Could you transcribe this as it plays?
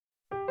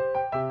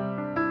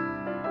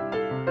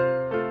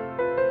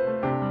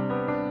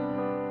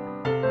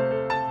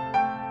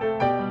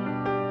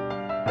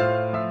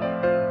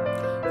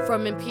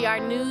From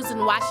NPR News in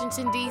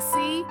Washington,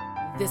 D.C.,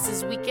 this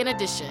is Weekend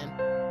Edition.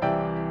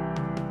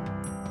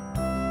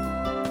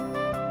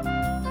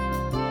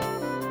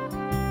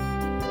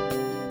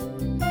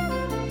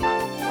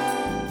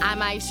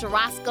 I'm Aisha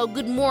Roscoe.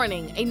 Good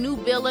morning. A new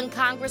bill in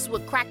Congress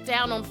would crack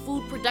down on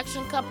food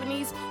production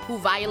companies who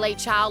violate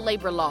child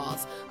labor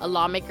laws. A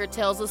lawmaker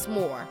tells us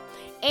more.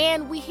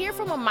 And we hear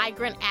from a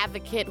migrant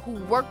advocate who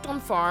worked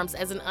on farms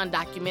as an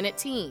undocumented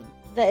teen.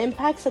 The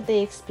impacts that they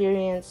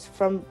experience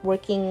from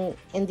working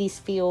in these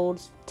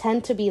fields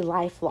tend to be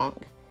lifelong,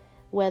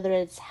 whether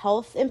it's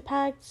health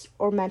impacts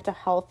or mental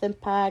health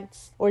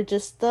impacts or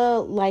just the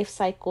life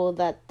cycle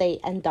that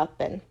they end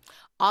up in.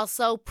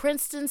 Also,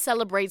 Princeton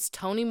celebrates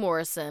Toni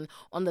Morrison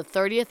on the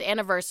 30th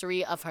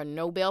anniversary of her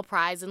Nobel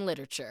Prize in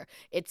Literature.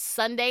 It's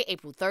Sunday,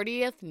 April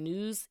 30th.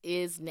 News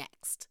is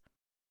next.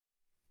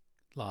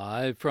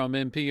 Live from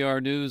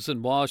NPR News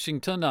in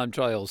Washington, I'm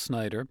Giles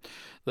Snyder.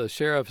 The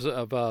sheriff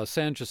of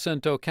San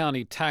Jacinto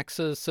County,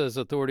 Texas, says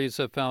authorities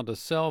have found a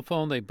cell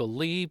phone they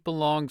believe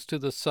belongs to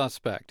the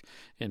suspect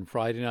in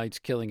Friday night's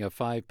killing of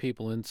 5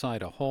 people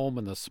inside a home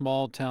in the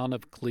small town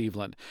of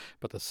Cleveland.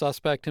 But the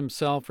suspect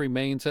himself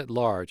remains at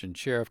large, and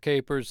Sheriff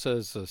Capers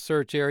says the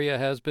search area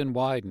has been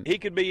widened. He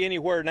could be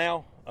anywhere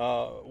now.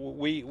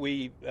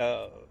 We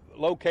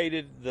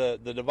located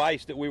the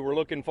device that we were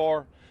looking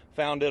for,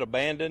 found it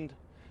abandoned.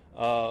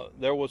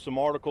 There was some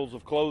articles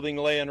of clothing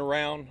laying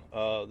around.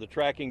 The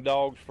tracking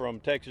dogs from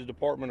Texas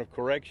Department of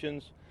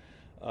Corrections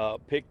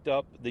picked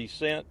up the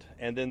scent,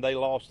 and then they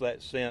lost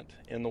that scent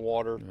in the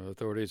water.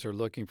 Authorities are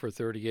looking for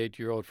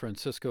 38-year-old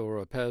Francisco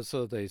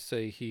Rapeza. They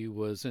say he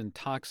was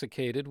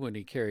intoxicated when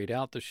he carried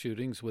out the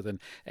shootings with an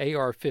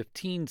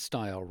AR-15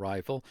 style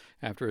rifle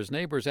after his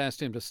neighbors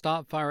asked him to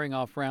stop firing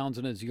off rounds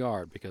in his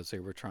yard because they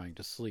were trying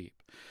to sleep.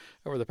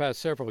 Over the past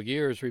several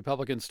years,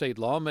 Republican state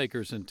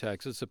lawmakers in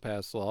Texas have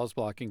passed laws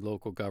blocking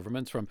local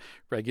governments from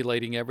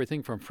regulating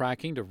everything from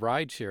fracking to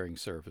ride-sharing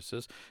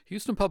services.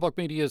 Houston Public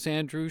Media's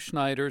Andrew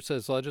Schneider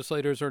says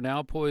legislators are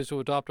now poised to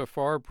adopt a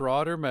far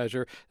broader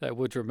measure that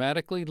would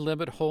dramatically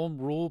limit home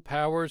rule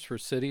powers for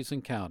cities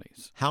and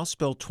counties. House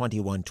Bill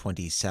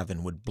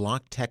 2127 would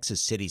block Texas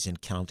cities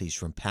and counties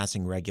from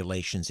passing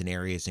regulations in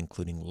areas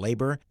including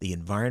labor, the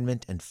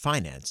environment, and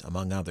finance,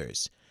 among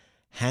others.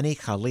 Hani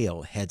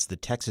Khalil heads the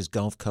Texas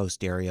Gulf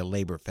Coast Area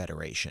Labor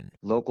Federation.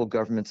 Local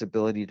government's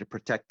ability to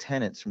protect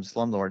tenants from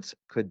slumlords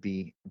could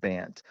be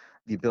banned.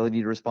 The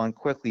ability to respond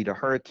quickly to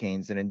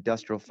hurricanes and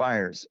industrial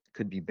fires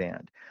could be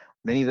banned.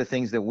 Many of the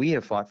things that we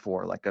have fought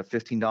for, like a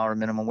 $15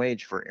 minimum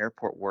wage for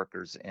airport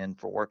workers and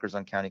for workers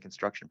on county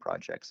construction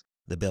projects.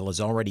 The bill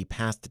has already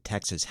passed the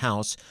Texas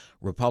House.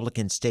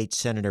 Republican State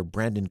Senator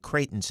Brandon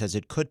Creighton says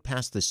it could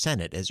pass the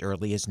Senate as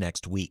early as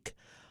next week.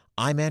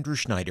 I'm Andrew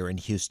Schneider in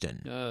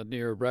Houston.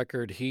 Near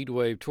record heat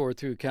wave tore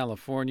through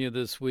California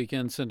this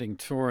weekend, sending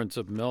torrents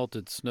of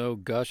melted snow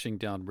gushing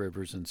down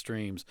rivers and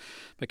streams.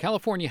 But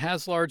California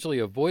has largely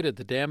avoided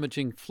the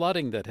damaging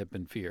flooding that had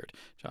been feared.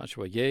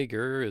 Joshua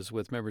Yeager is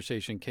with member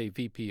station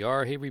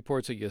KVPR. He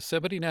reports that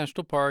Yosemite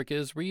National Park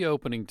is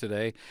reopening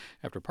today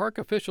after park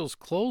officials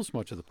closed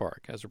much of the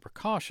park as a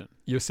precaution.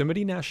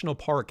 Yosemite National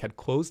Park had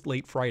closed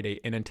late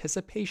Friday in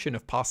anticipation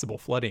of possible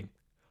flooding.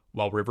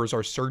 While rivers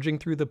are surging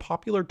through the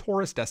popular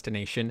tourist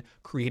destination,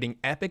 creating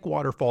epic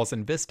waterfalls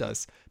and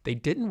vistas, they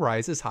didn't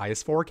rise as high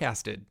as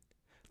forecasted.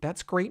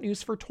 That's great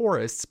news for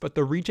tourists, but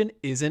the region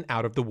isn't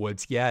out of the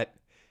woods yet.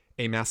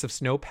 A massive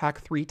snowpack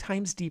 3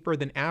 times deeper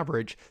than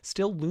average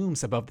still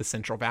looms above the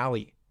Central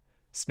Valley.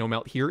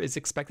 Snowmelt here is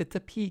expected to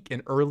peak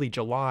in early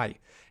July,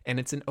 and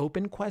it's an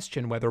open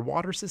question whether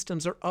water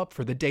systems are up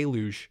for the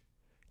deluge.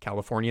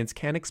 Californians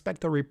can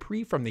expect a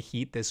reprieve from the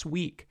heat this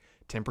week.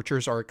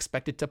 Temperatures are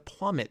expected to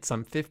plummet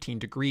some 15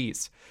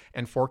 degrees,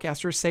 and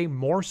forecasters say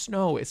more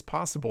snow is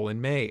possible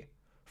in May.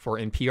 For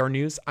NPR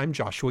News, I'm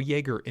Joshua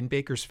Yeager in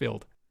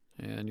Bakersfield.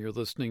 And you're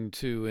listening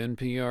to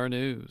NPR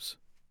News.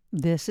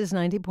 This is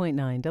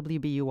 90.9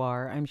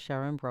 WBUR. I'm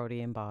Sharon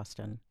Brody in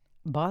Boston.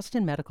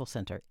 Boston Medical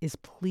Center is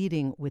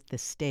pleading with the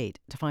state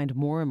to find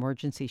more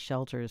emergency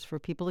shelters for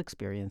people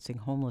experiencing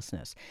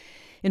homelessness.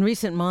 In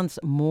recent months,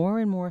 more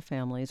and more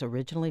families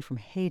originally from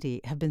Haiti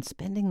have been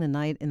spending the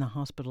night in the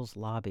hospital's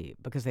lobby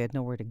because they had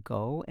nowhere to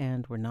go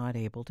and were not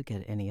able to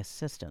get any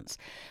assistance.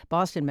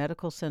 Boston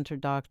Medical Center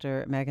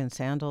Dr. Megan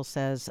Sandel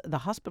says the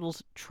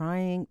hospital's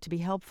trying to be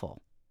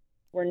helpful.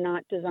 We're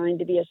not designed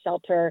to be a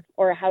shelter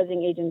or a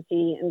housing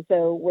agency, and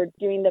so we're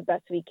doing the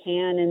best we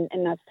can,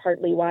 and that's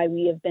partly why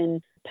we have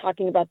been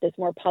talking about this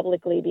more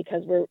publicly,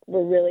 because we're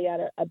really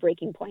at a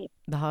breaking point.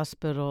 The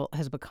hospital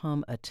has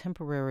become a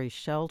temporary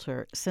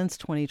shelter since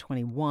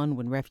 2021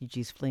 when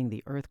refugees fleeing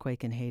the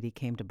earthquake in Haiti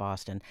came to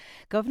Boston.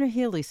 Governor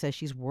Healy says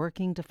she's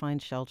working to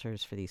find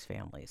shelters for these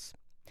families.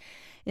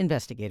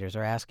 Investigators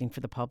are asking for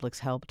the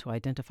public's help to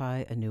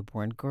identify a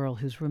newborn girl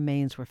whose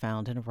remains were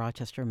found in a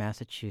Rochester,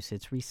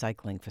 Massachusetts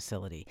recycling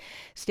facility.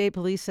 State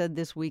police said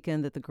this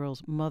weekend that the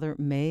girl's mother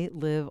may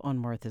live on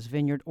Martha's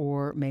Vineyard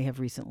or may have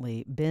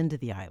recently been to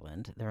the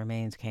island. The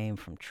remains came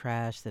from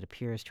trash that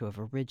appears to have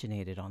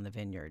originated on the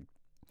vineyard.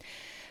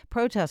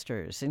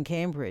 Protesters in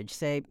Cambridge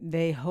say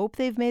they hope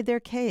they've made their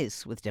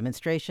case with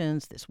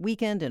demonstrations this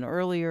weekend and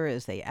earlier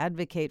as they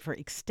advocate for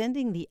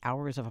extending the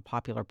hours of a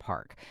popular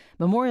park.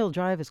 Memorial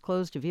Drive is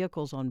closed to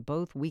vehicles on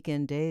both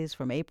weekend days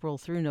from April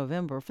through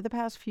November for the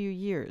past few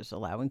years,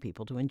 allowing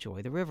people to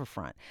enjoy the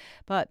riverfront.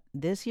 But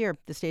this year,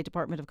 the State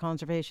Department of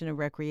Conservation and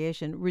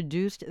Recreation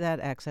reduced that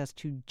access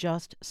to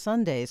just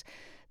Sundays.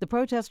 The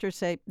protesters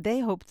say they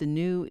hope the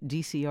new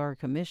DCR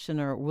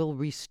commissioner will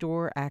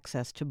restore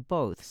access to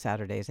both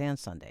Saturdays and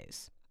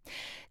Sundays.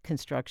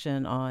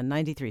 Construction on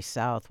 93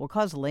 South will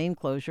cause lane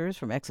closures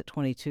from exit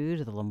 22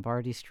 to the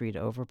Lombardi Street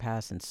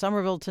overpass in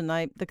Somerville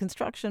tonight. The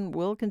construction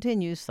will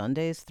continue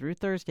Sundays through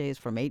Thursdays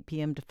from 8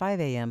 p.m. to 5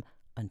 a.m.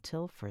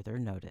 until further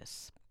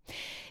notice.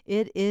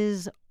 It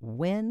is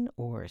win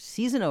or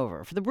season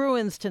over for the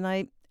Bruins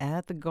tonight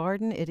at the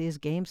Garden. It is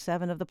Game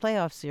 7 of the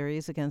playoff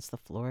series against the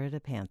Florida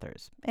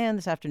Panthers. And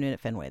this afternoon at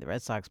Fenway, the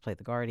Red Sox play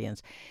the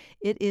Guardians.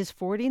 It is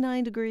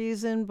 49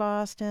 degrees in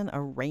Boston, a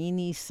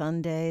rainy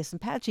Sunday, some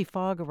patchy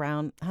fog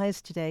around,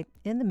 highs today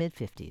in the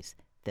mid-50s.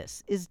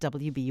 This is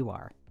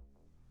WBUR.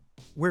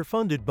 We're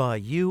funded by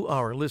you,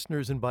 our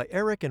listeners, and by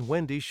Eric and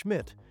Wendy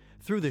Schmidt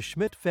through the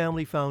Schmidt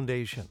Family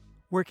Foundation,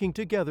 working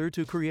together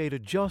to create a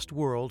just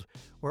world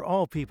where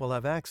all people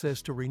have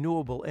access to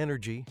renewable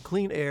energy,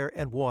 clean air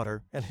and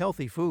water, and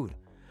healthy food.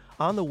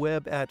 On the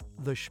web at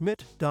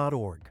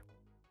theschmidt.org.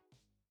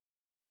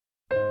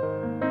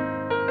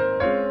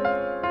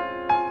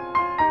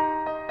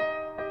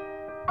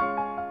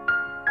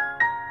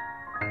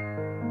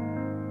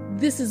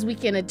 This is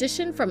Weekend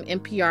Edition from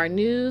NPR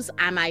News.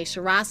 I'm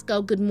Aisha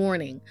Roscoe. Good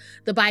morning.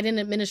 The Biden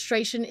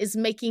administration is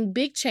making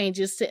big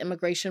changes to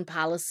immigration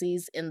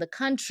policies in the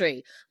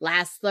country.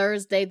 Last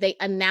Thursday, they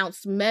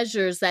announced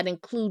measures that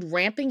include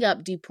ramping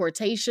up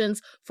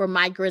deportations for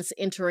migrants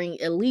entering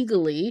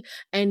illegally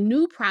and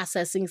new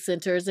processing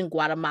centers in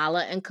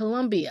Guatemala and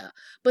Colombia.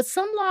 But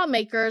some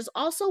lawmakers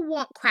also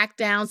want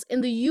crackdowns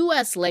in the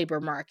U.S. labor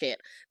market.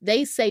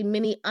 They say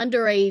many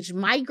underage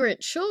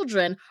migrant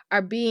children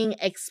are being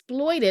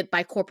exploited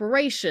by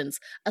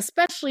corporations,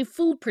 especially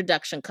food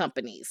production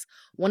companies.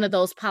 One of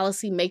those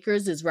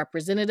policymakers is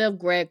Representative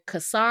Greg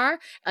Casar,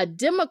 a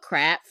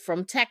Democrat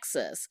from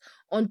Texas.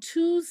 On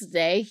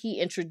Tuesday,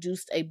 he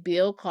introduced a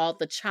bill called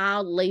the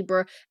Child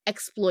Labor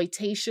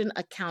Exploitation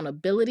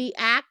Accountability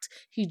Act.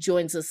 He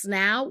joins us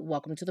now.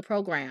 Welcome to the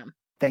program.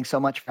 Thanks so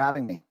much for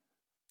having me.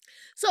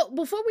 So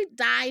before we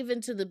dive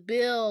into the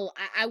bill,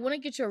 I want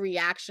to get your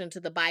reaction to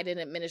the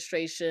Biden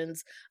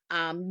administration's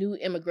new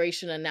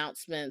immigration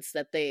announcements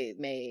that they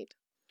made.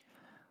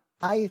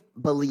 I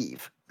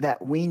believe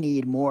that we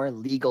need more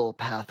legal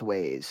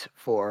pathways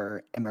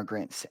for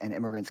immigrants and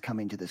immigrants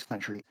coming to this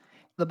country.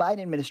 The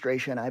Biden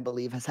administration, I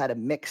believe, has had a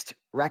mixed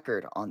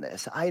record on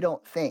this. I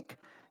don't think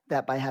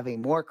that by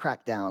having more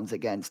crackdowns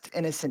against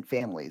innocent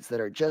families that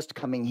are just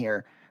coming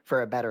here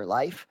for a better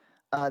life,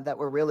 that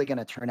we're really going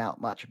to turn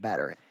out much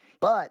better.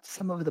 But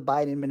some of the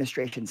Biden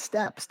administration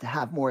steps to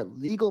have more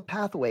legal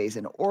pathways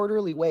and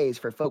orderly ways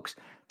for folks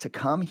to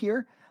come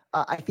here,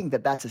 I think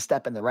that that's a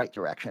step in the right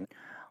direction.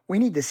 We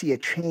need to see a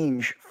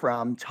change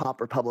from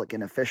top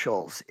Republican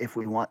officials if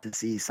we want to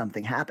see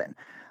something happen.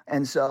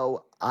 And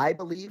so I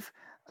believe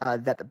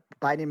that the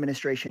Biden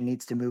administration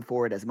needs to move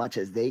forward as much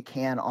as they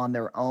can on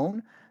their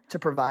own to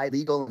provide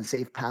legal and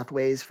safe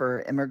pathways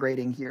for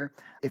immigrating here.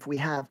 If we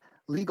have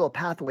legal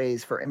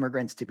pathways for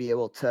immigrants to be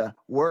able to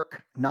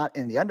work, not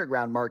in the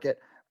underground market,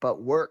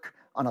 but work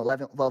on a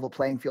level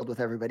playing field with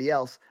everybody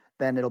else,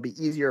 then it'll be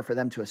easier for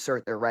them to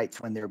assert their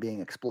rights when they're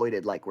being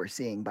exploited like we're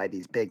seeing by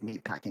these big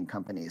meatpacking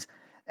companies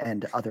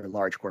and other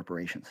large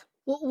corporations.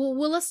 Well,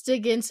 let's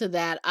dig into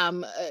that.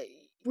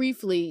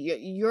 Briefly,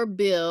 your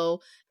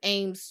bill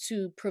aims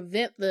to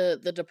prevent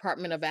the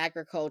Department of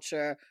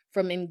Agriculture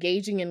from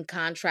engaging in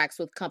contracts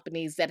with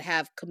companies that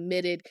have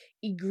committed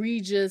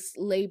egregious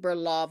labor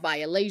law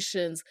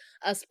violations,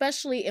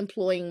 especially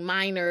employing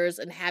minors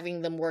and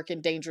having them work in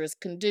dangerous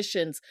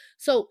conditions.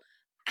 So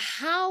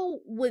how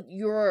would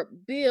your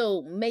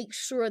bill make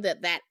sure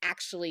that that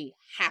actually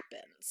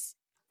happens?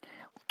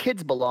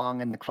 Kids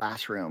belong in the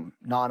classroom,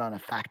 not on a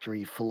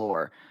factory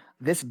floor.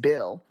 This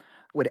bill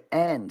would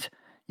end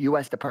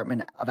U.S.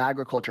 Department of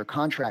Agriculture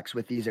contracts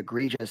with these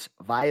egregious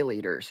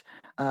violators.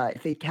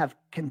 If they have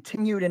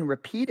continued and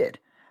repeated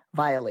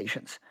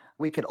violations,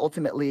 we could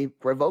ultimately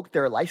revoke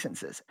their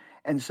licenses.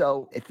 And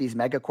so if these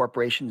mega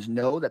corporations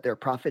know that their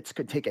profits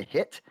could take a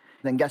hit,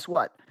 then guess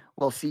what?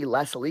 We'll see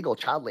less illegal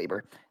child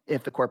labor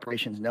if the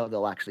corporations know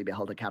they'll actually be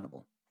held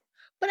accountable.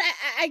 But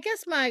I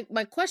guess my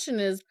question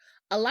is,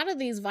 a lot of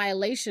these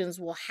violations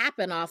will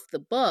happen off the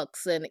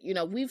books. And,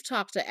 we've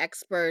talked to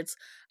experts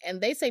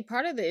and they say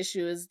part of the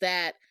issue is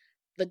that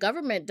the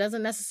government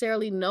doesn't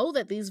necessarily know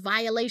that these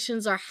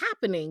violations are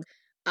happening.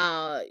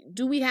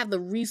 Do we have the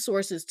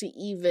resources to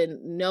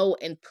even know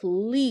and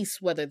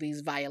police whether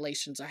these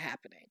violations are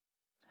happening?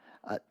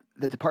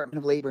 The Department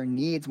of Labor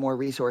needs more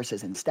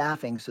resources and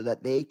staffing so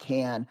that they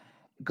can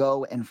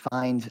go and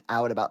find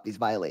out about these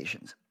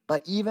violations.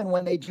 But even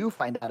when they do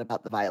find out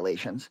about the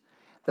violations,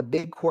 the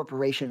big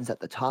corporations at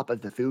the top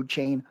of the food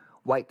chain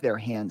wipe their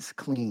hands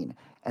clean,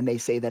 and they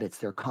say that it's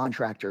their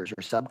contractors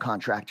or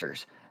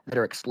subcontractors that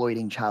are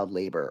exploiting child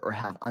labor or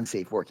have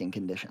unsafe working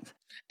conditions.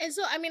 And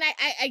so, I mean,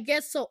 I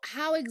guess so.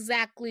 How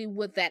exactly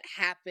would that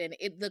happen?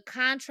 The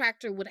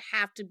contractor would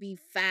have to be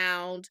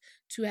found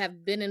to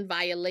have been in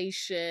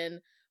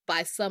violation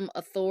by some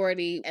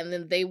authority, and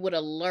then they would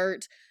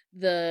alert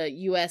the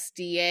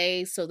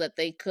USDA so that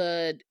they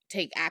could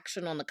take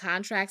action on the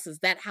contracts. Is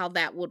that how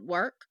that would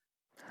work?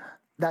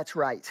 That's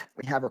right.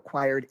 We have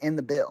required in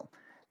the bill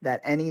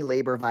that any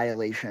labor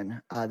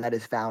violation that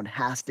is found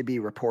has to be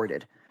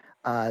reported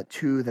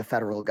to the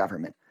federal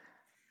government.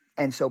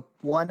 And so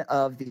one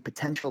of the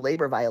potential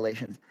labor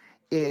violations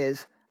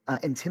is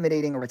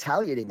intimidating or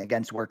retaliating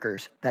against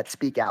workers that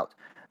speak out.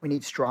 We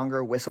need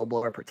stronger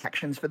whistleblower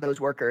protections for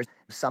those workers.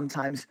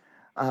 Sometimes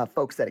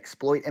folks that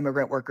exploit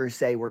immigrant workers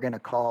say, we're going to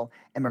call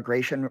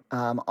immigration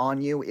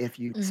on you if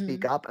you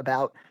speak up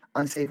about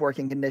unsafe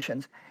working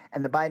conditions.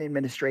 And the Biden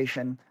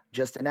administration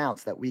just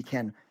announced that we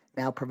can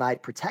now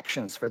provide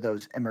protections for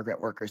those immigrant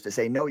workers to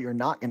say, no, you're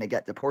not going to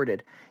get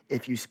deported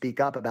if you speak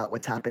up about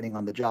what's happening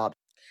on the job.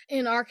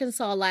 In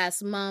Arkansas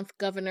last month,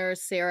 Governor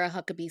Sarah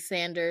Huckabee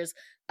Sanders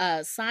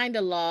signed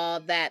a law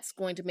that's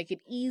going to make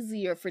it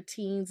easier for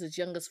teens as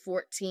young as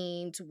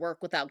 14 to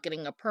work without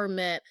getting a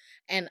permit.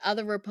 And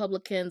other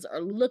Republicans are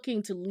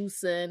looking to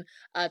loosen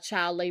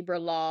child labor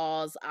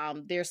laws.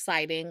 They're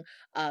citing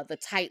the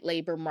tight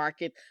labor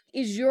market.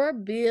 Is your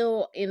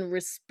bill in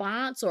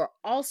response or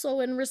also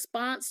in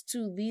response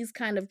to these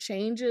kind of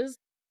changes?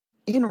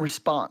 In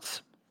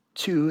response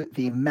to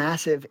the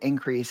massive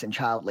increase in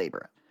child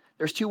labor,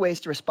 there's two ways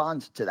to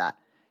respond to that.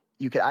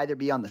 You could either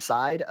be on the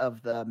side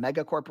of the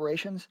mega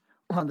corporations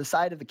or on the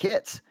side of the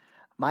kids.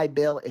 My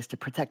bill is to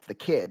protect the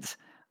kids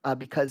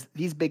because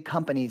these big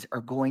companies are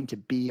going to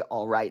be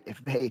all right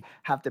if they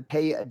have to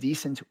pay a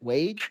decent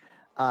wage,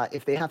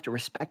 if they have to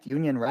respect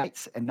union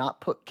rights and not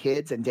put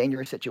kids in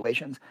dangerous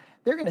situations.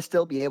 They're going to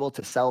still be able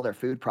to sell their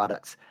food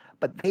products,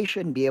 but they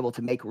shouldn't be able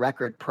to make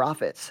record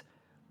profits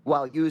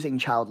while using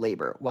child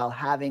labor, while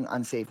having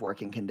unsafe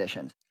working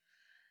conditions.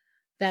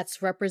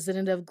 That's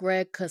Representative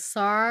Greg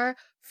Casar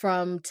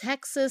from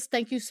Texas.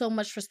 Thank you so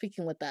much for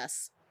speaking with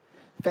us.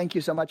 Thank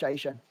you so much,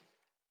 Aisha.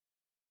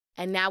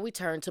 And now we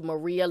turn to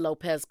Maria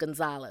Lopez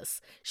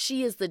Gonzalez.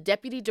 She is the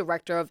Deputy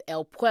Director of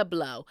El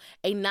Pueblo,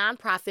 a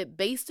nonprofit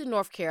based in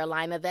North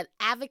Carolina that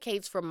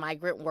advocates for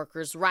migrant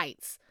workers'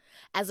 rights.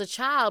 As a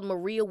child,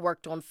 Maria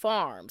worked on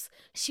farms.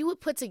 She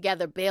would put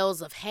together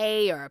bales of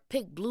hay or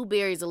pick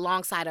blueberries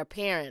alongside her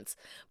parents.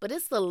 But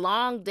it's the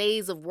long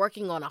days of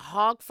working on a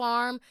hog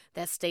farm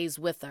that stays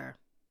with her.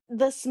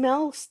 The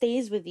smell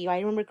stays with you. I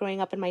remember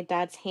growing up in my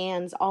dad's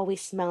hands,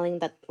 always smelling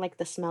that, like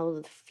the smell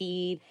of the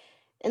feed.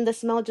 And the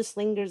smell just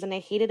lingers. And I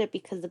hated it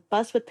because the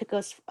bus would pick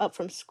us up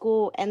from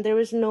school and there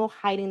was no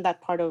hiding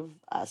that part of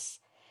us.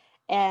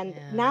 And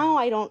now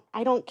I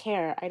don't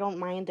care. I don't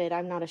mind it.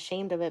 I'm not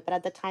ashamed of it. But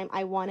at the time,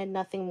 I wanted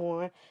nothing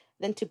more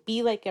than to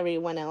be like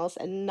everyone else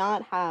and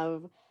not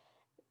have,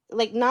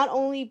 like, not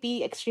only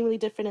be extremely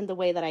different in the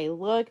way that I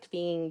looked,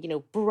 being,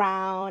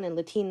 brown and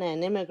Latina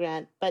and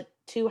immigrant, but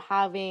to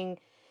having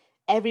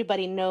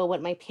everybody know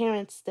what my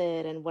parents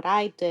did and what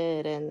I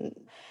did.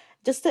 And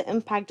just the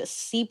impact just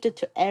seeped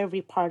into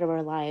every part of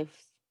our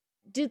life.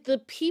 Did the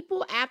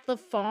people at the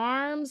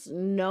farms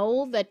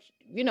know that,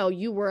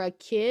 you were a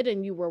kid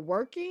and you were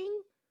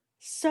working?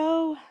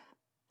 So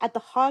at the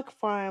hog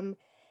farm,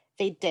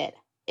 they did.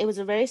 It was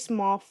a very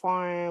small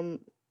farm,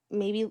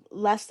 maybe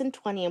less than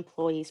 20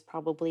 employees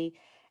probably.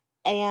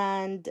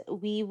 And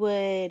we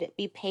would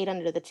be paid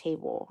under the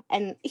table.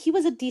 And he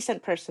was a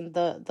decent person,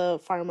 the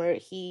farmer.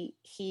 He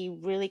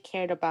really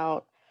cared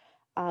about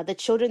the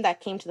children that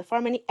came to the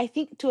farm. And I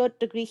think to a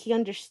degree, he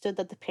understood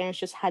that the parents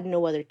just had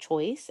no other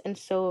choice. And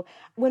so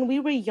when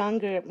we were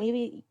younger,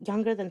 maybe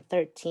younger than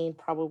 13,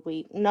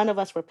 probably, none of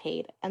us were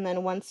paid. And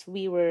then once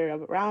we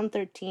were around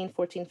 13,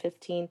 14,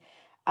 15,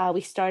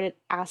 we started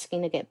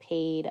asking to get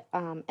paid.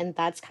 And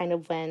that's kind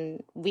of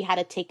when we had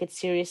to take it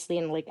seriously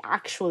and like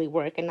actually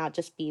work and not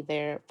just be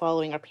there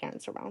following our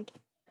parents around.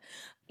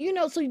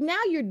 So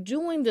now you're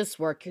doing this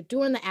work, you're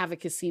doing the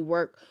advocacy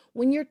work.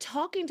 When you're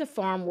talking to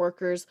farm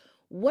workers,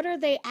 what are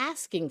they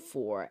asking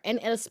for? And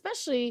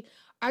especially,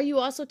 are you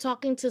also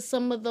talking to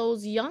some of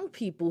those young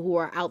people who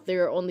are out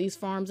there on these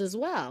farms as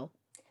well?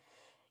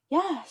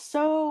 Yeah,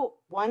 so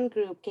one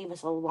group gave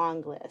us a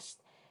long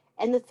list.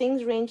 And the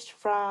things ranged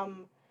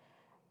from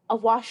a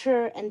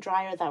washer and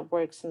dryer that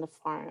works in the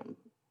farm,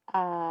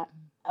 uh,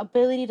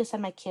 ability to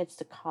send my kids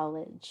to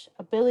college,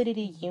 ability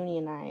to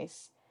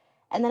unionize.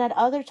 And then at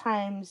other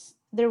times,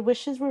 their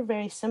wishes were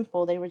very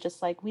simple. They were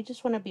just like, we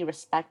just want to be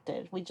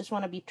respected. We just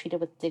want to be treated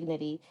with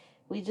dignity.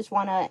 We just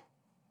want to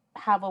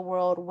have a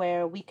world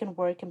where we can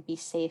work and be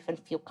safe and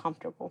feel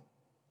comfortable.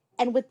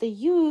 And with the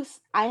youth,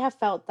 I have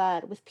felt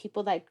that with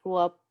people that grew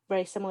up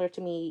very similar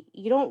to me,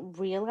 you don't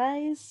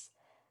realize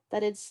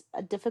that it's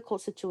a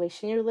difficult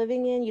situation you're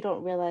living in. You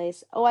don't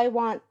realize, oh, I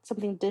want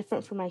something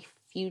different for my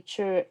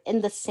future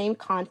in the same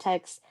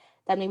context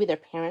that maybe their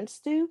parents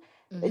do.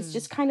 It's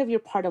just kind of your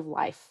part of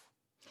life.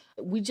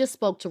 We just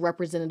spoke to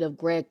Representative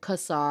Greg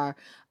Cussar.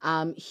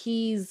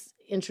 He's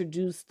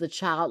introduced the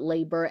Child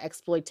Labor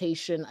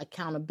Exploitation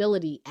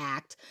Accountability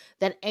Act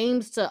that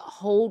aims to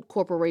hold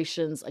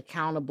corporations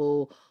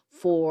accountable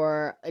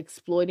for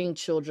exploiting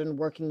children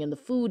working in the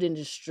food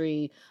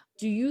industry.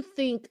 Do you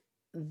think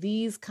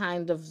these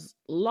kind of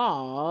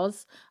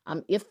laws,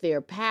 if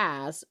they're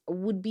passed,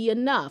 would be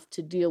enough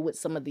to deal with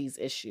some of these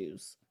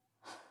issues?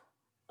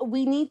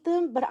 We need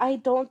them, but I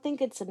don't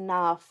think it's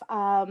enough,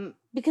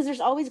 because there's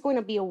always going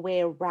to be a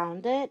way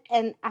around it.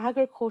 And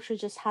agriculture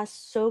just has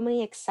so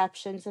many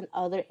exceptions in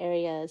other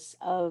areas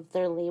of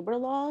their labor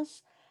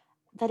laws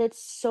that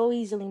it's so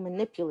easily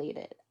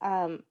manipulated.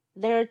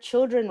 There are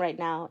children right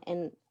now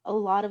in a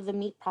lot of the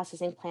meat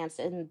processing plants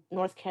in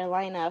North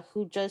Carolina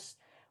who just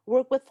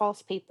work with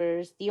false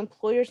papers. The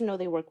employers know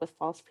they work with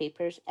false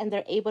papers, and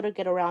they're able to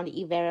get around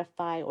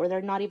E-Verify, or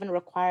they're not even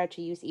required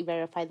to use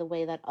E-Verify the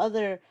way that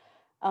other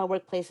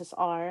workplaces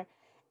are.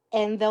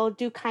 And they'll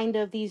do kind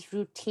of these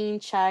routine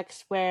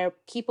checks where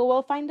people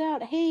will find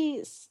out,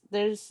 hey,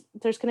 there's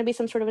going to be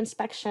some sort of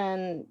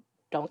inspection.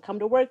 Don't come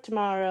to work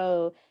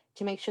tomorrow,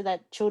 to make sure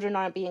that children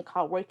aren't being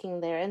caught working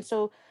there. And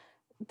so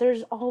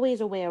there's always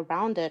a way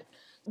around it.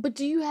 But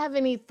do you have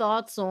any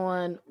thoughts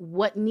on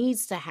what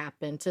needs to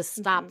happen to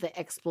stop the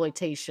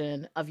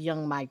exploitation of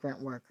young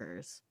migrant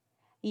workers?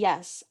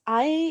 Yes,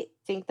 I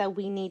think that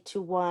we need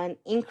to, one,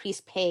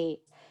 increase pay.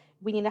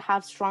 We need to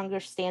have stronger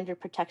standard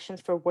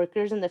protections for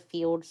workers in the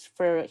fields,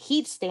 for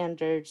heat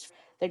standards.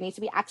 There needs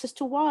to be access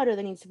to water.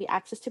 There needs to be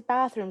access to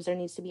bathrooms. There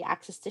needs to be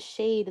access to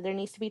shade. There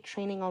needs to be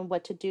training on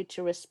what to do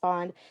to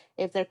respond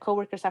if their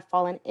coworkers have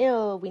fallen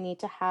ill. We need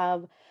to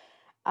have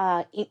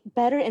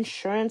better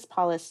insurance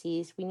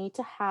policies. We need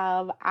to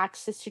have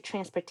access to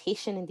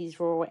transportation in these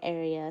rural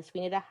areas.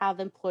 We need to have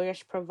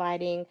employers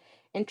providing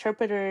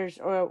interpreters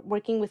or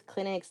working with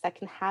clinics that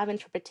can have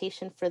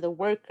interpretation for the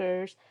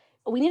workers.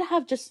 We need to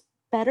have just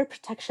better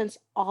protections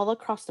all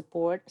across the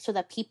board so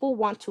that people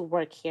want to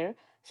work here,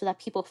 so that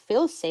people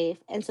feel safe,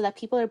 and so that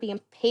people are being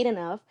paid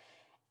enough.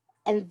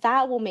 And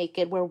that will make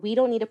it where we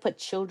don't need to put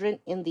children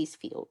in these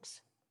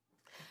fields.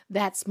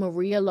 That's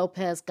Maria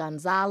Lopez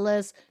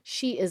Gonzalez.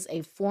 She is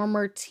a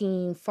former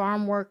teen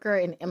farm worker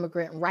and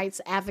immigrant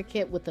rights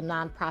advocate with the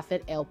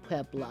nonprofit El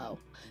Pueblo.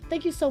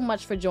 Thank you so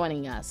much for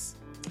joining us.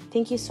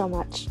 Thank you so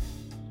much.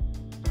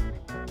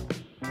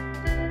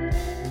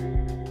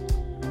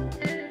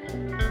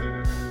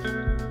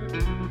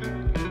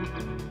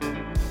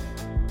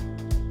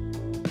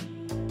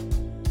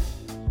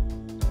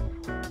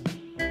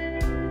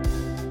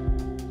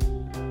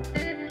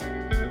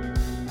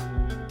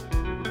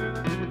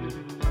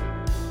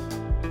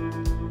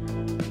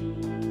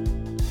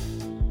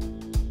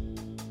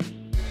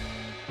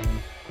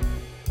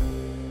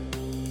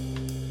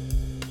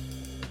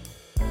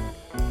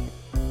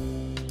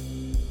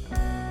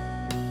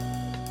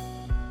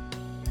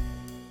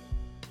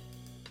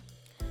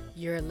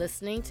 You're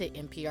listening to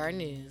NPR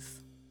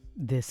News.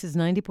 This is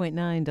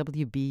 90.9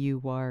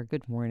 WBUR.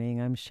 Good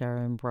morning. I'm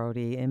Sharon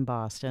Brody in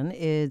Boston.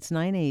 It's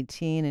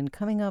 9:18, and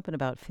coming up in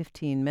about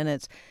 15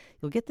 minutes,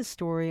 you'll get the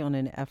story on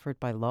an effort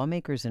by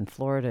lawmakers in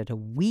Florida to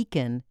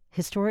weaken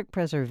historic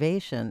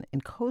preservation in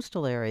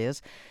coastal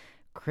areas.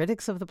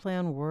 Critics of the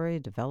plan worry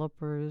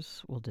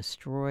developers will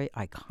destroy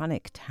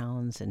iconic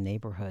towns and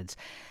neighborhoods.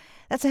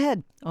 That's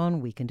ahead on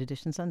Weekend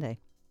Edition Sunday.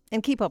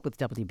 And keep up with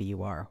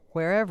WBUR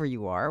wherever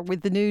you are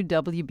with the new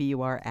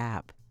WBUR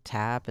app.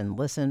 Tap and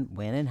listen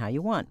when and how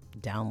you want.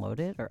 Download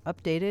it or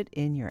update it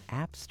in your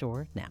app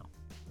store now.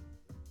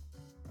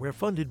 We're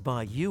funded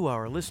by you,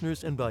 our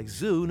listeners, and by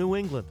Zoo New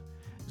England.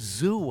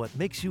 Zoo what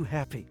makes you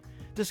happy.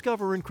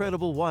 Discover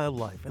incredible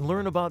wildlife and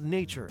learn about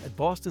nature at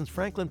Boston's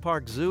Franklin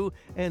Park Zoo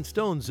and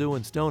Stone Zoo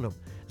in Stoneham.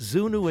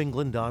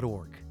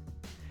 ZooNewEngland.org.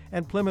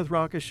 And Plymouth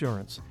Rock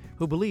Assurance,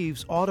 who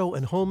believes auto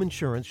and home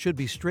insurance should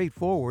be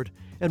straightforward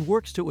and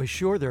works to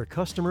assure their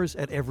customers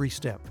at every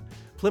step.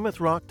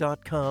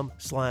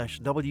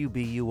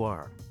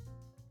 PlymouthRock.com/WBUR.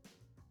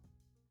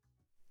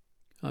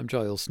 I'm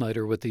Giles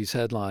Snyder with these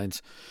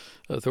headlines.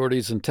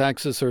 Authorities in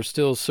Texas are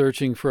still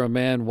searching for a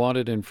man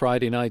wanted in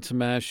Friday night's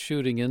mass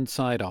shooting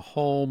inside a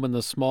home in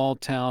the small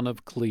town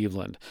of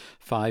Cleveland.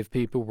 5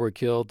 people were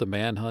killed. The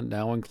manhunt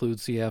now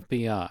includes the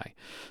FBI.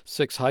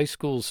 6 high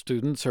school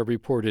students are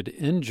reported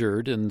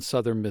injured in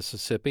southern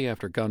Mississippi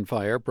after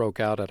gunfire broke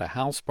out at a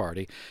house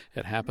party.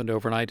 It happened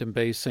overnight in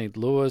Bay St.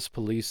 Louis.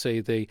 Police say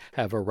they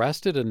have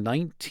arrested a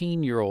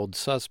 19-year-old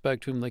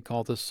suspect whom they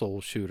call the sole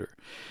shooter.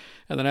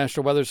 And the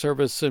National Weather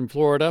Service in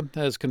Florida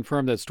has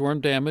confirmed that storm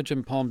damage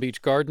in Palm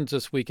Beach Gardens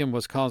this weekend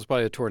was caused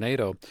by a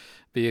tornado.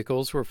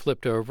 Vehicles were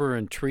flipped over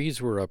and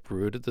trees were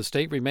uprooted. The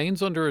state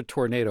remains under a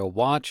tornado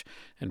watch,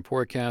 and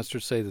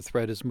forecasters say the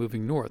threat is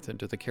moving north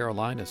into the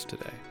Carolinas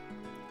today.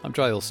 I'm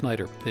Giles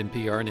Snyder,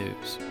 NPR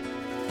News.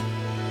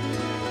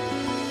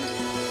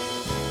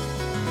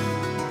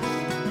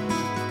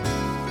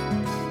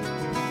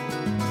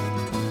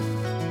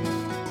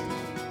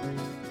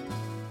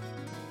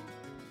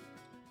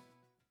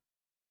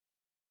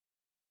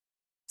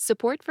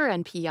 Support for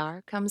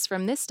NPR comes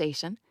from this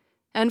station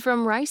and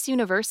from Rice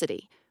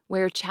University,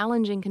 where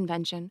challenging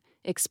convention,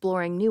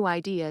 exploring new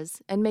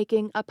ideas, and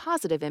making a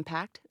positive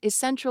impact is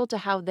central to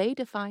how they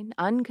define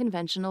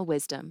unconventional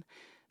wisdom.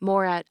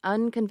 More at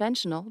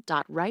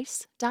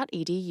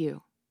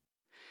unconventional.rice.edu.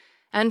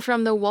 And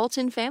from the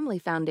Walton Family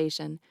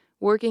Foundation,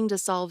 working to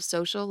solve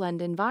social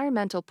and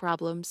environmental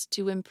problems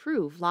to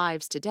improve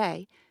lives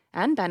today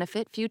and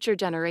benefit future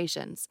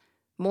generations.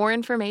 More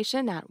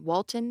information at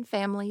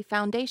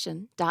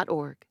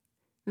waltonfamilyfoundation.org.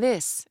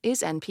 This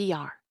is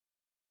NPR.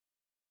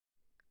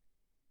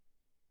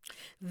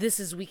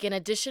 This is Weekend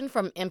Edition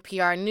from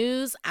NPR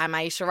News. I'm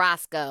Aisha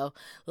Roscoe.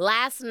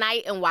 Last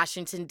night in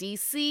Washington,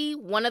 D.C.,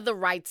 one of the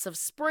rites of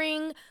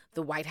spring,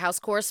 the White House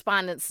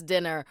Correspondents'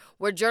 Dinner,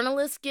 where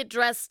journalists get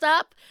dressed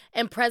up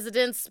and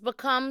presidents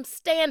become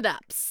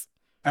stand-ups.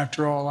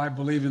 After all, I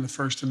believe in the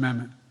First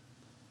Amendment,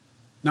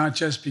 not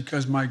just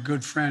because my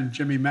good friend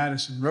Jimmy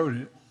Madison wrote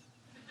it.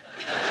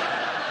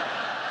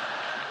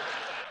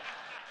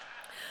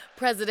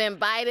 President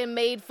Biden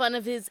made fun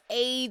of his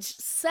age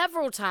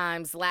several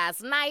times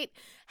last night,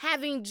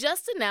 having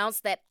just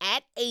announced that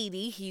at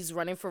 80, he's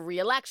running for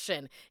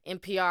re-election.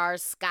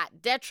 NPR's Scott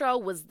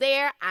Detrow was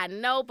there. I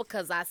know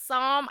because I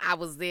saw him. I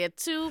was there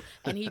too,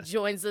 and he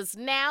joins us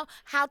now.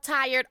 How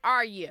tired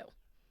are you?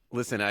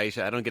 Listen,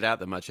 Aisha, I don't get out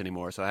that much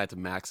anymore, so I had to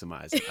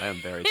maximize it. I am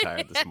very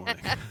tired this morning.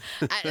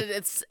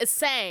 It's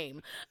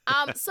same.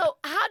 So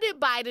how did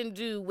Biden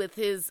do with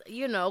his,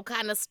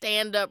 kind of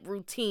stand-up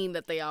routine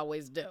that they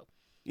always do?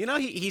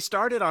 He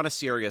started on a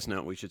serious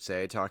note, we should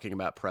say, talking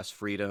about press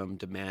freedom,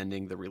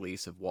 demanding the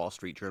release of Wall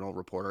Street Journal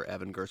reporter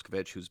Evan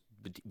Gershkovich, who's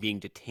being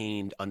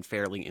detained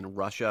unfairly in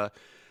Russia.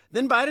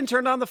 Then Biden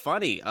turned on the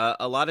funny.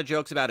 A lot of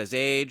jokes about his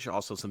age,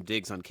 also some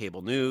digs on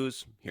cable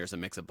news. Here's a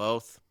mix of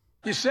both.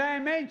 You say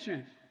I'm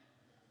ancient.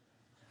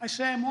 I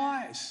say I'm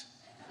wise.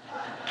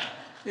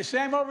 You say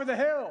I'm over the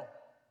hill.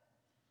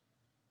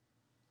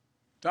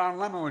 Don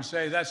Lemon would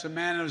say that's a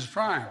man in his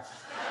prime.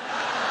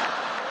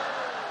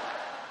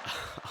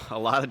 A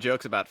lot of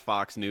jokes about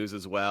Fox News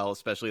as well,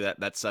 especially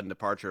that sudden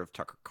departure of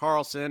Tucker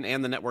Carlson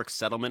and the network's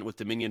settlement with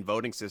Dominion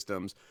Voting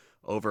Systems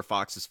over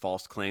Fox's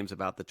false claims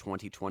about the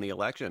 2020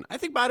 election. I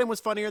think Biden was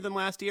funnier than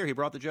last year. He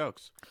brought the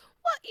jokes.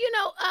 Well,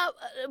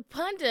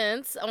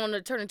 pundits, I want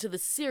to turn into the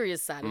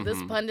serious side of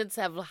this. Pundits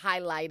have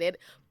highlighted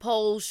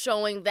polls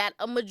showing that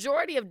a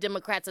majority of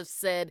Democrats have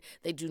said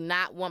they do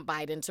not want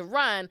Biden to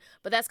run,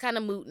 but that's kind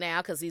of moot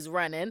now because he's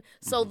running.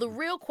 So the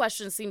real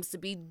question seems to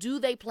be, do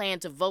they plan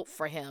to vote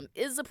for him?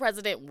 Is the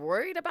president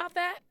worried about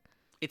that?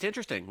 It's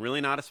interesting.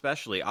 Really not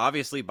especially.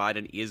 Obviously,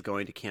 Biden is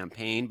going to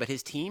campaign, but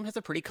his team has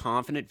a pretty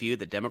confident view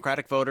that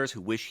Democratic voters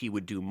who wish he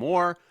would do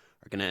more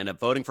are going to end up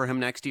voting for him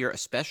next year,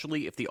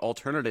 especially if the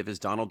alternative is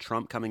Donald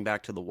Trump coming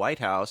back to the White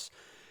House.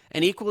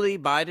 And equally,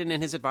 Biden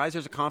and his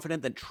advisors are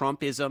confident that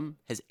Trumpism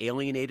has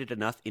alienated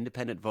enough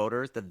independent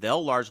voters that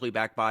they'll largely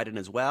back Biden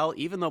as well,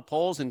 even though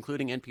polls,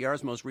 including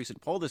NPR's most recent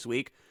poll this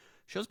week,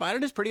 shows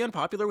Biden is pretty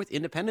unpopular with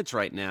independents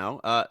right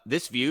now.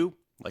 This view,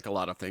 like a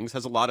lot of things,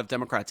 has a lot of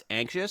Democrats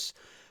anxious,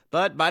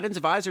 but Biden's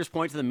advisors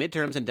point to the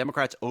midterms and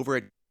Democrats over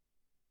at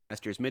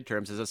last year's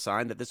midterms as a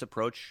sign that this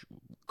approach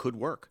could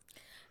work.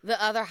 The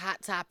other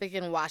hot topic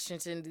in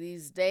Washington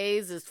these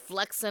days is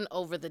flexing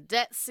over the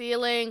debt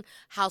ceiling.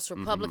 House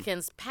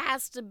Republicans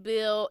passed a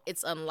bill.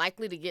 It's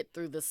unlikely to get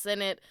through the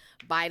Senate.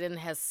 Biden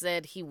has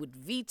said he would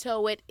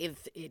veto it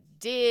if it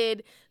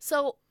did.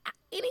 So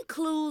any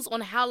clues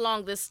on how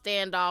long this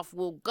standoff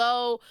will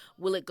go?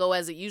 Will it go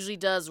as it usually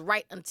does,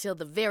 right until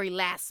the very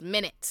last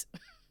minute?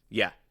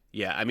 Yeah.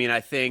 I mean,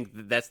 I think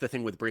that's the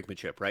thing with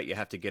brinkmanship, right? You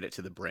have to get it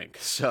to the brink.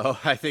 So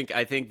I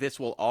think this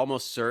will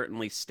almost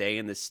certainly stay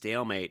in this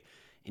stalemate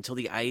until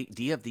the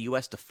idea of the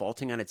U.S.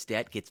 defaulting on its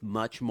debt gets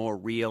much more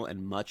real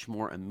and much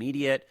more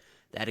immediate.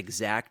 That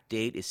exact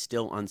date is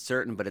still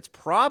uncertain, but it's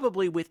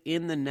probably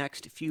within the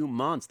next few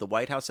months. The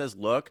White House says,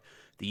 look,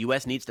 the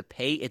U.S. needs to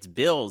pay its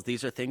bills.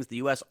 These are things the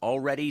U.S.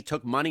 already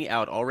took money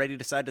out, already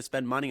decided to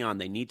spend money on.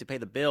 They need to pay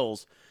the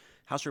bills.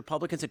 House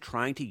Republicans are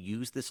trying to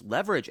use this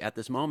leverage at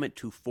this moment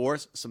to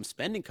force some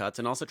spending cuts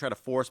and also try to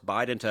force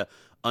Biden to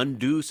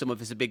undo some of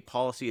his big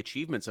policy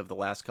achievements of the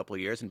last couple of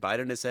years. And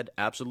Biden has said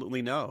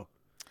absolutely no.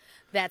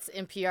 That's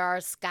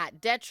NPR's Scott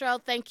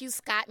Detrow. Thank you,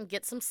 Scott, and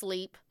get some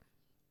sleep.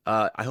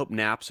 I hope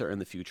naps are in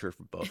the future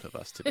for both of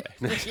us today.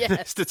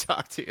 Nice to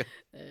talk to you.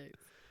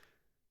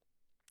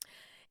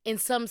 In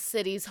some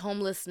cities,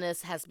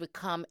 homelessness has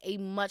become a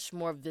much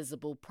more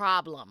visible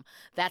problem.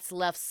 That's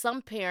left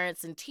some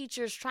parents and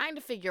teachers trying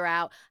to figure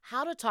out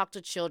how to talk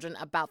to children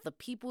about the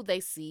people they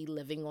see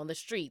living on the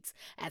streets,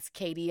 as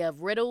Katie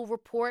of Riddle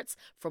reports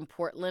from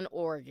Portland,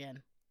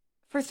 Oregon.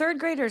 For third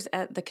graders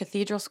at the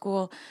Cathedral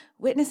School,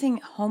 witnessing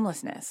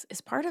homelessness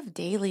is part of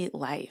daily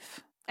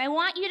life. I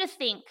want you to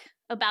think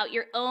about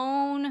your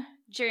own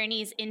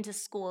journeys into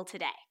school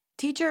today.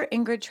 Teacher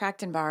Ingrid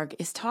Trachtenberg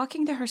is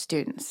talking to her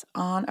students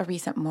on a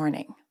recent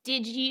morning.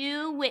 Did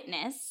you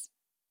witness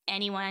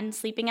anyone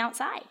sleeping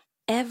outside?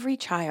 Every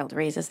child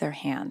raises their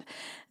hand.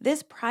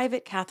 This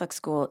private Catholic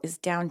school is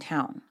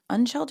downtown.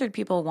 Unsheltered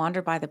people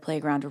wander by the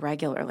playground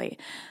regularly.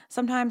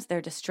 Sometimes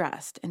they're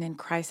distressed and in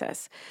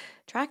crisis.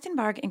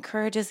 Trachtenberg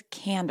encourages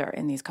candor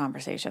in these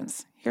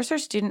conversations. Here's her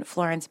student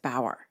Florence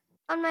Bauer.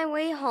 On my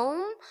way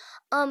home,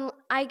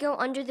 I go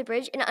under the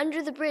bridge, and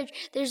under the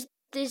bridge, there's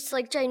this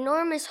like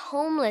ginormous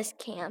homeless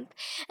camp,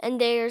 and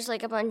there's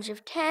like a bunch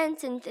of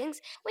tents and things.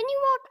 When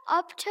you walk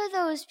up to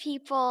those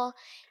people,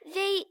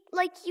 they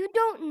you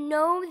don't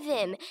know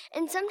them,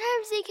 and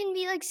sometimes they can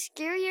be like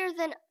scarier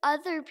than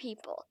other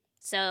people.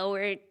 So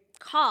we're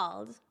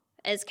called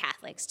as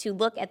Catholics to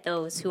look at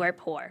those who are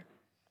poor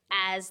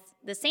as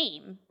the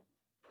same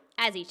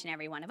as each and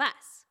every one of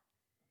us.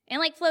 And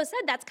like Flo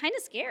said, that's kind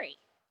of scary,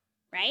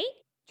 right?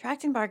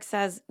 Trachtenberg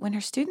says when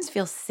her students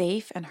feel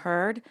safe and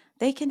heard,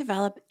 they can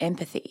develop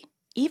empathy,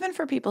 even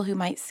for people who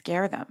might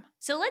scare them.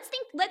 So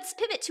let's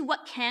pivot to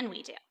what can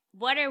we do?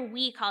 What are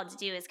we called to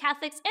do as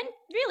Catholics and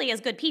really as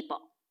good people?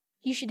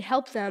 You should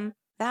help them.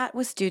 That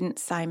was student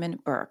Simon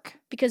Burke.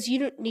 Because you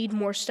don't need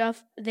more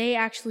stuff. They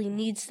actually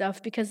need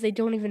stuff because they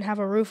don't even have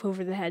a roof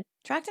over their head.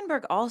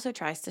 Trachtenberg also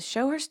tries to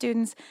show her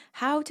students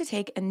how to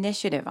take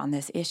initiative on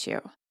this issue.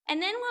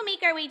 And then we'll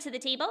make our way to the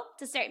table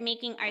to start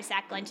making our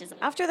sack lunches.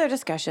 After their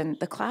discussion,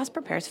 the class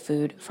prepares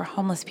food for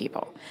homeless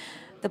people.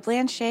 The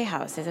Blanchet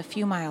house is a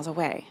few miles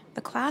away.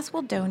 The class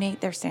will donate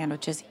their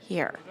sandwiches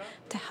here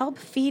to help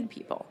feed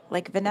people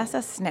like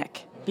Vanessa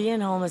Snick.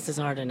 Being homeless is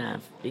hard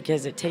enough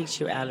because it takes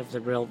you out of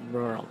the real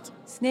world.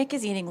 Snick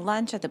is eating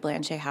lunch at the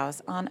Blanchet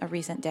house on a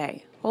recent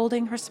day,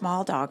 holding her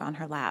small dog on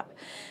her lap.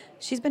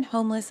 She's been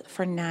homeless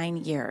for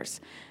 9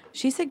 years.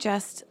 She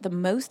suggests the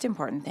most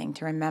important thing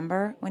to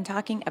remember when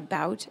talking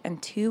about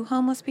and to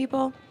homeless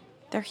people,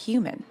 they're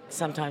human.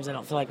 Sometimes I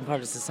don't feel like I'm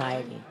part of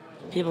society.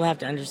 People have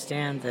to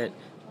understand that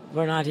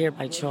we're not here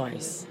by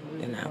choice,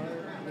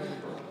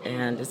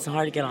 and it's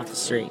hard to get off the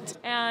street.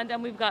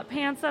 And we've got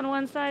pants on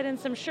one side and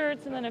some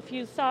shirts and then a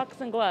few socks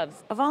and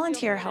gloves. A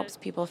volunteer helps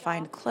people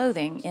find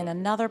clothing in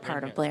another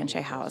part of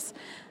Blanchet House.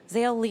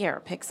 Zale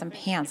Lear picks some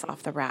pants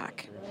off the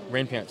rack.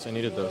 Rain pants, I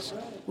needed those.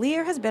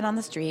 Lear has been on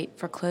the street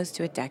for close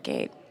to a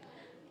decade.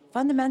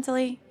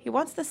 Fundamentally, he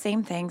wants the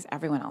same things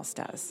everyone else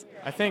does.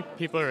 I think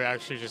people are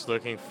actually just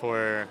looking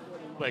for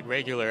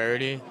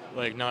regularity,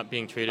 not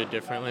being treated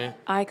differently.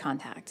 Eye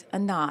contact, a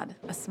nod,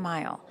 a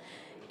smile.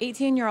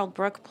 18-year-old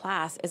Brooke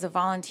Plass is a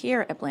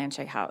volunteer at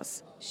Blanchet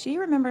House. She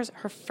remembers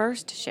her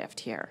first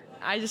shift here.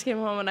 I just came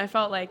home and I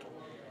felt like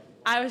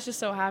I was just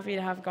so happy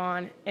to have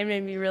gone. It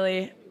made me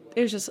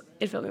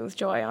it filled me with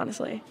joy,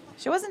 honestly.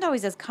 She wasn't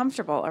always as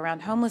comfortable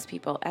around homeless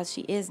people as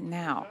she is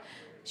now.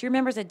 She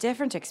remembers a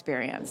different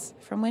experience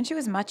from when she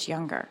was much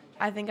younger.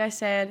 I think I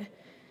said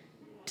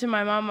to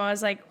my mom, I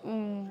was like,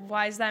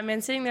 why is that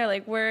man sitting there?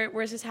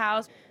 Where's his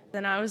house?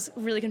 Then I was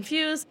really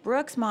confused.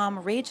 Brooke's mom,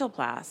 Rachel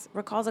Plass,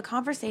 recalls a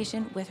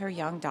conversation with her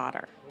young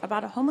daughter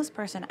about a homeless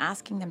person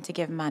asking them to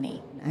give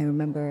money. I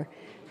remember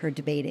her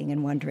debating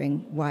and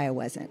wondering why I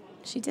wasn't.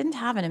 She didn't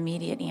have an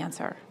immediate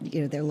answer.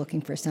 They're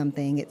looking for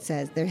something. It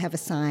says they have a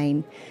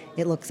sign.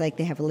 It looks like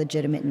they have a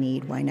legitimate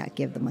need. Why not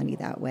give the money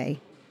that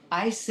way?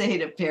 I say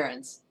to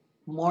parents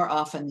more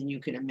often than you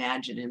can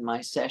imagine in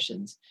my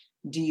sessions,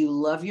 do you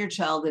love your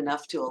child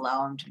enough to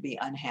allow him to be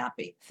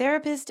unhappy?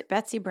 Therapist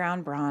Betsy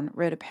Brown Braun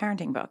wrote a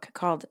parenting book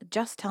called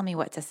Just Tell Me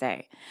What to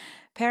Say.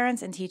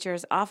 Parents and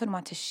teachers often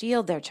want to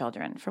shield their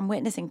children from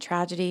witnessing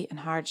tragedy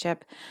and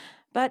hardship.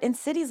 But in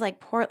cities like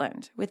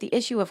Portland, with the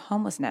issue of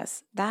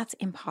homelessness, that's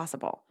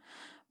impossible.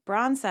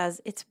 Braun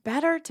says it's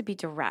better to be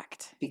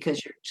direct.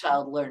 Because your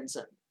child learns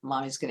that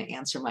Mommy's going to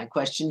answer my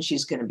question.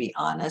 She's going to be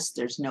honest.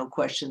 There's no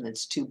question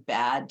that's too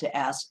bad to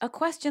ask. A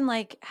question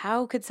like,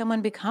 how could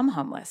someone become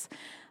homeless?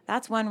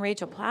 That's one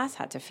Rachel Plass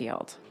had to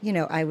field.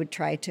 I would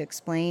try to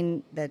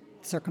explain that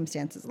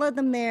circumstances led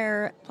them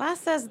there.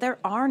 Plass says there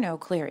are no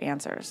clear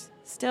answers.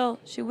 Still,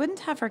 she wouldn't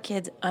have her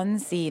kids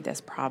unsee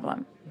this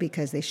problem.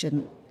 Because they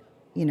shouldn't,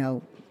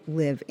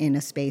 live in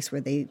a space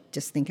where they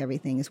just think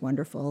everything is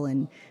wonderful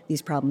and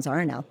these problems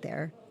aren't out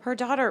there. Her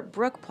daughter,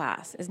 Brooke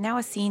Plass, is now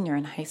a senior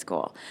in high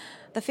school.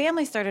 The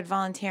family started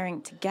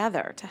volunteering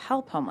together to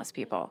help homeless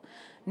people.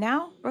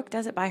 Now, Brooke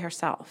does it by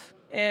herself.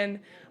 And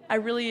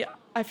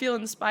I feel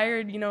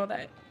inspired,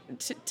 that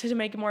to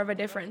make more of a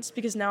difference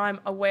because now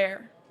I'm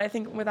aware. I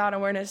think without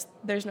awareness,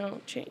 there's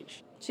no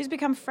change. She's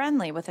become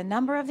friendly with a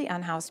number of the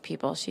unhoused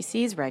people she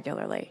sees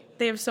regularly.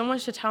 They have so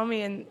much to tell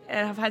me and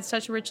have had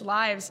such rich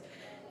lives,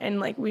 and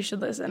we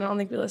should listen. I don't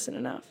think we listen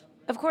enough.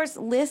 Of course,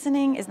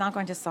 listening is not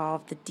going to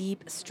solve the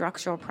deep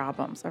structural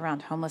problems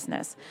around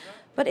homelessness,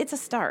 but it's a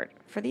start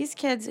for these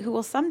kids who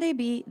will someday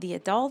be the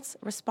adults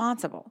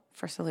responsible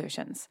for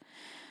solutions.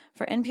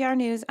 For NPR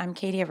News, I'm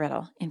Katie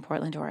Riddle in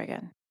Portland,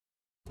 Oregon.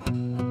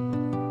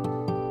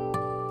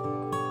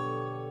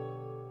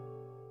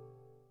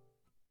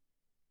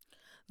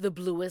 The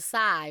Bluest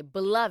Eye,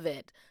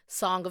 Beloved,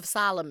 Song of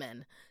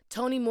Solomon,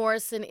 Toni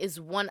Morrison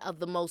is one of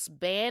the most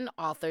banned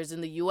authors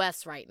in the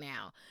U.S. right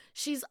now.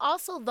 She's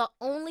also the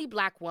only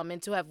Black woman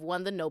to have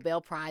won the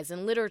Nobel Prize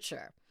in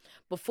Literature.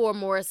 Before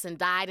Morrison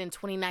died in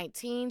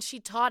 2019, she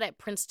taught at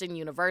Princeton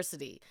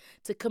University.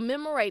 To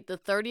commemorate the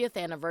 30th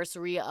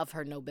anniversary of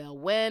her Nobel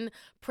win,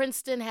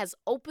 Princeton has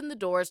opened the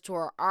doors to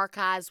her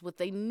archives with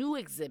a new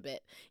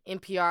exhibit.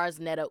 NPR's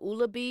Neda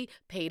Ulabi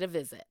paid a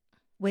visit.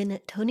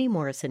 When Toni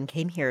Morrison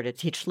came here to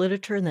teach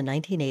literature in the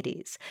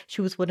 1980s,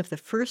 she was one of the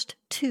first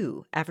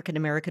 2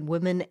 African-American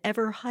women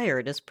ever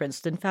hired as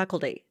Princeton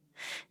faculty.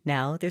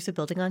 Now there's a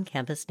building on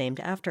campus named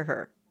after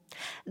her.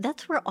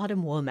 That's where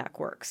Autumn Womack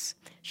works.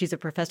 She's a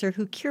professor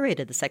who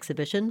curated this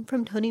exhibition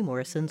from Toni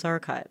Morrison's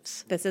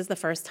archives. This is the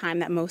first time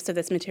that most of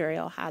this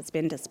material has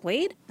been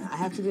displayed. I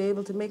have to be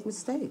able to make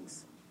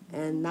mistakes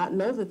and not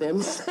know that they're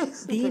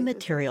mistakes. The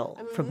material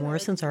from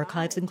Morrison's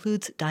archives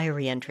includes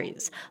diary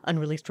entries,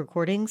 unreleased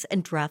recordings,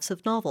 and drafts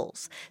of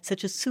novels,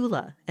 such as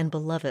Sula and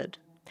Beloved.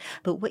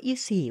 But what you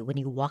see when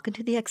you walk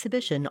into the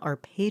exhibition are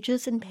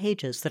pages and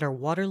pages that are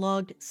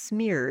waterlogged,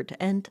 smeared,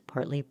 and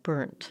partly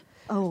burnt.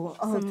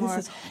 This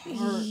is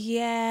hard.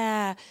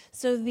 Yeah.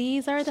 So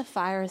these are the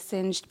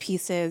fire-singed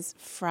pieces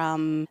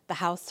from the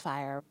house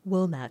fire.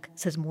 Womack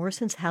says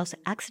Morrison's house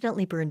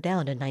accidentally burned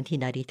down in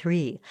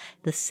 1993,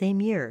 the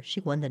same year she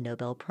won the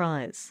Nobel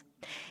Prize.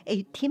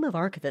 A team of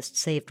archivists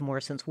saved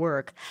Morrison's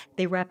work.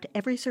 They wrapped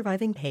every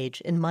surviving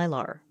page in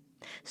mylar.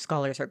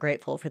 Scholars are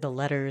grateful for the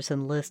letters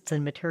and lists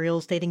and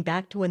materials dating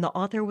back to when the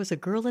author was a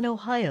girl in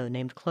Ohio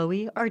named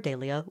Chloe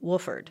Ardelia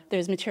Wofford.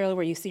 There's material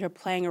where you see her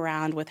playing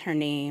around with her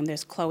name.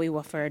 There's Chloe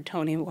Wofford,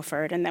 Toni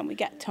Wofford, and then we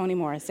get Toni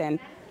Morrison.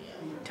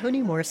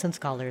 Toni Morrison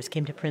scholars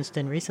came to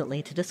Princeton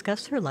recently to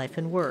discuss her life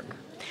and work.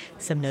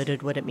 Some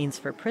noted what it means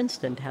for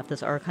Princeton to have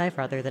this archive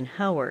rather than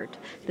Howard,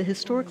 the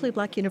historically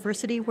Black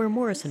university where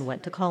Morrison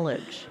went to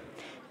college.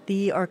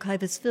 The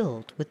archive is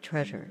filled with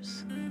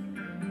treasures.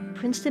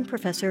 Princeton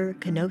professor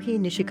Kanohi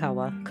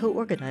Nishikawa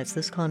co-organized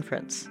this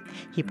conference.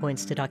 He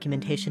points to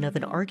documentation of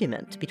an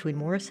argument between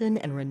Morrison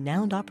and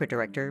renowned opera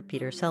director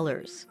Peter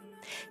Sellers.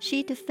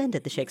 She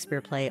defended the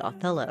Shakespeare play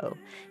Othello.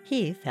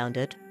 He found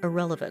it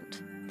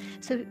irrelevant.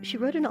 So she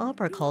wrote an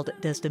opera called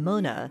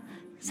Desdemona.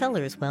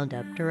 Sellers wound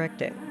up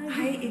directing.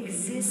 I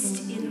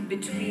exist in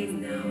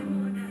between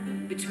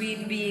now,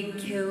 between being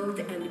killed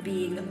and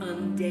being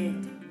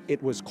undead.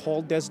 It was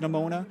called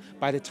Desdemona.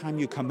 By the time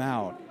you come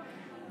out,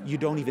 you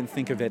don't even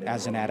think of it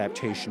as an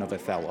adaptation of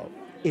Othello.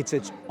 It's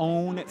its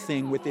own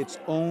thing with its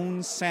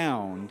own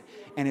sound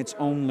and its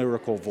own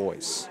lyrical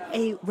voice.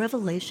 A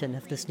revelation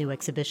of this new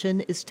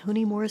exhibition is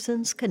Toni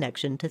Morrison's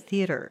connection to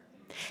theater.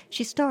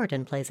 She starred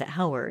in plays at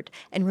Howard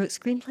and wrote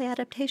screenplay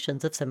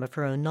adaptations of some of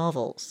her own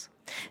novels.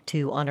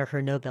 To honor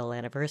her Nobel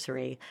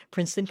anniversary,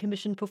 Princeton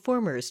commissioned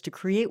performers to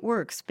create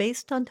works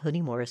based on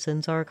Toni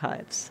Morrison's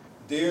archives.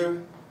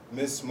 Dear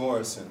Miss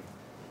Morrison,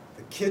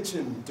 the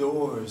kitchen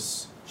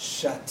doors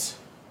shut.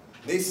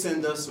 They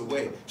send us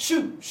away.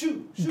 Shoo,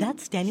 shoo, shoo.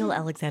 That's Daniel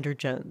Alexander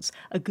Jones,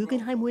 a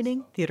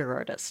Guggenheim-winning theater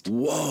artist.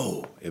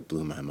 Whoa, it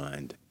blew my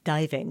mind.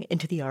 Diving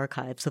into the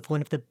archives of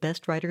one of the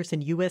best writers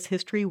in U.S.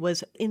 history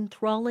was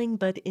enthralling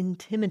but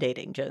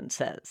intimidating, Jones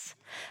says.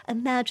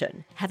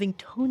 Imagine having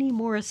Toni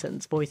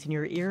Morrison's voice in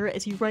your ear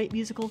as you write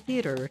musical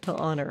theater to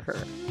honor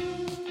her.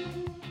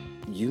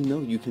 You know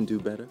you can do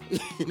better.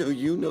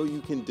 you know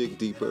you can dig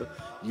deeper.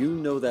 You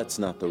know that's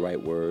not the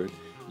right word.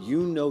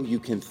 You know you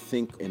can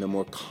think in a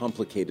more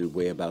complicated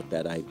way about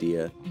that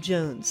idea.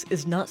 Jones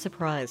is not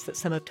surprised that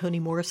some of Toni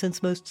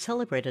Morrison's most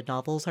celebrated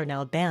novels are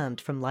now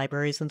banned from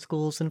libraries and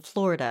schools in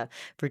Florida,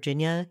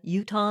 Virginia,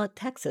 Utah,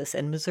 Texas,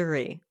 and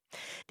Missouri.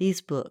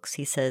 These books,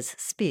 he says,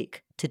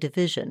 speak to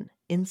division,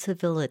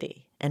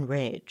 incivility, and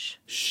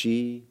rage.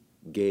 She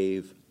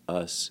gave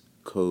us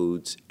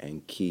codes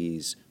and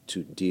keys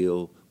to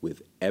deal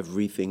with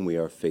everything we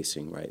are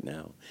facing right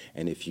now.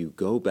 And if you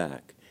go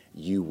back,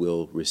 you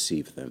will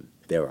receive them.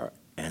 There are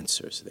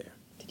answers there.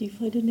 Did you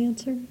find an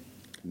answer?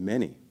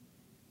 Many.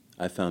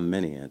 I found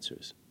many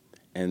answers.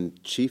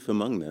 And chief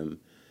among them,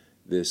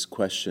 this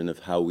question of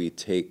how we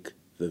take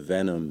the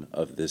venom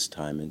of this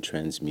time and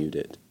transmute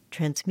it.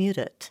 Transmute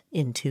it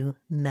into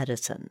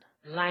medicine.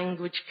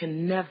 Language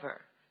can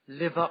never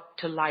live up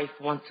to life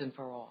once and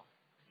for all,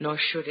 nor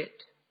should it.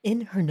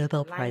 In her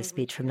Nobel Prize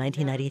speech from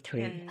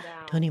 1993,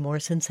 Toni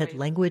Morrison said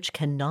language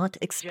cannot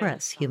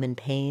express human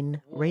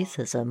pain,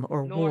 racism,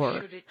 or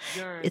war.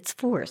 Its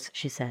force,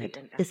 she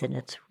said, is in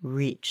its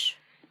reach.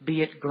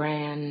 Be it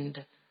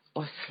grand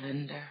or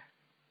slender,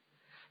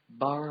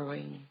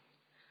 borrowing,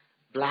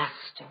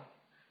 blasting,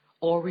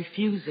 or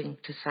refusing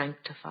to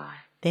sanctify.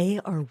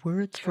 They are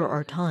words for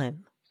our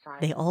time.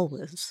 They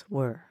always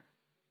were.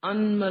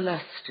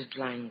 Unmolested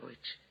language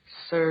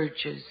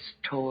surges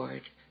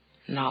toward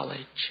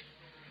knowledge,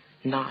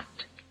 not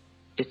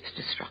its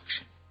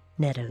destruction.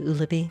 Neda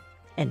Ulabi,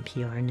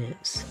 NPR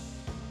News.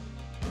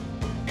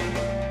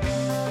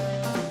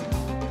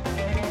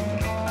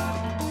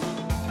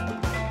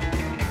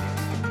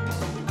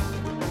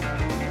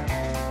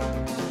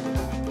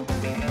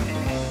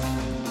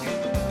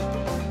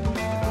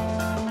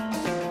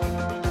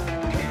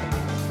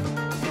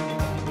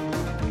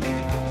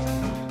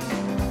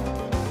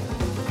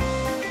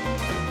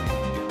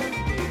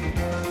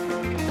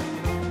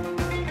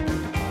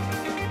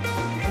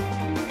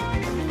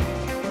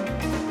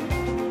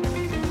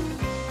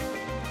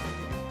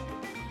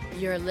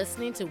 You're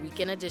listening to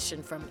Weekend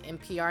Edition from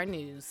NPR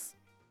News.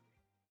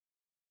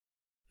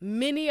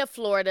 Many of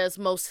Florida's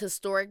most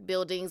historic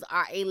buildings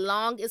are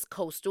along its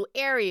coastal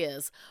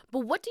areas. But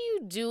what do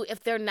you do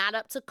if they're not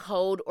up to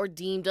code or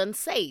deemed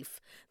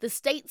unsafe? The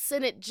state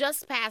Senate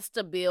just passed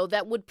a bill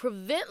that would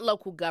prevent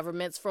local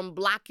governments from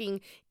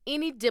blocking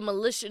any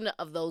demolition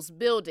of those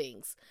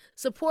buildings.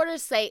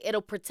 Supporters say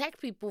it'll protect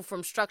people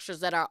from structures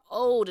that are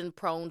old and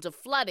prone to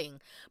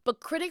flooding. But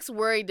critics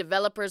worry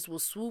developers will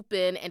swoop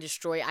in and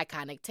destroy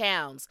iconic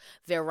towns.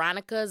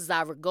 Veronica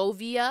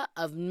Zaragovia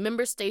of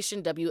member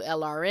station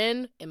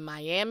WLRN in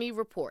Miami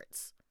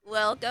reports.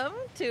 Welcome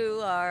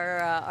to our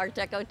Art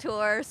Deco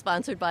tour,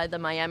 sponsored by the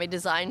Miami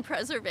Design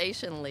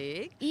Preservation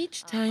League.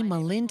 Each time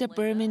Melinda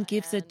Berman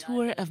gives a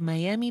tour of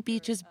Miami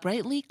Beach's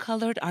brightly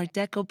colored Art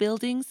Deco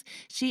buildings,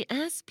 she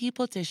asks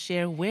people to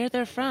share where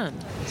they're from.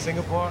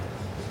 Singapore,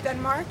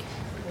 Denmark,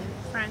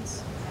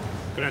 France,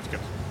 Connecticut.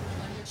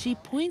 She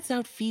points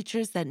out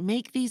features that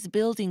make these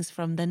buildings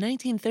from the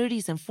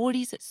 1930s and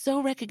 40s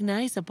so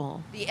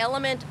recognizable. The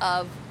element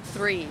of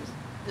threes,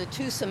 the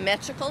two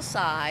symmetrical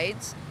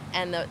sides,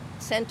 and the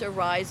center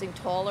rising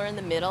taller in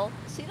the middle.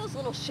 See those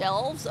little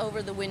shelves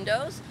over the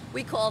windows?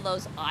 We call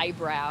those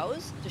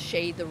eyebrows to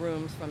shade the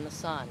rooms from the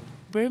sun.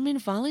 Berman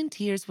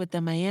volunteers with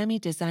the Miami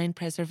Design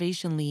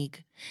Preservation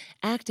League.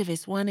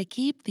 Activists want to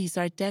keep these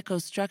Art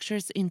Deco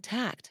structures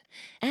intact,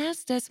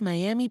 as does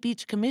Miami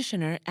Beach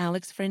Commissioner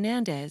Alex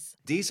Fernandez.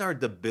 These are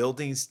the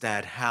buildings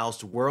that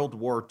housed World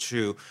War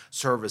II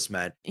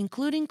servicemen,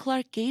 including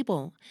Clark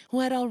Gable, who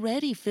had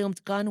already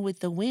filmed Gone with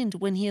the Wind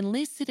when he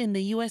enlisted in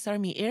the U.S.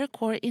 Army Air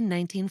Corps in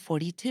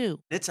 1942.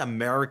 It's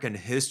American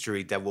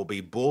history that will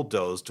be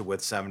bulldozed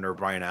with Senator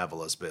Brian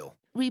Avila's bill.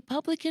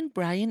 Republican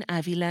Brian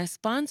Avila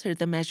sponsored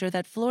the measure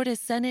that Florida's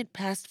Senate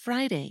passed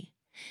Friday.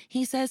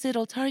 He says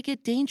it'll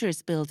target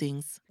dangerous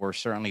buildings. We're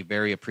certainly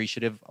very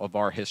appreciative of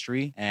our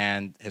history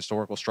and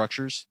historical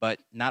structures,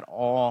 but not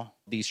all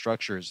these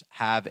structures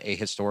have a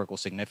historical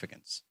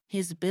significance.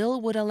 His bill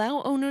would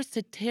allow owners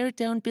to tear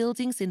down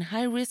buildings in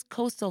high-risk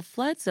coastal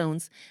flood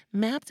zones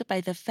mapped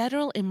by the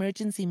Federal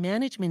Emergency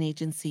Management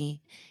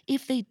Agency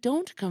if they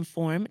don't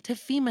conform to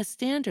FEMA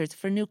standards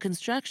for new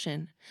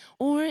construction,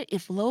 or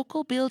if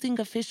local building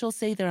officials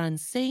say they're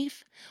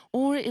unsafe,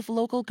 or if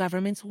local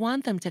governments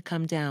want them to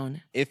come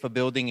down. If a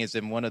building is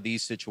in one of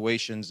these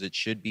situations, it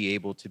should be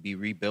able to be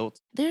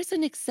rebuilt. There's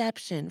an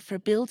exception for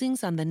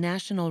buildings on the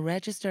National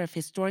Register of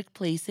Historic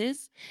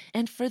Places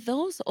and for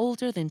those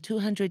older than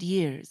 200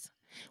 years.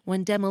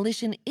 When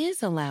demolition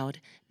is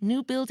allowed,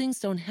 new buildings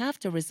don't have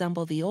to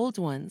resemble the old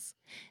ones.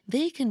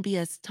 They can be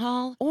as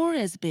tall or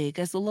as big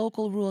as the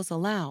local rules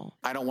allow.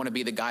 I don't want to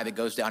be the guy that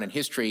goes down in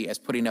history as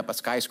putting up a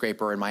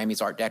skyscraper in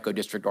Miami's Art Deco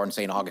district or in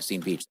St.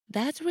 Augustine Beach.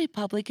 That's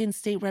Republican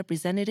State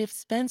Representative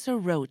Spencer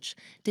Roach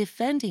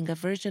defending a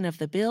version of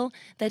the bill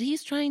that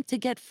he's trying to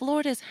get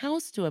Florida's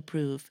House to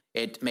approve.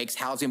 It makes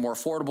housing more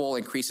affordable,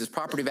 increases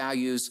property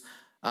values,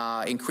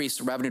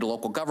 increase revenue to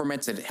local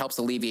governments, and it helps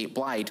alleviate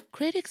blight.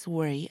 Critics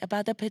worry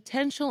about the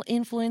potential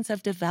influence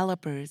of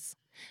developers.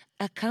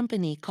 A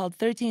company called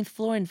 13th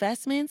Floor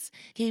Investments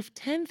gave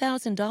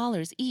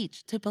 $10,000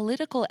 each to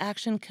political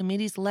action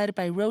committees led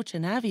by Roach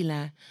and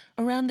Avila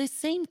around the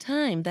same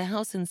time the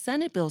House and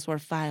Senate bills were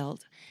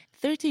filed.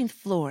 13th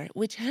Floor,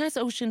 which has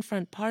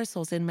oceanfront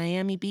parcels in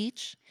Miami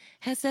Beach,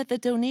 has said the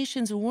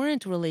donations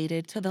weren't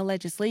related to the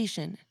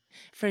legislation.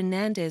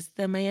 Fernandez,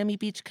 the Miami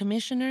Beach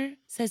commissioner,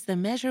 says the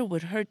measure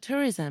would hurt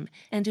tourism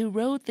and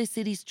erode the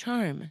city's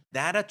charm.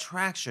 That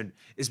attraction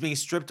is being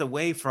stripped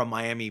away from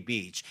Miami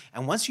Beach.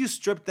 And once you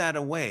strip that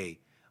away,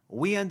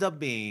 we end up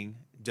being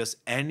just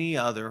any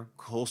other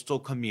coastal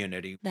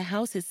community. The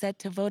House is set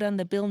to vote on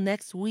the bill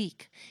next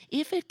week.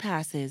 If it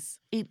passes,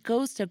 it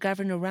goes to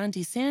Governor Ron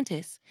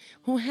DeSantis,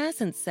 who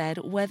hasn't said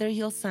whether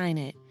he'll sign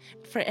it.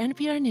 For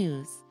NPR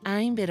News,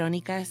 I'm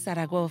Veronica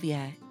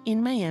Zaragovia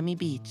in Miami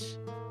Beach.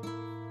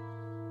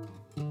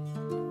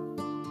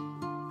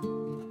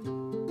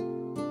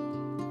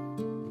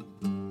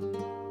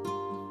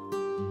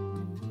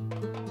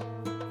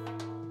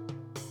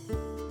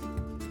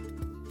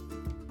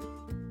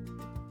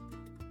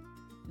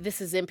 This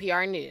is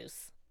NPR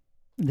News.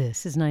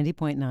 This is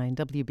 90.9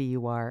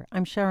 WBUR.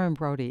 I'm Sharon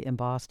Brody in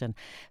Boston.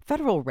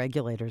 Federal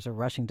regulators are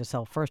rushing to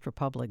sell First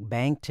Republic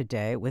Bank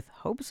today with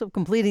hopes of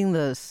completing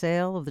the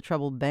sale of the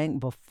troubled bank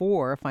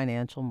before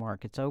financial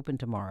markets open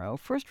tomorrow.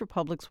 First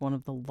Republic's one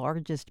of the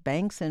largest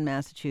banks in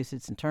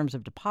Massachusetts in terms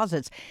of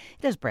deposits.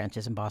 It has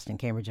branches in Boston,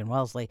 Cambridge, and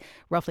Wellesley.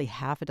 Roughly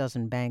half a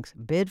dozen banks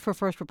bid for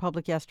First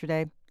Republic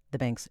yesterday. The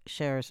bank's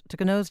shares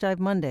took a nosedive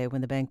Monday when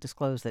the bank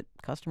disclosed that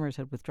customers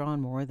had withdrawn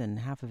more than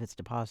half of its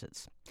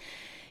deposits.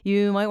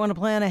 You might want to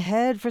plan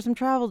ahead for some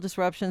travel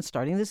disruptions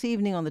starting this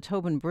evening on the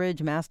Tobin Bridge.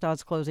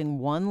 MassDOT's closing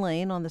one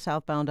lane on the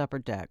southbound upper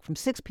deck from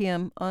 6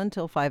 p.m.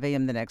 until 5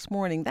 a.m. the next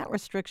morning. That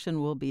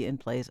restriction will be in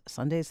place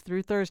Sundays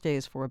through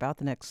Thursdays for about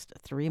the next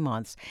 3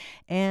 months.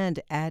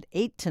 And at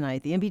 8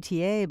 tonight, the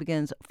MBTA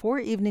begins 4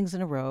 evenings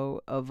in a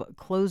row of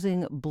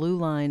closing Blue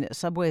Line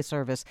subway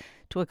service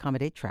to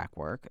accommodate track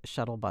work.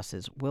 Shuttle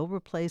buses will will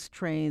replace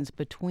trains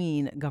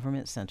between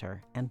Government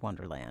Center and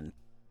Wonderland.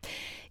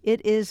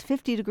 It is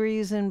 50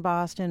 degrees in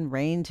Boston,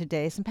 rain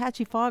today, some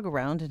patchy fog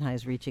around, and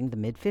highs reaching the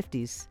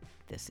mid-50s.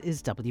 This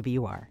is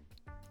WBUR.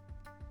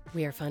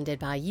 We are funded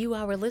by you,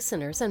 our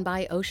listeners, and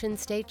by Ocean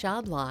State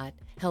Job Lot,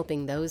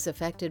 helping those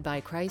affected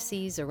by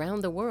crises around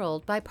the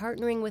world by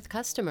partnering with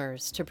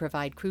customers to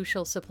provide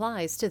crucial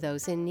supplies to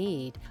those in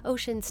need.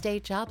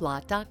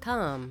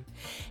 OceanStateJobLot.com.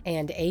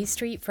 And A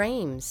Street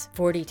Frames,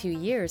 42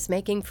 years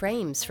making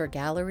frames for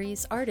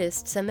galleries,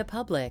 artists, and the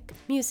public.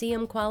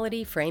 Museum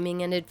quality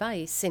framing and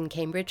advice in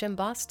Cambridge and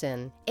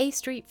Boston.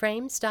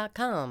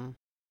 AStreetFrames.com.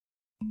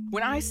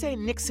 When I say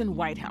Nixon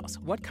White House,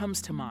 what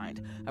comes to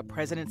mind? A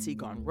presidency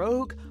gone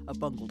rogue, a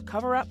bungled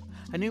cover-up?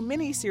 A new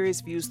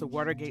miniseries views the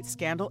Watergate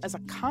scandal as a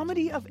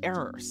comedy of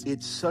errors.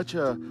 It's such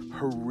a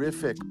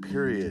horrific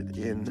period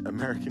in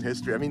American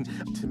history. I mean,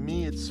 to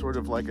me, it's sort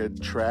of like a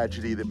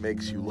tragedy that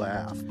makes you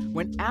laugh.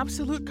 When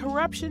absolute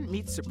corruption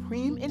meets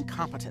supreme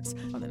incompetence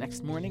on the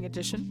next morning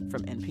edition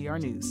from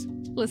NPR News.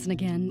 Listen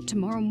again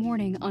tomorrow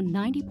morning on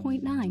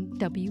 90.9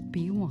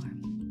 WBUR.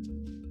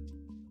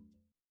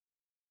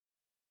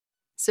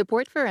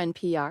 Support for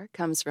NPR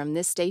comes from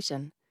this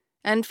station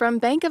and from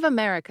Bank of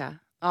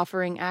America,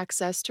 offering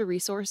access to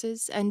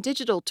resources and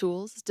digital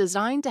tools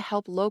designed to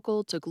help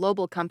local to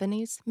global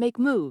companies make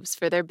moves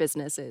for their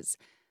businesses.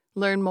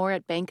 Learn more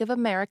at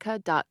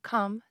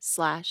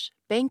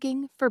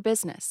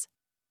bankofamerica.com/banking-for-business.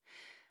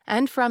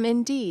 And from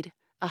Indeed,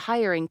 a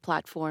hiring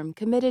platform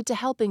committed to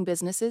helping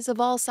businesses of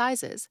all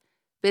sizes.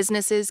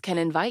 Businesses can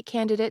invite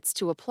candidates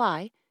to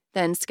apply,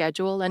 then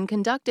schedule and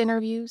conduct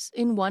interviews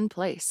in one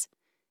place.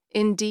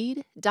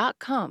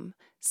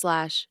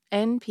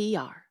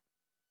 Indeed.com/NPR.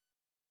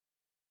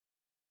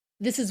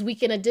 This is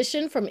Weekend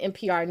Edition from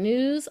NPR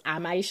News.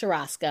 I'm Aisha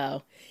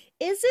Roscoe.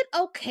 Is it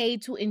okay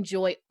to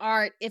enjoy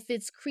art if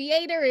its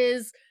creator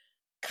is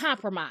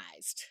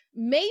compromised?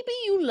 Maybe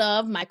you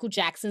love Michael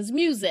Jackson's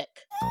music.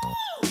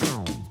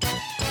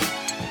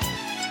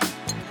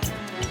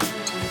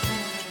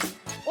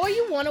 Or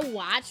you want to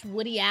watch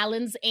Woody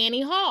Allen's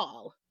Annie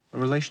Hall. A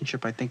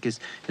relationship, I think,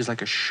 is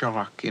like a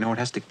shark. You know, it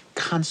has to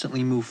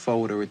constantly move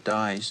forward or it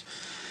dies.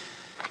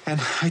 And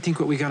I think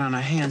what we got on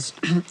our hands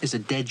is a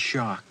dead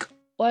shark.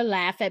 Or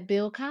laugh at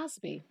Bill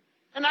Cosby.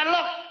 And I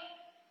looked,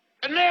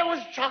 and there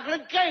was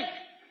chocolate cake.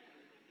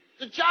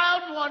 The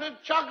child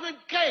wanted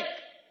chocolate cake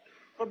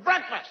for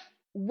breakfast.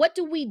 What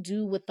do we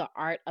do with the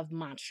art of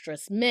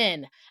monstrous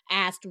men?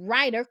 Asked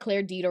writer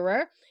Claire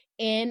Dederer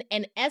in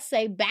an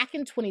essay back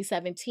in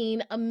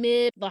 2017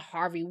 amid the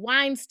Harvey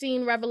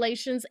Weinstein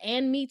revelations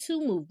and Me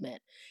Too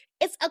movement.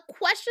 It's a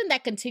question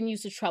that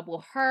continues to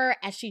trouble her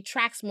as she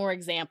tracks more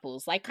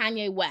examples, like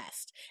Kanye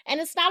West. And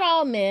it's not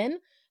all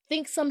men.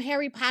 Think some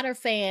Harry Potter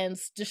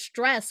fans'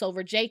 distress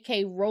over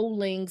J.K.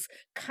 Rowling's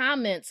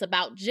comments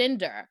about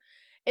gender.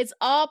 It's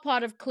all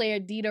part of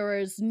Claire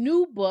Dederer's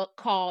new book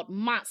called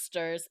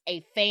Monsters, A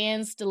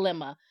Fan's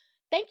Dilemma.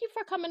 Thank you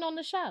for coming on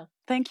the show.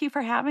 Thank you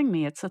for having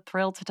me. It's a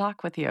thrill to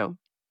talk with you.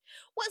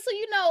 Well, so,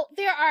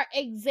 there are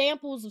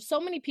examples of so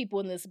many people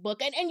in this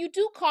book, and you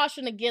do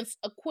caution against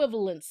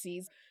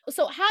equivalencies.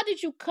 So how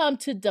did you come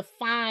to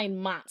define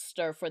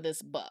monster for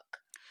this book?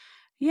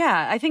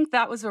 Yeah, I think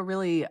that was a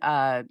really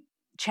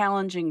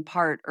challenging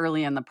part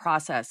early in the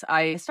process.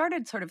 I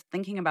started sort of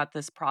thinking about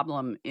this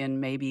problem in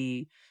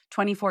maybe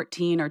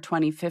 2014 or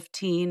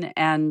 2015,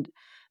 and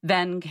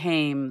then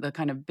came the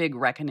kind of big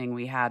reckoning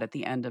we had at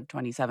the end of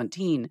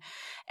 2017.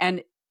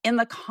 And in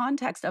the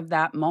context of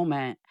that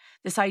moment,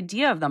 this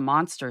idea of the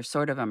monster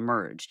sort of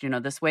emerged,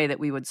 this way that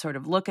we would sort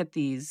of look at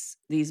these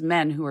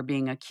men who were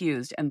being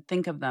accused and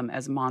think of them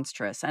as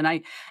monstrous.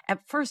 And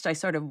at first I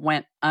sort of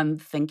went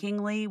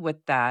unthinkingly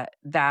with that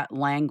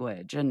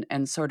language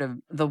and sort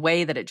of the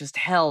way that it just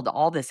held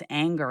all this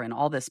anger and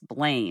all this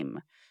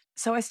blame.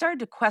 So I started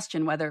to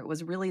question whether it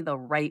was really the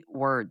right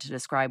word to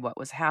describe what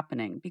was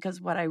happening, because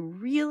what I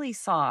really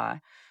saw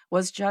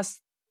was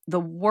just the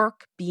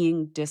work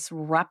being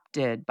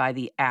disrupted by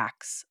the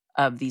acts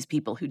of these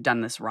people who'd done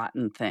this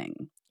rotten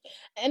thing.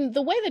 And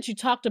the way that you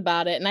talked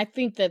about it, and I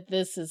think that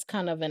this is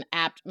kind of an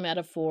apt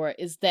metaphor,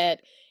 is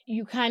that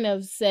you kind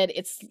of said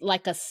it's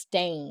like a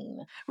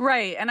stain.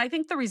 Right. And I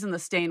think the reason the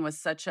stain was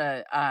such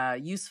a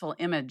useful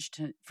image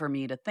for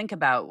me to think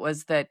about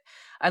was that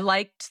I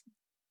liked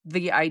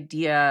the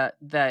idea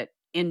that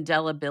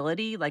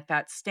indelibility, like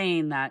that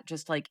stain, that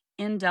just like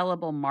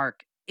indelible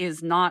mark,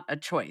 is not a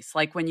choice.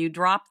 Like when you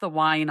drop the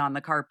wine on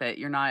the carpet,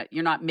 you're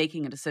not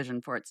making a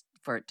decision for it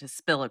to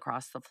spill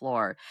across the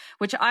floor,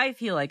 which I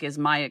feel like is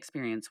my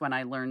experience when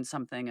I learn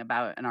something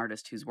about an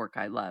artist whose work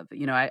I love.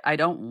 I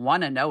don't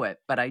want to know it,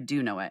 but I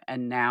do know it.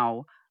 And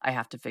now I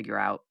have to figure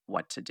out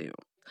what to do.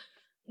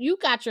 You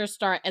got your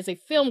start as a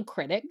film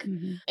critic.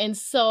 Mm-hmm. And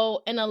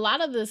so in a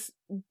lot of this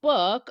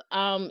book,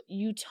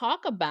 you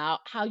talk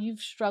about how you've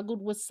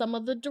struggled with some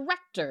of the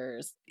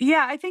directors.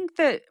 Yeah, I think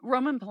that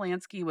Roman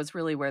Polanski was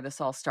really where this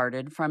all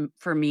started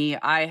for me.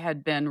 I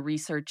had been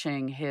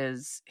researching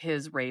his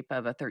rape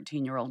of a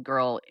 13-year-old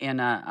girl in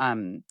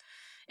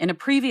In a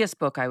previous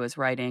book I was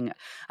writing,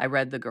 I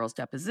read the girl's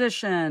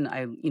deposition.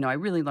 I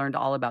really learned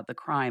all about the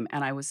crime,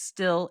 and I was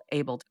still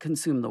able to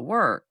consume the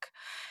work.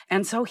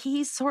 And so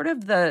he's sort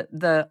of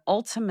the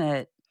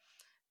ultimate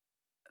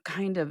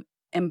kind of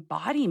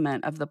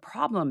embodiment of the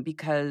problem,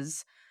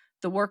 because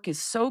the work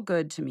is so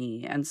good to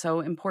me and so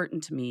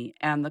important to me,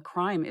 and the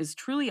crime is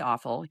truly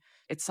awful.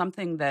 It's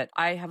something that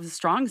I have a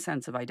strong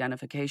sense of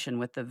identification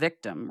with the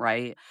victim,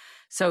 right?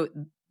 So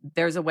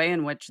there's a way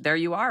in which there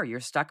you are, you're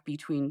stuck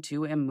between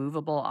two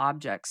immovable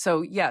objects.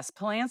 So yes,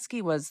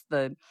 Polanski was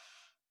the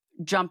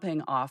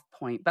jumping off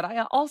point, but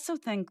I also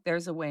think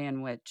there's a way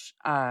in which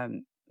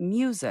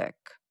music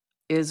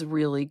is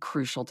really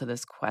crucial to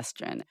this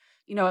question.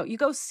 You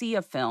go see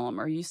a film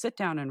or you sit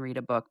down and read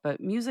a book, but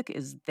music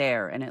is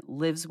there and it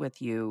lives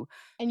with you.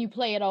 And you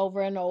play it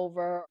over and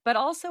over. But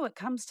also it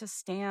comes to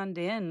stand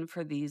in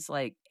for these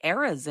like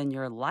eras in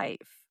your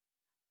life.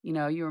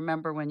 You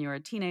remember when you were a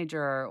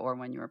teenager or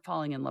when you were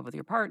falling in love with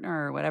your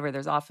partner or whatever,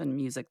 there's often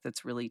music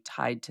that's really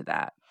tied to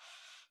that.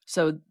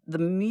 So the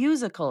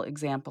musical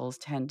examples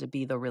tend to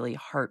be the really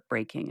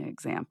heartbreaking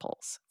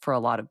examples for a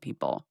lot of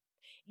people.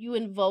 You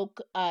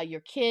invoke your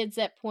kids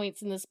at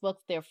points in this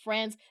book, their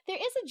friends. There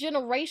is a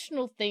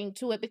generational thing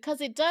to it, because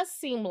it does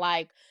seem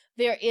like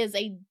there is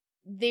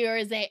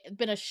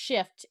been a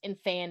shift in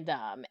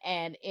fandom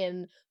and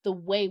in the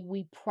way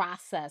we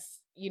process,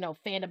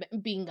 fandom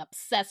and being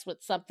obsessed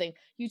with something.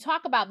 You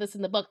talk about this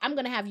in the book. I'm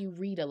going to have you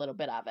read a little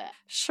bit of it.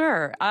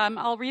 Sure.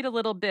 I'll read a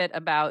little bit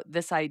about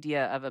this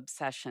idea of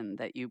obsession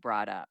that you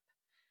brought up.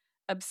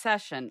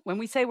 Obsession. When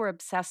we say we're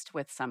obsessed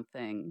with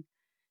something,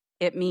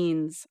 it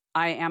means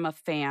I am a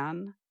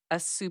fan, a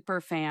super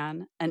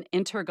fan, an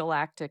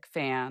intergalactic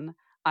fan.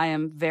 I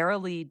am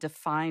verily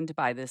defined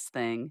by this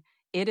thing.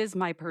 It is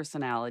my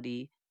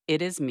personality.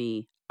 It is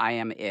me. I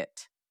am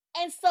it.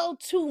 And so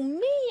to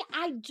me,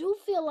 I do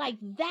feel like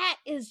that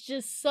is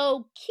just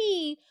so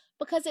key,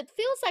 because it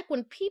feels like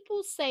when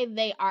people say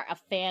they are a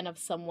fan of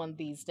someone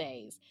these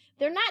days,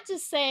 they're not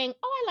just saying,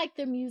 oh, I like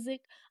their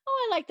music.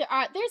 Oh, I like their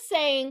art. They're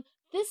saying,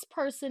 this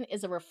person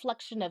is a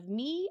reflection of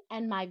me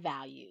and my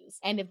values.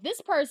 And if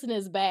this person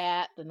is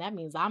bad, then that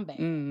means I'm bad.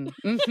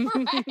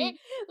 Right?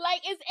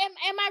 Like,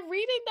 am I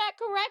reading that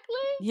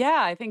correctly?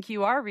 Yeah, I think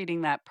you are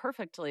reading that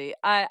perfectly.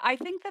 I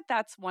think that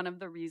that's one of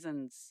the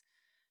reasons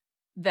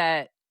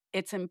that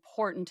it's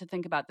important to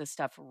think about this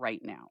stuff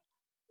right now.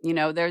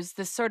 There's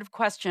this sort of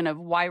question of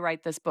why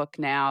write this book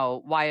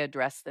now? Why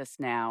address this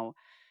now?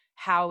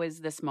 How is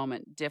this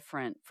moment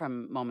different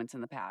from moments in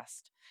the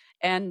past?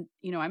 And,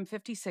 I'm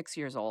 56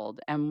 years old.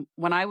 And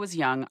when I was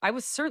young, I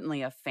was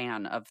certainly a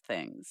fan of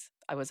things.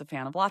 I was a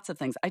fan of lots of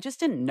things. I just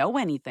didn't know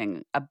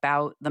anything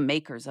about the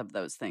makers of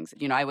those things.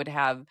 I would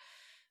have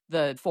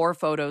the 4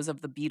 photos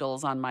of the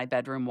Beatles on my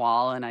bedroom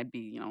wall, and I'd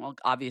be,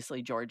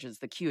 obviously George is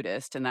the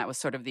cutest. And that was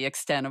sort of the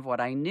extent of what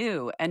I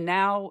knew. And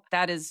now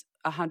that is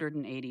a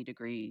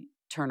 180-degree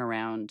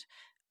turnaround.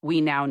 We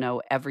now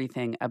know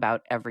everything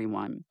about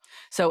everyone.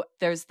 So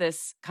there's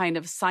this kind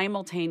of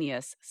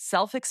simultaneous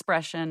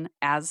self-expression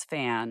as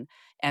fan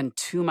and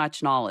too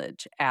much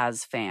knowledge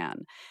as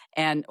fan,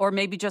 or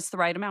maybe just the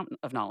right amount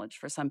of knowledge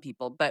for some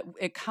people. But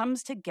it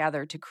comes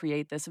together to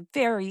create this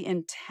very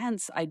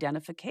intense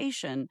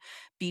identification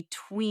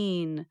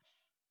between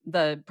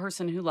the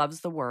person who loves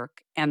the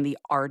work and the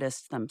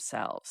artists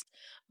themselves.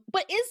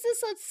 But is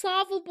this a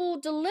solvable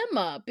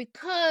dilemma?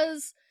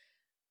 Because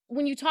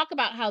when you talk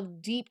about how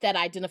deep that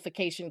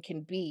identification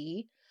can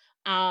be,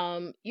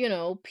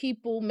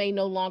 people may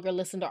no longer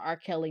listen to R.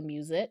 Kelly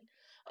music.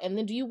 And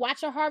then do you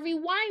watch a Harvey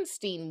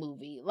Weinstein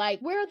movie? Like,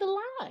 where are the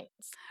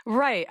lines?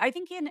 Right. I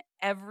think in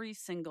every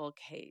single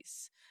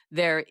case,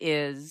 there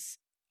is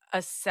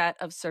a set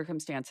of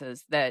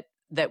circumstances that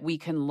we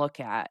can look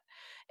at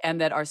and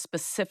that are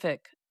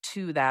specific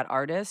to that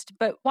artist.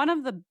 But one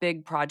of the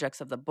big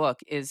projects of the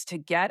book is to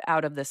get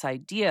out of this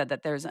idea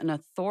that there's an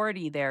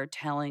authority there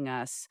telling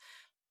us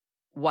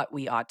what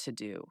we ought to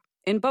do.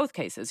 In both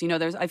cases,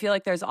 I feel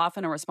like there's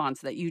often a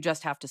response that you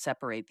just have to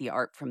separate the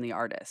art from the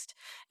artist.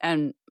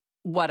 And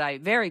what I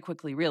very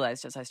quickly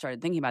realized as I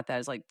started thinking about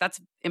that is like,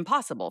 that's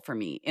impossible for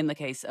me in the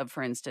case of,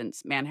 for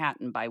instance,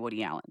 Manhattan by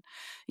Woody Allen.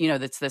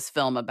 That's this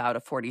film about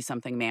a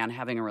 40-something man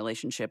having a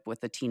relationship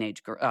with a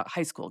teenage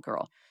high school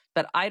girl.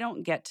 But I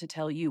don't get to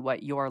tell you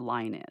what your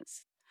line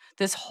is.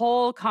 This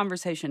whole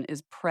conversation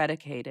is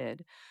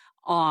predicated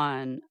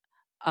on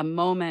a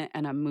moment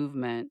and a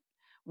movement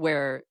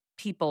where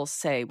people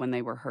say when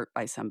they were hurt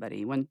by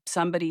somebody, when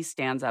somebody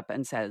stands up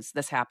and says,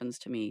 this happens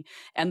to me.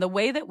 And the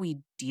way that we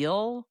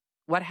deal,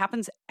 what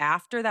happens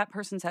after that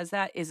person says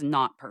that is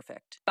not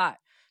perfect. But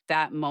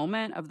that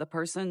moment of the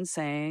person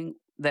saying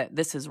that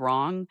this is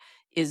wrong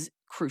is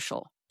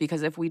crucial,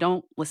 because if we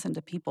don't listen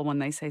to people when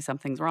they say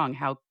something's wrong,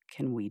 how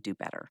can we do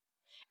better?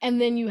 And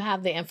then you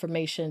have the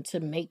information to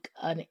make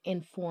an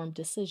informed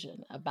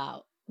decision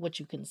about what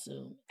you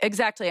consume.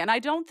 Exactly. And I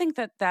don't think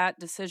that that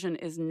decision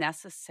is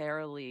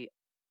necessarily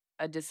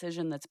a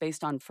decision that's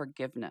based on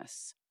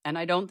forgiveness. And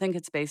I don't think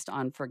it's based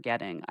on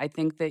forgetting. I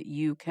think that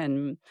you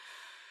can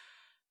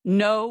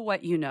know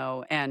what you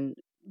know and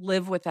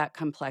live with that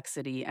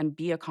complexity and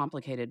be a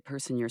complicated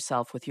person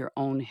yourself with your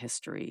own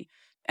history,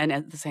 and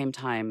at the same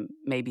time,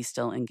 maybe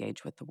still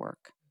engage with the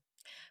work.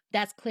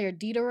 That's Claire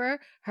Dederer.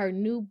 Her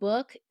new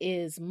book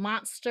is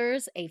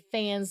Monsters, A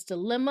Fan's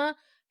Dilemma.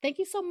 Thank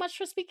you so much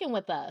for speaking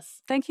with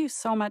us. Thank you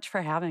so much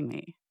for having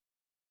me.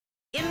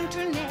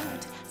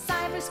 Internet,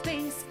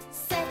 cyberspace,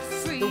 set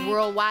free. The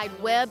World Wide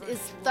Web is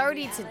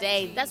 30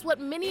 today. That's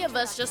what many of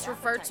us just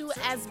refer to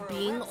as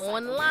being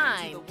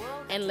online.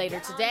 And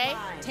later today,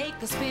 take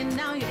a spin,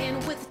 now you're in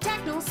with the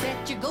techno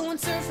set. You're going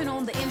surfing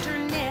on the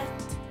internet.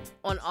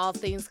 On All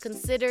Things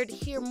Considered,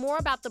 hear more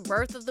about the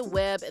birth of the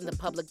web in the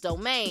public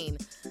domain.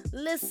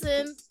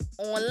 Listen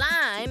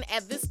online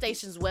at this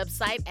station's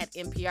website at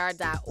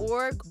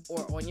npr.org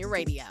or on your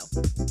radio.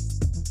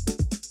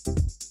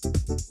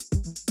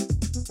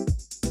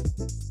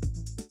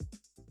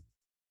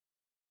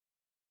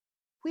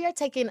 We are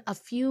taking a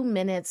few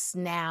minutes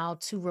now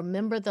to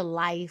remember the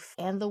life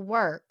and the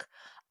work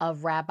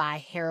of Rabbi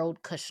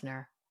Harold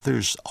Kushner.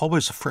 There's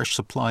always a fresh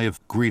supply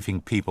of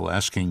grieving people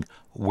asking,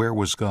 where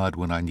was God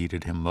when I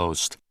needed him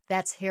most?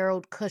 That's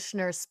Harold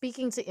Kushner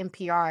speaking to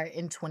NPR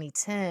in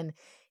 2010.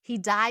 He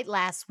died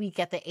last week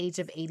at the age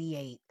of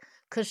 88.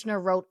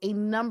 Kushner wrote a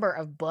number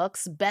of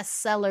books,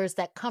 bestsellers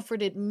that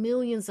comforted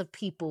millions of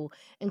people,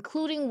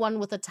 including one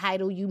with a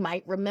title you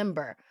might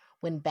remember,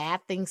 When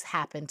Bad Things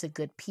Happen to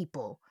Good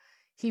People.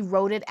 He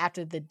wrote it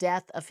after the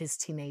death of his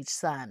teenage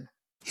son.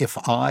 If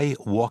I,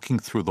 walking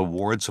through the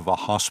wards of a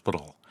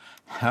hospital,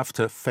 have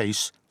to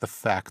face the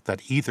fact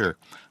that either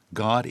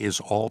God is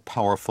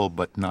all-powerful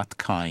but not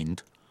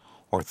kind,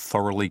 or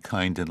thoroughly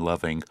kind and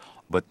loving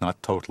but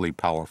not totally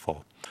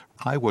powerful,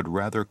 I would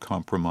rather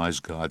compromise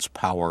God's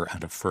power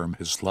and affirm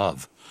his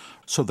love.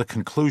 So the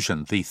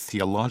conclusion, the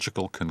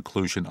theological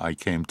conclusion I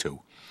came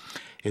to,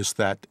 is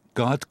that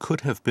God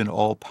could have been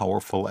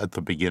all-powerful at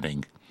the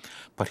beginning,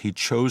 but he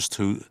chose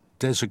to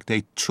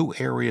designate two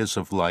areas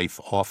of life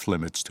off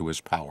limits to his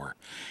power.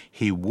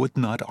 He would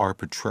not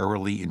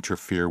arbitrarily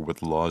interfere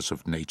with laws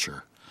of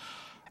nature.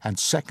 And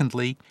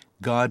secondly,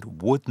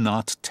 God would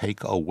not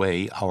take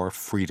away our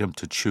freedom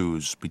to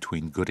choose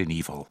between good and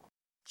evil.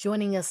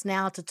 Joining us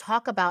now to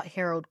talk about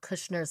Harold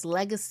Kushner's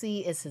legacy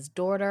is his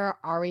daughter,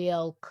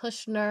 Ariel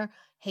Kushner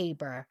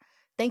Haber.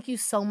 Thank you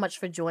so much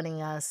for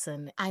joining us,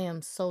 and I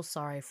am so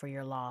sorry for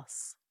your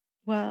loss.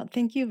 Well,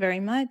 thank you very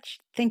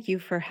much. Thank you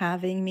for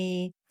having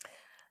me.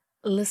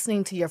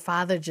 Listening to your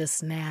father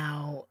just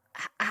now,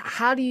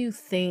 how do you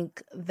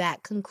think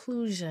that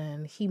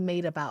conclusion he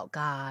made about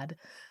God,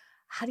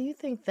 how do you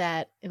think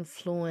that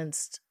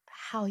influenced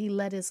how he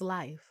led his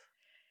life?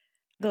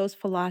 Those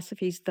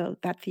philosophies, though,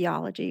 that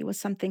theology was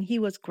something he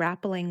was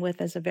grappling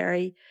with as a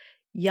very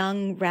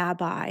young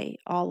rabbi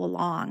all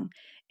along.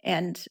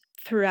 And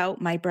throughout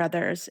my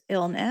brother's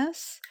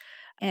illness,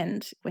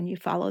 and when you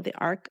follow the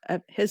arc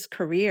of his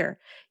career,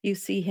 you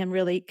see him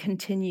really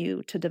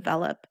continue to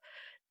develop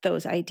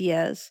those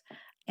ideas.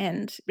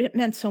 And it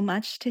meant so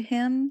much to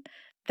him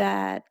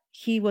that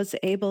he was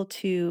able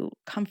to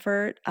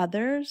comfort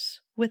others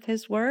with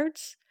his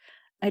words.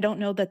 I don't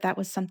know that that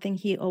was something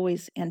he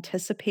always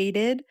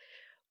anticipated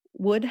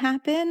would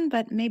happen,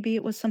 but maybe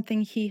it was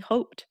something he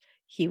hoped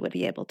he would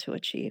be able to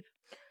achieve.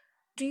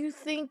 Do you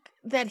think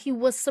that he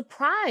was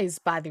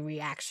surprised by the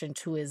reaction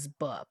to his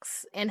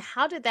books? And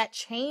how did that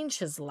change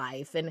his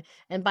life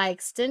and by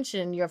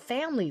extension, your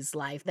family's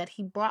life, that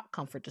he brought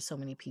comfort to so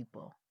many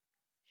people?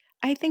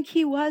 I think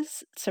he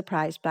was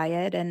surprised by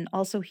it, and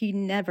also he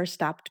never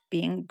stopped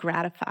being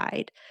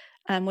gratified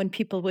when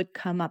people would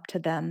come up to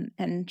them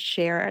and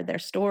share their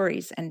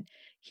stories. And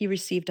he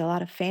received a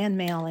lot of fan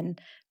mail.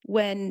 And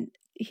when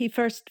he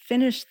first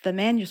finished the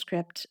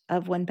manuscript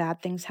of When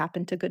Bad Things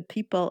Happen to Good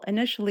People,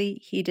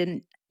 initially he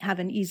didn't have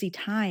an easy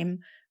time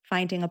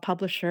finding a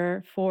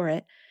publisher for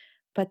it,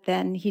 but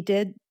then he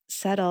did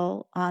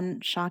settle on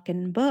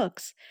Schocken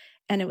Books.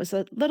 And it was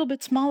a little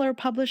bit smaller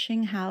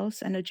publishing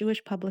house and a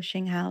Jewish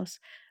publishing house.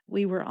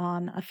 We were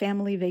on a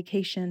family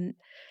vacation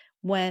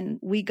when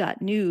we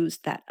got news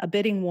that a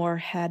bidding war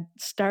had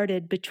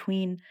started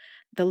between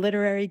the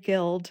Literary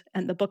Guild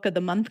and the Book of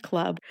the Month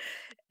Club.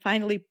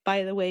 Finally,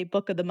 by the way,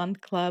 Book of the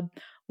Month Club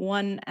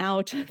won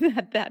out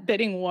that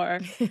bidding war.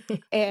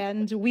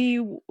 And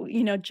we,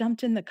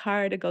 jumped in the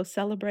car to go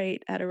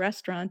celebrate at a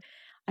restaurant,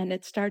 and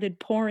it started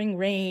pouring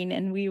rain,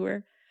 and we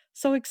were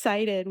so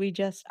excited. We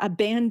just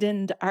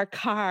abandoned our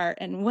car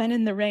and went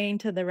in the rain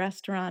to the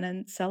restaurant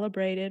and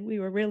celebrated. We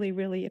were really,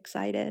 really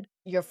excited.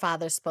 Your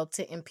father spoke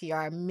to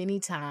NPR many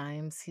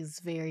times. He's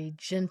very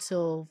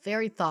gentle,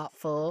 very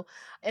thoughtful.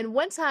 And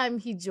one time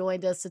he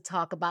joined us to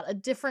talk about a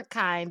different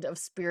kind of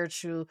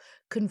spiritual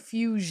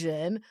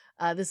confusion.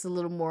 This is a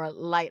little more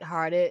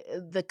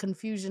lighthearted. The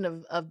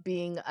confusion of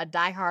being a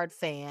diehard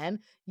fan,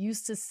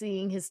 used to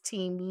seeing his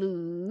team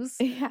lose,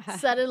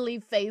 suddenly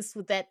faced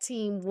with that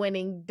team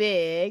winning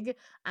big.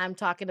 I'm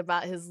talking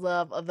about his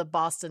love of the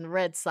Boston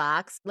Red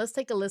Sox. Let's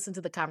take a listen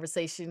to the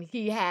conversation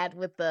he had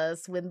with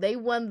us when they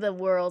won the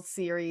World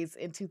Series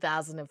in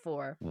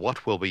 2004.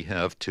 What will we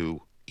have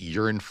to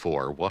yearn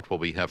for? What will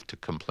we have to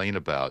complain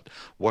about?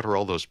 What are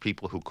all those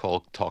people who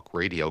call talk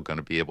radio going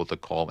to be able to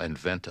call and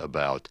vent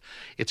about?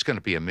 It's going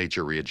to be a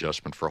major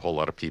readjustment for a whole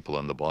lot of people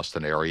in the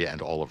Boston area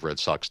and all of Red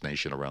Sox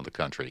Nation around the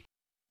country.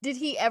 Did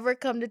he ever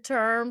come to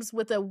terms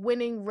with a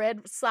winning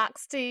Red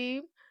Sox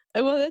team?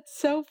 Well, that's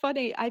so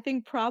funny. I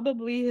think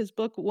probably his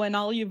book, When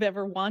All You've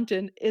Ever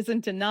Wanted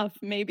Isn't Enough,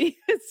 maybe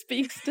it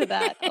speaks to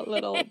that a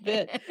little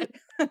bit.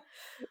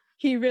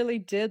 He really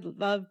did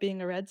love being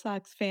a Red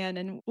Sox fan.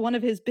 And one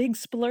of his big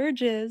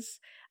splurges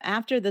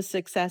after the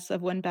success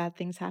of When Bad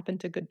Things Happen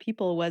to Good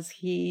People was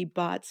he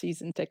bought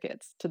season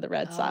tickets to the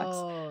Red Sox.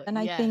 Oh, And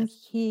I think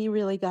yes. he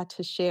really got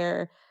to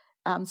share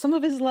some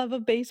of his love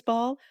of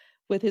baseball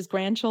with his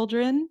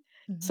grandchildren.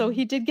 So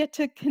he did get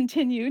to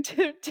continue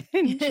to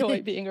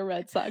enjoy being a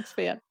Red Sox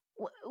fan.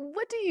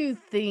 What do you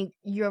think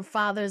your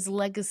father's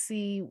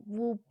legacy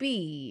will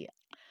be?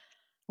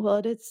 Well,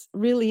 it's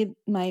really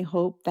my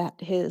hope that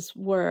his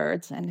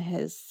words and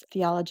his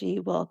theology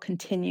will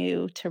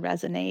continue to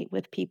resonate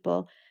with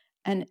people.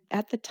 And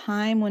at the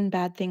time when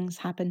Bad Things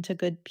Happen to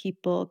Good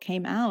People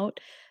came out,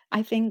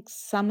 I think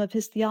some of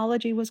his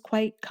theology was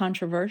quite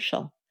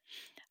controversial.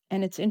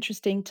 And it's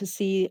interesting to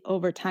see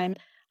over time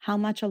how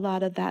much a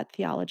lot of that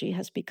theology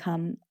has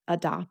become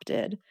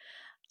adopted.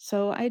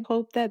 So I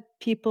hope that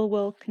people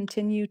will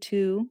continue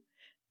to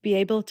be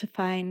able to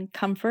find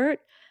comfort,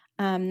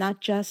 not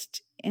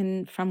just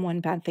in from When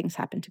Bad Things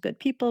Happen to Good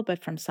People,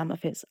 but from some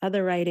of his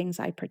other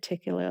writings. I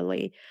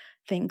particularly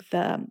think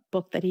the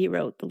book that he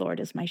wrote, The Lord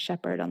is My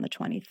Shepherd on the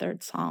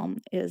 23rd Psalm,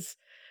 is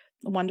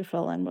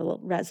wonderful and will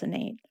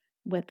resonate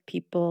with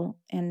people.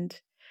 And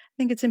I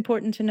think it's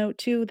important to note,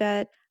 too,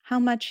 that how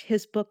much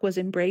his book was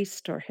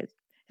embraced, or his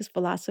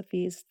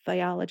philosophies,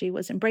 theology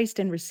was embraced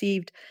and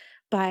received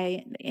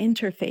by the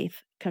interfaith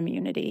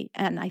community.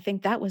 And I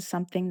think that was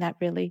something that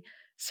really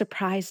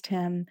surprised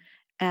him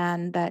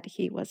and that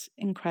he was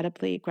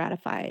incredibly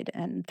gratified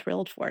and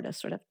thrilled for, to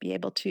sort of be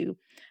able to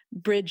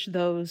bridge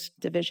those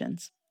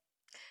divisions.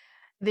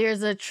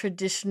 There's a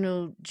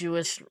traditional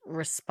Jewish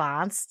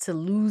response to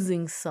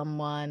losing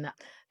someone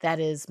that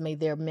is, may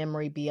their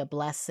memory be a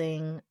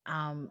blessing.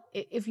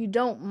 If you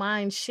don't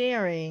mind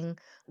sharing,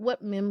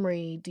 what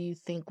memory do you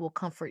think will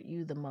comfort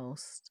you the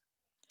most?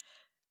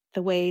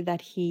 The way that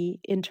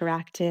he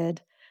interacted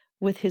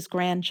with his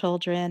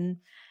grandchildren,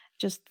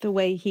 just the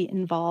way he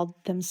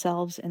involved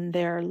themselves in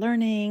their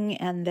learning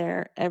and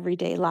their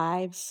everyday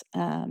lives,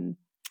 and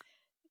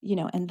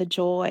the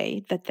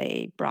joy that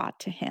they brought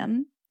to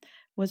him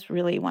was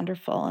really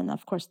wonderful. And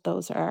of course,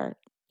 those are,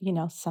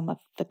 some of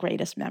the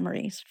greatest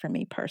memories for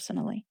me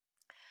personally.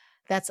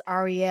 That's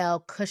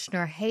Arielle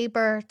Kushner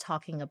Haber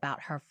talking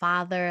about her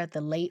father, the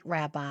late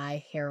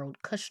Rabbi Harold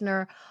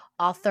Kushner,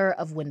 author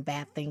of When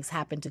Bad Things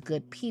Happen to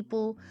Good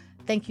People.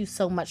 Thank you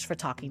so much for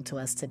talking to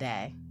us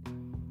today.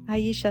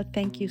 Aisha,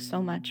 thank you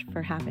so much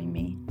for having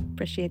me.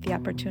 Appreciate the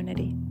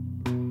opportunity.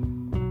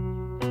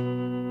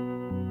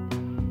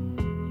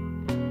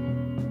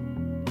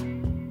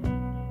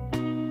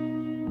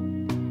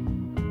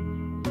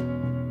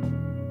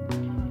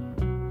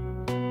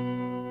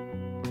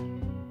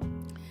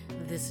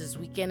 This is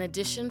Weekend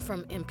Edition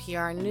from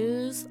NPR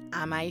News.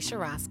 I'm Aisha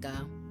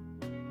Roscoe.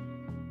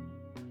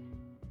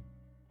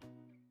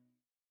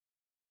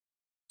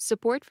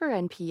 Support for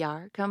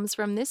NPR comes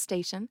from this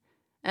station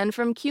and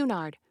from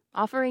Cunard,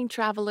 offering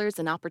travelers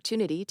an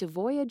opportunity to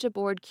voyage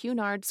aboard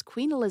Cunard's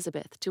Queen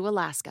Elizabeth to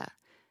Alaska.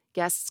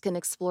 Guests can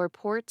explore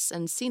ports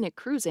and scenic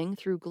cruising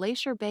through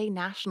Glacier Bay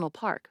National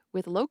Park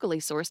with locally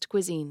sourced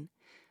cuisine.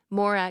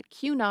 More at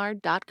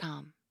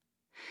cunard.com.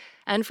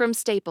 And from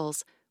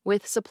Staples,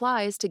 with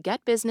supplies to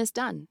get business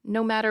done,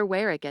 no matter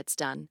where it gets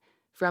done.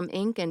 From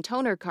ink and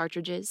toner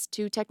cartridges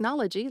to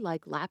technology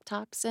like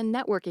laptops and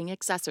networking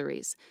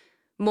accessories.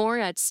 More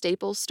at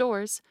Staples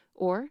stores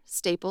or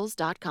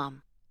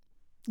staples.com.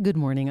 Good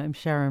morning. I'm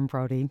Sharon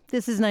Brody.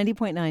 This is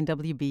 90.9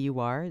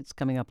 WBUR. It's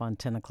coming up on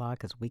 10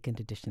 o'clock as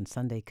Weekend Edition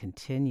Sunday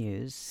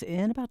continues.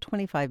 In about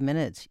 25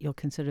 minutes, you'll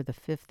consider the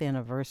 5th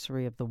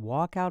anniversary of the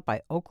walkout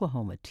by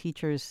Oklahoma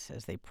teachers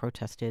as they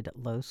protested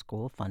low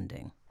school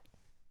funding.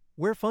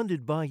 We're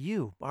funded by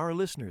you, our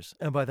listeners,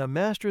 and by the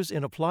Masters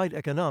in Applied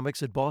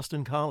Economics at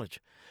Boston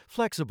College.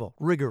 Flexible,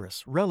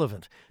 rigorous,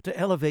 relevant. To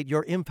elevate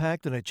your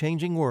impact in a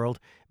changing world,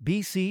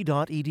 bc.edu/MSAE.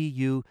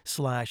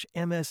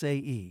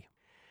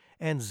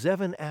 And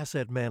Zevin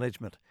Asset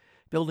Management,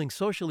 building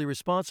socially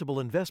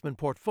responsible investment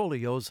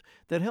portfolios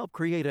that help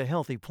create a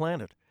healthy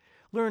planet.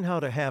 Learn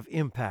how to have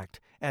impact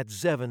at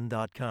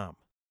Zevin.com.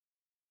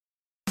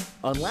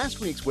 On last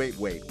week's Wait,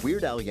 Wait,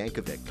 Weird Al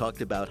Yankovic talked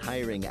about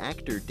hiring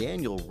actor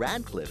Daniel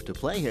Radcliffe to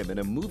play him in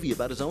a movie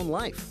about his own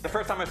life. The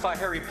first time I saw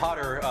Harry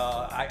Potter,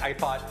 I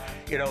thought,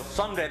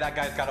 someday that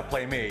guy's got to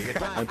play me.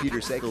 I'm Peter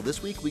Sagal.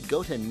 This week we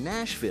go to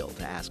Nashville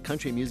to ask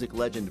country music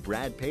legend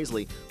Brad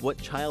Paisley what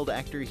child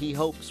actor he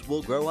hopes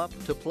will grow up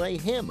to play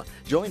him.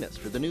 Join us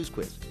for the news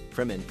quiz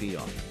from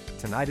NPR.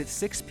 Tonight at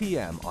 6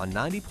 p.m. on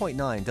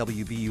 90.9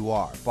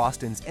 WBUR,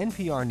 Boston's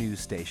NPR news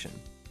station.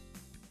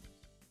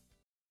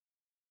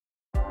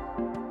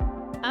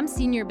 I'm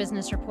senior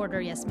business reporter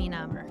Yasmin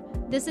Amer.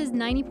 This is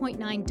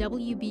 90.9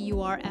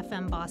 WBUR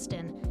FM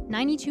Boston,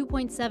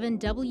 92.7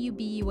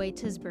 WBUA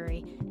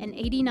Tisbury, and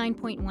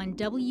 89.1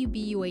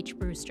 WBUH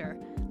Brewster.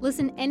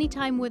 Listen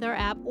anytime with our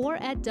app or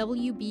at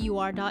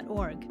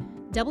WBUR.org.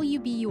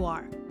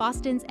 WBUR,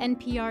 Boston's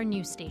NPR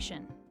news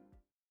station.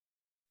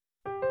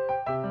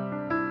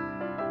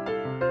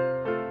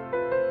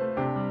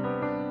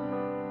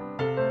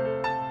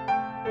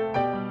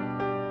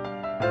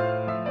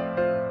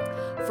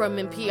 From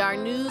NPR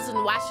News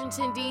in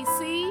Washington,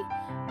 D.C.,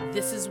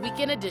 this is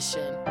Weekend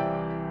Edition.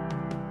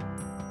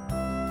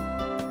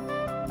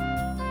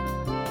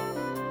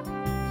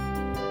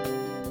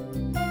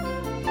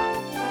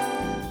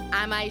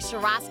 I'm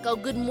Aisha Roscoe.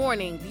 Good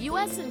morning. The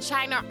U.S. and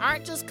China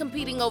aren't just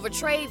competing over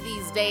trade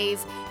these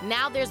days.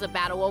 Now there's a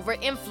battle over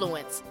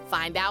influence.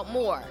 Find out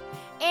more.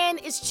 And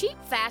is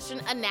cheap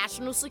fashion a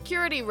national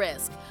security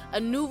risk? A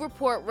new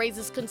report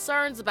raises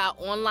concerns about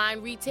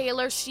online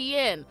retailer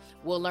Shein.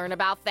 We'll learn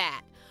about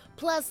that.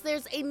 Plus,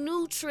 there's a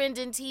new trend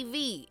in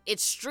TV.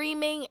 It's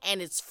streaming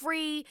and it's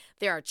free.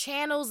 There are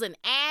channels and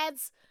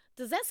ads.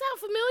 Does that sound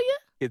familiar?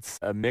 It's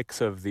a mix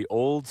of the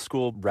old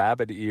school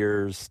rabbit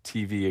ears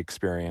TV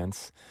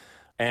experience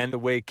and the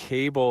way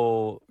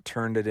cable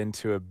turned it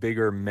into a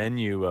bigger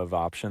menu of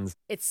options.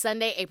 It's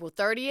Sunday, April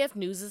 30th.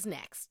 News is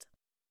next.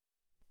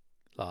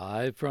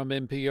 Live from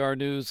NPR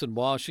News in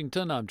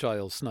Washington, I'm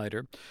Giles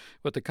Snyder.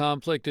 With the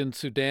conflict in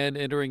Sudan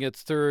entering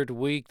its third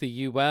week, the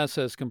U.S.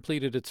 has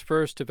completed its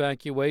first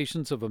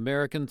evacuations of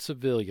American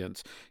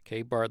civilians.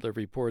 Kate Bartlett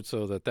reports,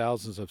 though, that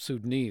thousands of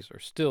Sudanese are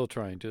still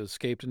trying to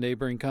escape to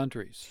neighboring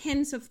countries.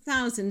 Tens of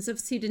thousands of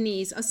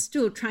Sudanese are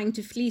still trying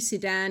to flee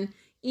Sudan,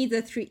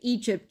 either through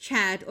Egypt,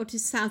 Chad, or to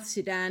South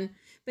Sudan,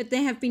 but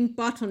there have been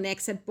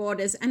bottlenecks at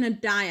borders and a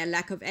dire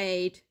lack of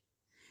aid.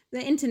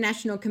 The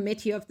International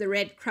Committee of the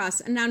Red Cross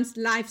announced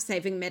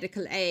life-saving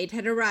medical aid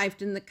had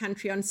arrived in the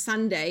country on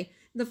Sunday,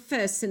 the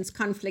first since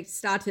conflict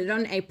started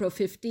on April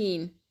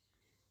 15.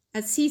 A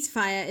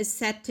ceasefire is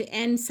set to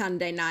end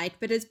Sunday night,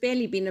 but has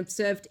barely been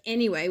observed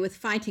anyway, with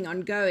fighting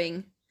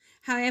ongoing.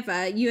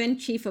 However, UN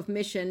Chief of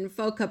Mission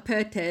Volker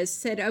Perthes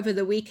said over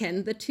the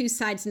weekend the two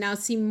sides now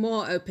seem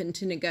more open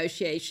to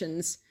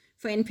negotiations.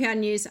 For NPR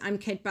News, I'm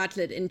Kate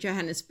Bartlett in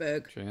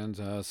Johannesburg.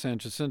 San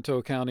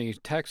Jacinto County,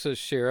 Texas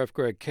Sheriff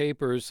Greg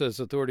Capers says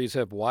authorities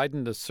have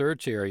widened the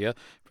search area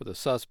for the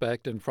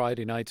suspect in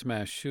Friday night's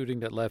mass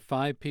shooting that left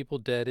 5 people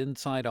dead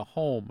inside a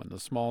home in the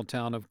small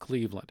town of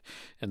Cleveland.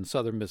 In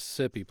southern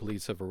Mississippi,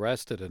 police have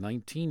arrested a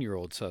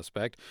 19-year-old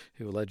suspect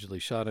who allegedly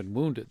shot and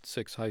wounded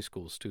 6 high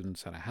school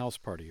students at a house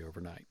party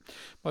overnight.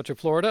 Much of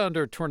Florida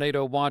under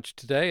tornado watch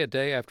today, a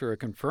day after a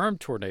confirmed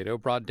tornado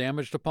brought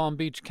damage to Palm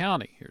Beach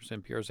County. Here's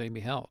NPR's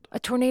Amy Held. A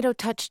tornado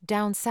touched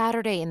down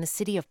Saturday in the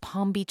city of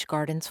Palm Beach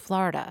Gardens,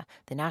 Florida.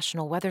 The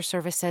National Weather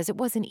Service says it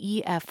was an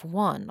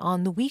EF1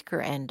 on the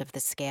weaker end of the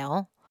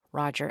scale.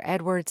 Roger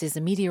Edwards is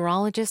a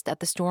meteorologist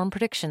at the Storm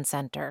Prediction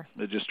Center.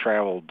 It just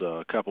traveled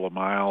a couple of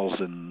miles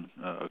and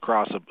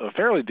across a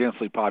fairly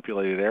densely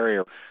populated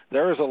area.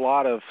 There was a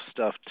lot of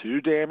stuff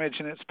to damage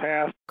in its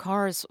path.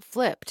 Cars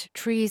flipped,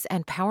 trees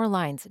and power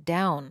lines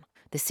down.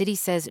 The city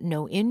says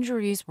no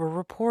injuries were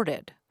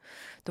reported.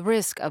 The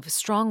risk of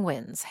strong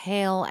winds,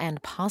 hail,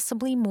 and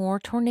possibly more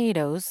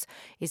tornadoes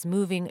is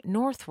moving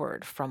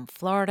northward from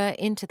Florida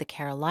into the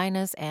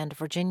Carolinas and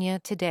Virginia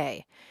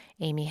today.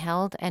 Amy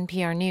Held,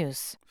 NPR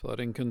News.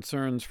 Flooding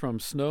concerns from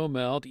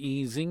snowmelt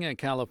easing at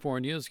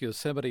California's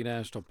Yosemite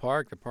National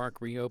Park. The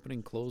park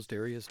reopening closed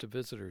areas to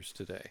visitors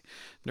today.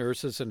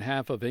 Nurses in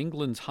half of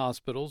England's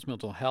hospitals,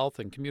 mental health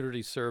and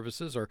community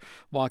services are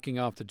walking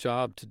off the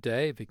job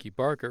today. Vicky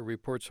Barker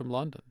reports from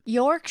London.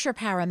 Yorkshire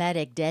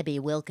paramedic Debbie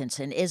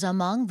Wilkinson is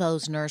among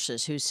those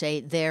nurses who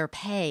say their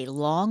pay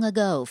long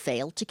ago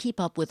failed to keep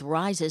up with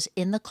rises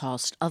in the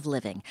cost of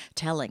living,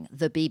 telling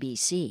the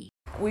BBC.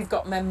 We've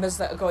got members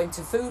that are going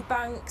to food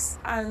banks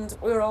and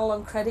we're all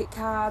on credit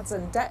cards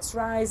and debt's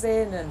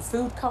rising and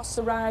food costs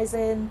are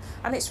rising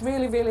and it's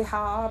really, really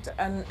hard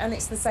and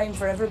it's the same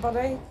for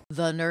everybody.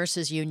 The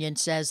nurses union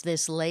says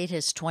this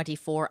latest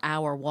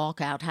 24-hour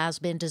walkout has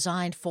been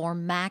designed for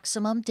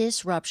maximum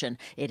disruption.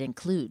 It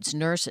includes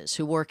nurses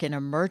who work in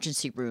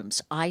emergency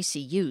rooms,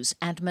 ICUs,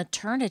 and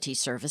maternity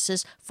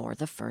services for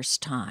the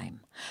first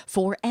time.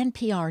 For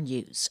NPR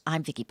News,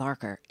 I'm Vicky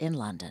Barker in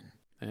London.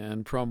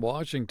 And from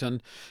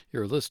Washington,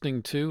 you're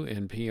listening to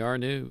NPR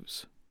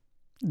News.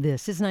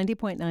 This is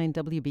 90.9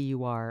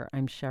 WBUR.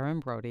 I'm Sharon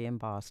Brody in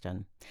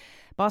Boston.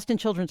 Boston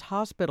Children's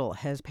Hospital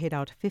has paid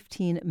out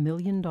 $15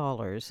 million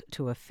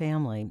to a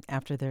family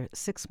after their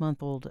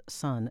 6-month-old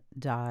son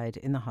died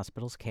in the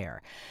hospital's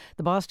care.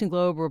 The Boston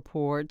Globe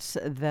reports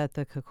that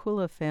the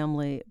Kakula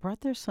family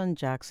brought their son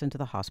Jackson to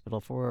the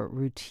hospital for a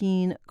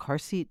routine car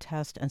seat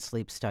test and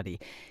sleep study.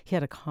 He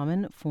had a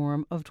common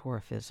form of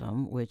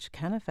dwarfism, which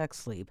can affect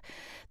sleep.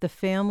 The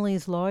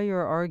family's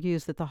lawyer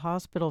argues that the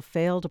hospital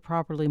failed to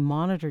properly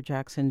monitor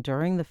Jackson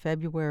during the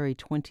February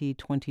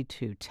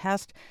 2022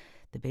 test.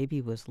 The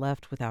baby was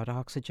left without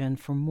oxygen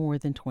for more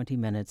than 20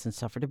 minutes and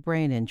suffered a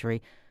brain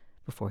injury,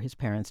 before his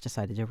parents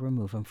decided to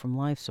remove him from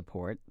life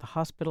support. The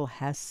hospital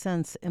has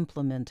since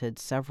implemented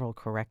several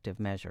corrective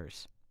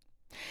measures.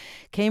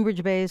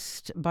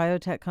 Cambridge-based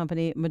biotech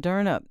company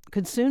Moderna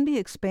could soon be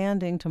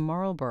expanding to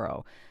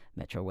Marlborough.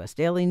 Metro West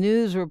Daily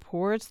News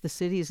reports the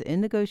city's in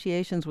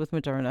negotiations with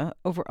Moderna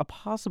over a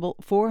possible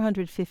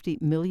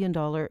 $450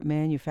 million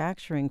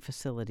manufacturing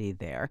facility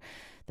there.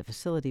 The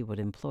facility would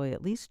employ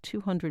at least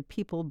 200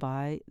 people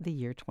by the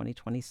year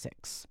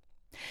 2026.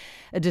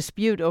 A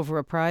dispute over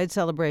a Pride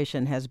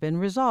celebration has been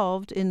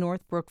resolved in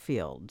North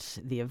Brookfield.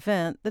 The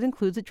event, that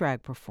includes a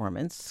drag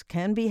performance,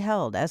 can be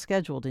held as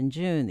scheduled in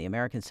June. The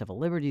American Civil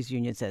Liberties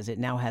Union says it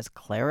now has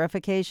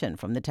clarification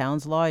from the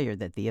town's lawyer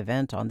that the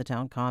event on the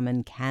town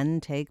common can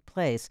take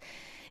place.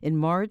 In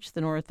March,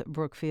 the North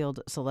Brookfield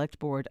Select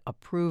Board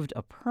approved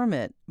a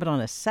permit, but on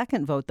a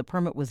second vote, the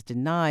permit was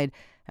denied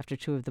after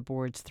two of the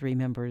board's 3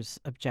 members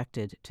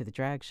objected to the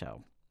drag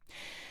show.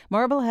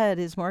 Marblehead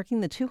is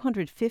marking the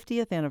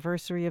 250th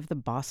anniversary of the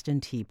Boston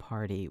Tea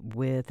Party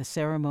with a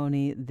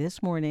ceremony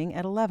this morning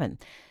at 11.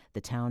 The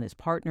town is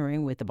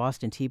partnering with the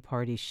Boston Tea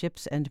Party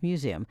Ships and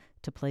Museum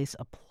to place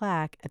a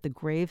plaque at the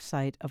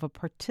gravesite of a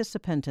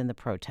participant in the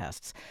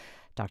protests.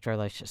 Dr.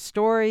 Elisha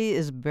Story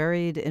is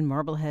buried in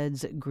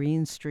Marblehead's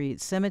Green Street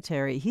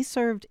Cemetery. He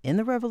served in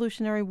the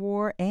Revolutionary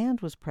War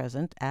and was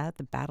present at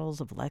the battles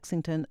of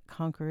Lexington,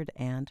 Concord,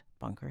 and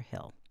Bunker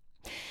Hill.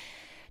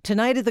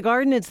 Tonight at the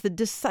Garden, it's the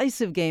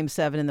decisive Game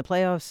 7 in the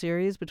playoff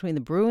series between the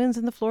Bruins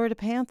and the Florida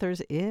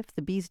Panthers. If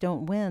the Bees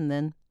don't win,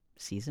 then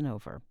season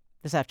over.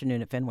 This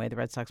afternoon at Fenway, the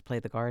Red Sox play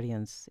the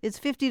Guardians. It's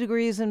 50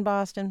 degrees in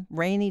Boston.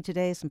 Rainy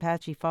today, some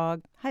patchy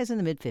fog. Highs in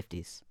the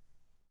mid-50s.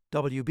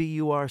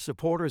 WBUR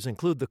supporters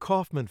include the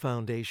Kauffman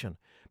Foundation,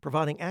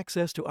 providing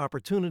access to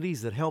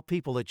opportunities that help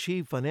people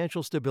achieve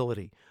financial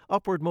stability,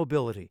 upward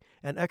mobility,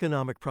 and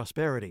economic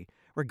prosperity,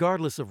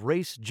 regardless of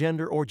race,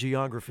 gender, or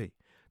geography.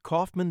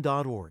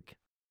 Kauffman.org.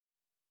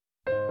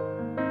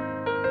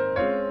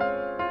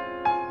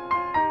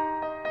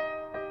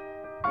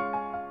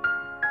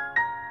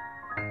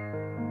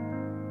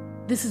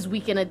 This is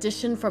Weekend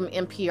Edition from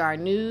NPR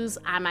News.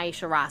 I'm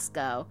Aisha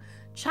Roscoe.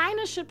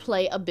 China should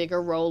play a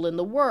bigger role in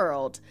the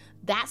world.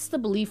 That's the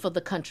belief of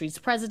the country's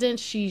president,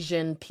 Xi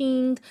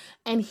Jinping,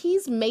 and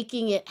he's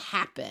making it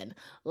happen.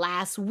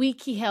 Last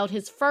week, he held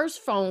his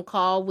first phone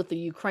call with the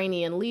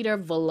Ukrainian leader,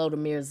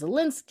 Volodymyr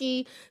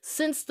Zelensky,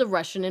 since the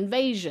Russian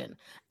invasion.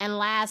 And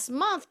last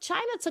month,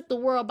 China took the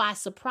world by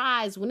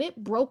surprise when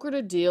it brokered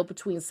a deal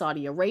between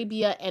Saudi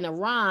Arabia and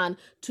Iran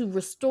to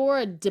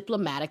restore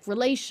diplomatic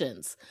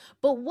relations.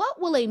 But what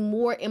will a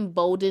more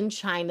emboldened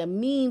China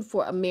mean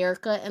for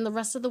America and the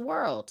rest of the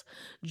world?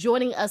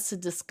 Joining us to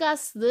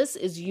discuss this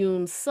is Yoon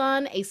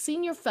Sun, a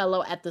senior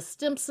fellow at the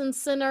Stimson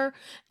Center,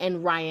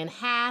 and Ryan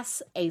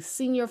Hass, a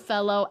senior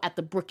fellow at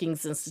the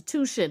Brookings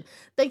Institution.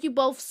 Thank you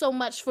both so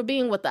much for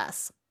being with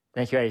us.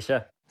 Thank you,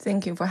 Aisha.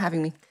 Thank you for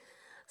having me.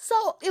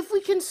 So if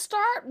we can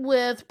start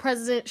with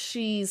President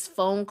Xi's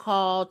phone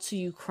call to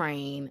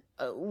Ukraine,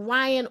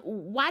 Ryan,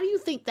 why do you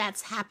think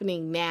that's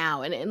happening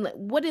now? And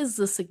what is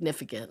the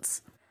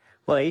significance?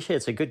 Well, Aisha,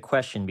 it's a good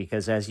question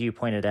because, as you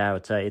pointed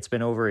out, it's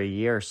been over a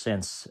year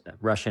since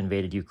Russia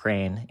invaded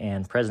Ukraine,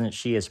 and President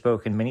Xi has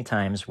spoken many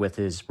times with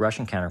his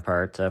Russian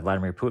counterpart,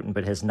 Vladimir Putin,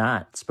 but has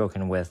not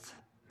spoken with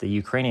the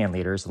Ukrainian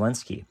leader,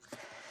 Zelensky.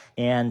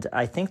 And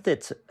I think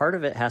that part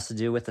of it has to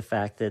do with the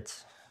fact that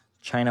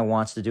China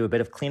wants to do a bit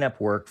of cleanup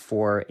work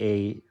for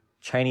a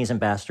Chinese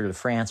ambassador to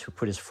France who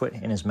put his foot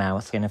in his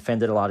mouth and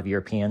offended a lot of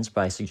Europeans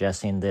by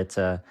suggesting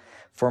that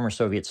former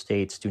Soviet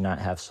states do not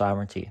have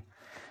sovereignty.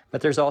 But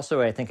there's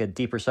also, I think, a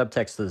deeper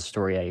subtext to the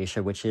story,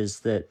 Aisha, which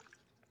is that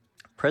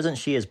President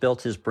Xi has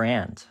built his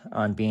brand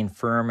on being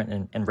firm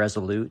and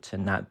resolute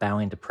and not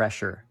bowing to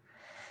pressure.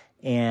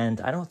 And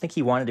I don't think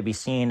he wanted to be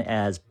seen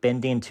as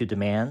bending to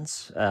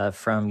demands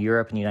from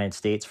Europe and the United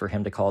States for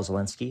him to call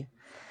Zelensky.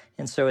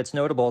 And so it's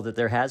notable that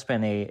there has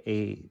been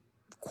a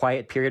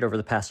quiet period over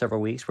the past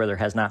several weeks where there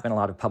has not been a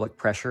lot of public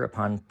pressure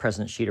upon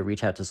President Xi to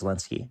reach out to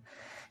Zelensky.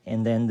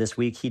 And then this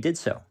week he did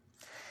so.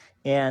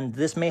 And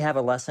this may have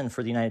a lesson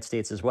for the United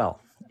States as well.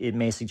 It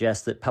may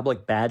suggest that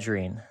public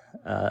badgering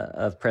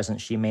of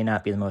President Xi may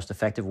not be the most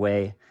effective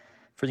way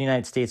for the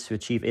United States to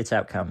achieve its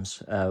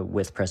outcomes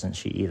with President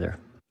Xi either.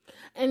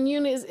 And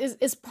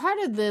is part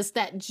of this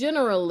that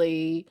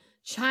generally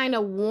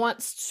China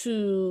wants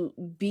to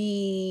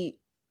be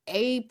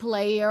a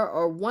player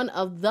or one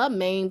of the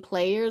main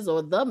players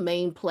or the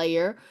main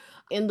player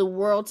in the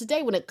world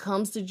today when it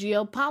comes to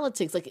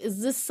geopolitics? Like,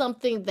 is this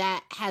something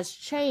that has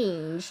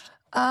changed?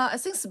 I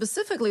think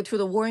specifically to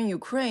the war in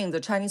Ukraine, the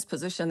Chinese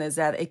position is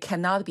that it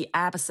cannot be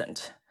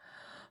absent.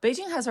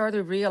 Beijing has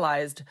already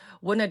realized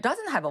when it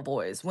doesn't have a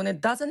voice, when it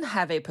doesn't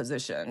have a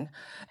position,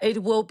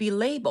 it will be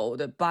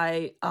labeled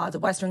by the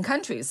Western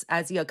countries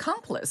as the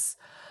accomplice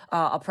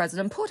of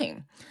President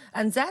Putin.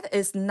 And that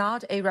is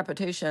not a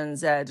reputation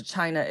that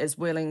China is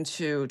willing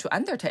to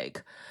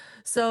undertake.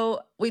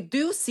 So we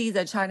do see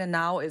that China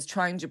now is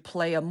trying to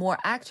play a more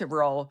active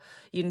role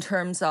in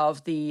terms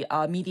of the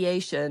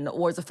mediation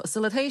or the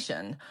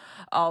facilitation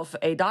of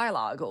a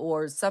dialogue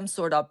or some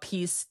sort of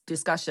peace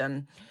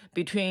discussion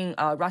between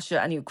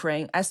Russia and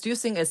Ukraine. I still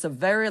think it's a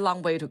very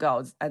long way to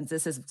go, and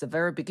this is the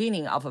very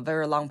beginning of a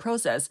very long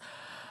process.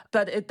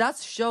 But it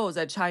does show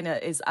that China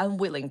is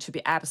unwilling to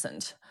be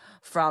absent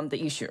from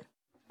the issue.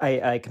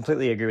 I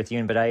completely agree with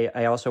you, but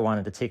I also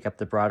wanted to take up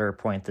the broader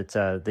point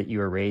that you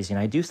were raising.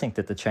 I do think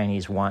that the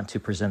Chinese want to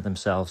present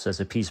themselves as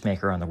a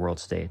peacemaker on the world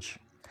stage.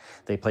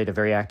 They played a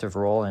very active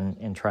role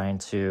in trying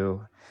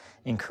to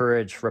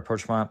encourage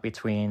rapprochement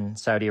between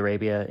Saudi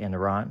Arabia and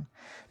Iran.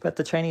 But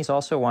the Chinese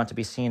also want to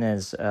be seen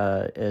as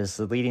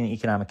the leading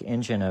economic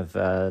engine of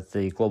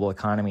the global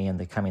economy in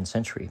the coming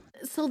century.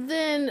 So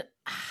then,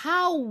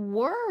 how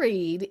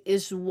worried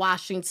is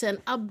Washington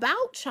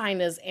about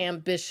China's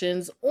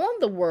ambitions on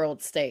the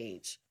world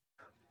stage?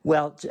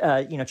 Well,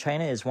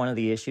 China is one of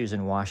the issues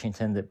in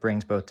Washington that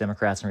brings both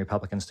Democrats and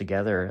Republicans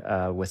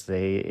together with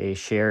a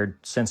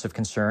shared sense of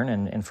concern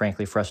and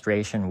frankly,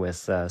 frustration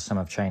with some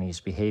of Chinese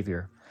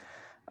behavior.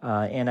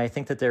 And I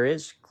think that there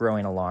is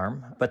growing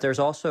alarm, but there's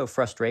also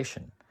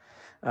frustration.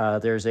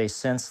 There's a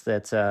sense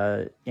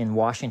that in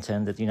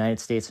Washington that the United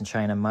States and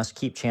China must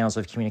keep channels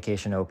of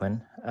communication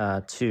open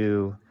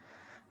to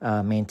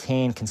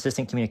maintain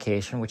consistent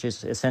communication, which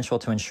is essential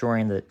to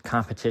ensuring that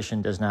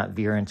competition does not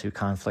veer into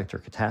conflict or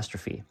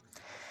catastrophe.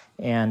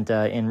 And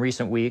in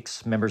recent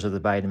weeks, members of the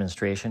Biden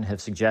administration have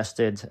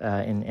suggested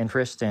an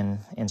interest in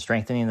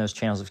strengthening those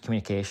channels of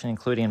communication,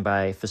 including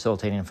by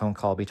facilitating a phone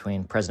call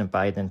between President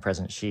Biden and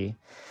President Xi.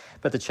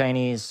 But the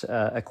Chinese,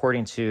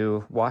 according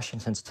to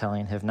Washington's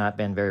telling, have not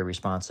been very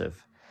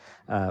responsive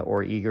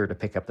or eager to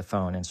pick up the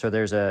phone. And so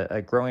there's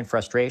a growing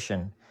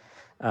frustration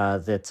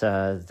that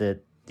the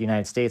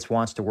United States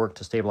wants to work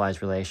to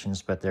stabilize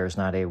relations, but there's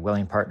not a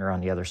willing partner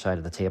on the other side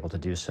of the table to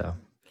do so.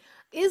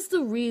 Is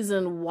the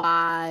reason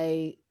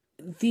why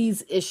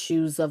these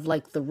issues of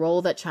like the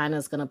role that China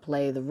is going to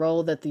play, the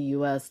role that the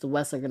U.S., the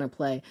West are going to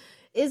play,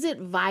 is it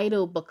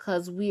vital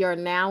because we are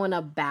now in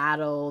a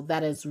battle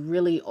that is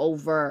really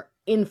over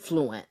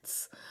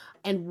influence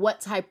and what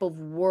type of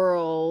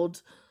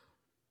world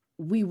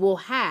we will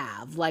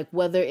have, like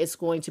whether it's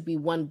going to be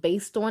one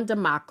based on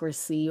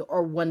democracy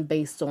or one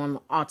based on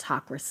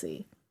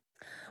autocracy?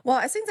 Well,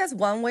 I think that's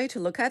one way to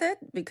look at it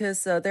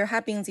because there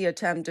have been the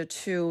attempt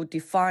to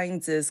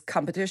define this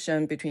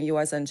competition between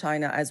U.S. and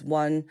China as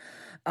one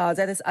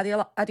that is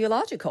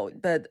ideological.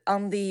 But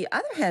on the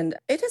other hand,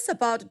 it is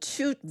about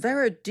two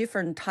very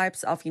different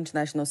types of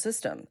international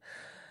system.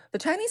 The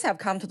Chinese have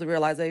come to the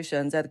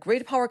realization that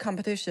great power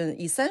competition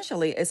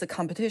essentially is a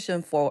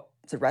competition for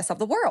the rest of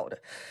the world.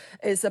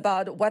 It's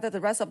about whether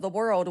the rest of the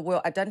world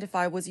will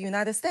identify with the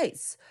United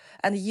States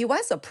and the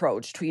U.S.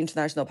 approach to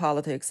international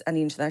politics and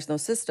the international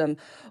system,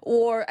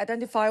 or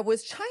identify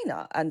with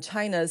China and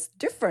China's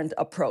different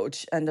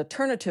approach and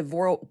alternative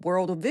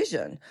world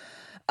vision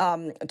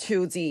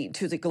to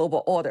the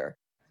global order.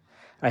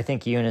 I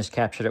think Eunice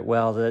captured it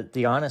well.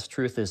 The honest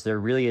truth is there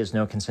really is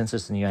no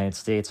consensus in the United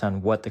States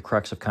on what the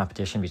crux of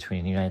competition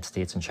between the United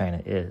States and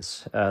China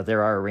is.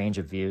 There are a range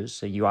of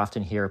views. You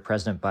often hear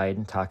President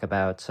Biden talk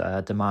about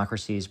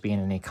democracies being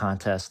in a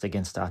contest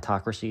against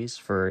autocracies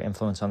for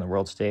influence on the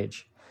world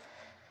stage.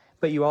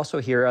 But you also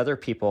hear other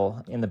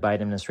people in the Biden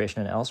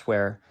administration and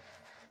elsewhere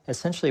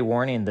essentially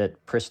warning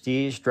that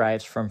prestige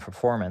drives from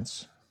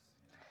performance,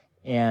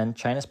 and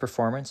China's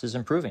performance is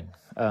improving.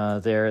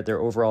 Their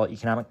overall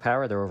economic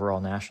power, their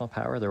overall national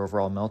power, their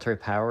overall military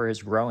power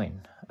is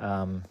growing.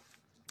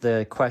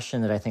 The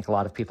question that I think a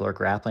lot of people are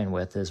grappling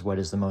with is what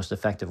is the most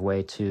effective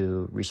way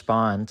to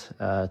respond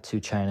to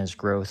China's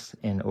growth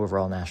in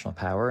overall national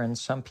power. And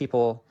some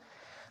people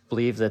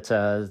believe that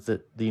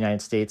the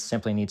United States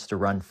simply needs to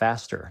run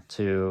faster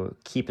to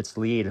keep its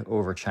lead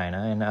over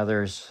China, and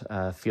others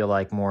feel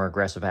like more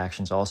aggressive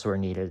actions also are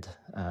needed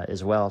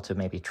as well to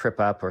maybe trip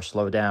up or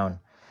slow down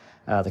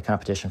the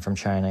competition from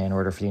China in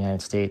order for the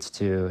United States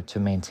to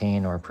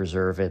maintain or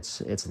preserve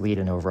its lead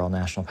in overall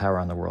national power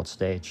on the world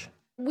stage.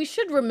 We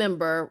should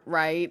remember,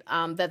 right,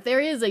 that there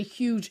is a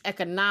huge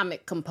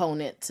economic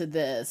component to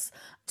this.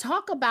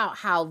 Talk about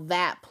how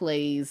that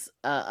plays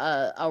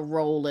a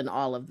role in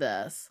all of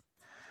this.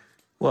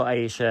 Well,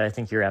 Aisha, I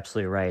think you're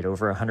absolutely right.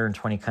 Over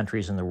 120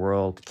 countries in the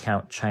world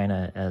count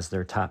China as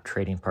their top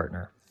trading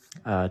partner.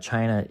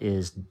 China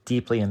is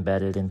deeply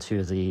embedded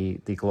into the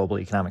global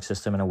economic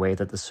system in a way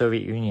that the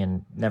Soviet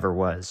Union never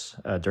was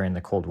during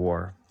the Cold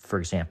War, for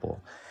example.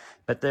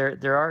 But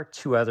there are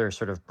two other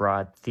sort of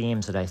broad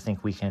themes that I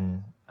think we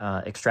can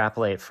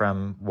extrapolate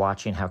from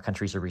watching how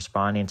countries are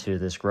responding to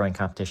this growing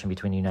competition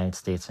between the United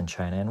States and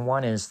China. And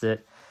one is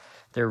that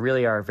there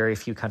really are very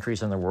few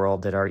countries in the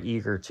world that are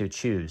eager to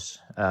choose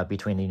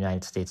between the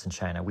United States and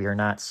China. We are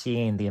not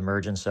seeing the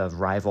emergence of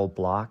rival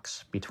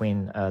blocs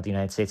between the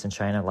United States and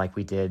China like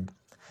we did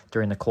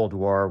during the Cold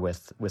War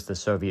with the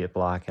Soviet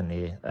bloc and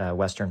the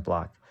Western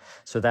bloc.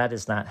 So that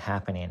is not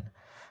happening.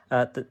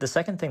 The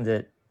second thing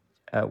that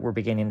we're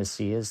beginning to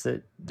see is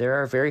that there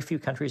are very few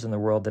countries in the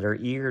world that are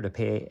eager to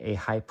pay a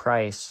high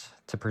price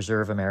to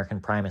preserve American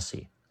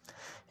primacy.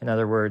 In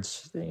other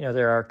words,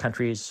 there are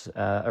countries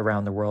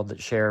around the world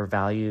that share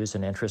values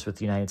and interests with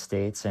the United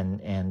States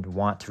and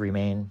want to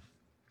remain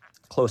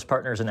close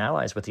partners and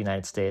allies with the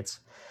United States,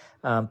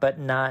 but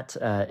not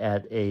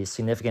at a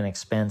significant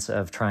expense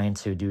of trying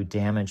to do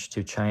damage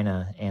to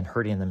China and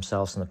hurting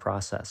themselves in the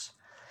process.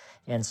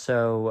 And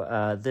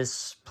so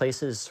this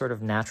places sort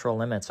of natural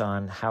limits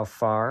on how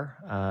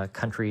far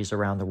countries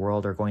around the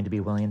world are going to be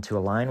willing to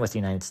align with the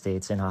United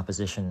States in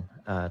opposition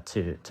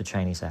to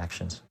Chinese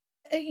actions.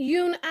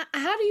 Yoon,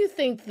 how do you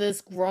think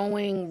this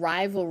growing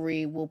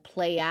rivalry will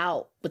play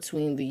out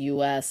between the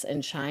U.S.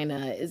 and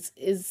China? Is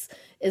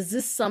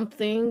this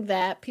something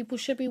that people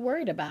should be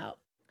worried about?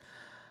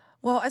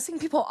 Well, I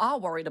think people are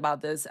worried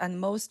about this, and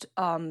most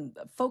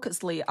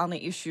focusedly on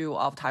the issue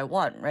of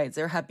Taiwan, right?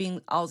 There have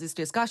been all this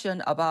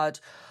discussion about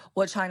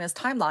what China's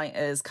timeline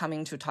is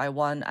coming to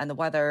Taiwan and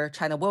whether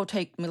China will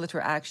take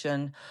military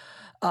action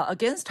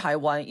against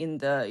Taiwan in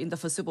the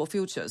foreseeable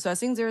future. So I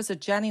think there's a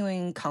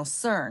genuine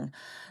concern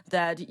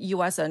that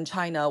U.S. and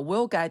China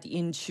will get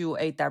into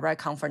a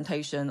direct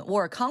confrontation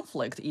or a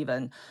conflict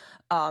even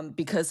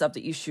because of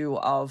the issue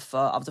of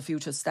the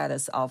future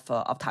status of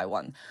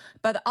Taiwan.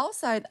 But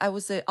outside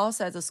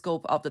the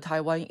scope of the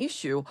Taiwan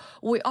issue,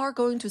 we are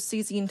going to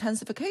see the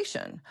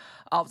intensification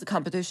of the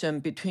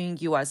competition between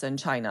U.S. and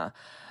China.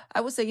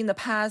 I would say in the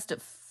past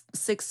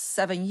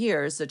 6-7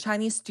 years, the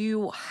Chinese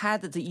still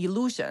had the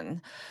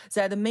illusion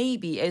that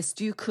maybe it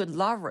still could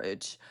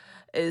leverage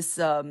its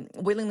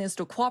willingness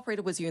to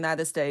cooperate with the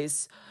United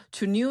States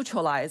to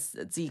neutralize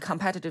the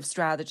competitive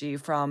strategy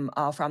from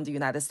the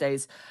United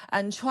States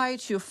and try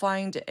to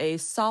find a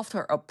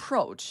softer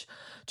approach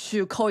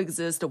to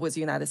coexist with the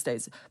United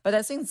States. But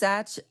I think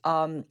that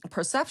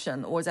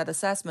perception or that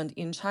assessment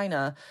in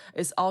China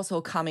is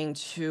also coming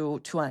to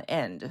an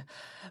end,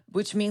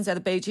 which means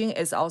that Beijing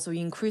is also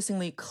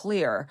increasingly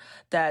clear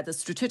that the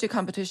strategic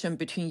competition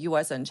between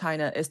U.S. and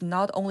China is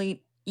not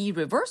only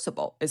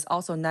irreversible, it's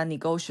also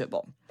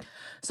non-negotiable.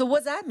 So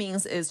what that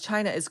means is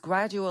China is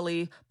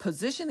gradually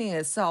positioning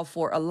itself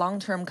for a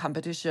long-term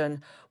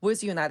competition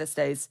with the United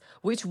States,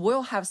 which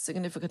will have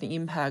significant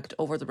impact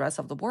over the rest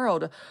of the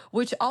world,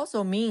 which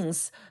also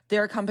means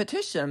their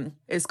competition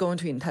is going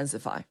to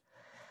intensify.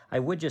 I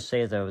would just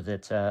say, though,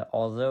 that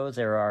although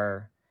there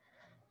are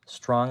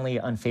strongly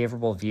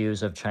unfavorable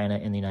views of China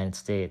in the United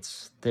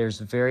States, there's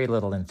very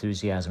little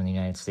enthusiasm in the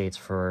United States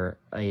for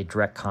a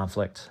direct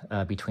conflict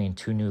between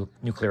two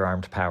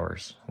nuclear-armed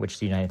powers, which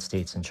the United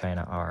States and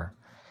China are.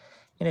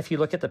 And if you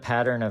look at the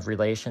pattern of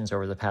relations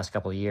over the past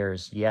couple of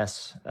years,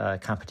 yes,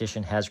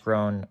 competition has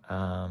grown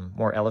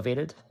more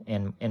elevated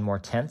and more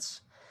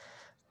tense.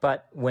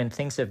 But when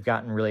things have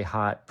gotten really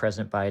hot,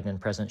 President Biden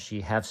and President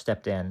Xi have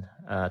stepped in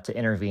to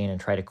intervene and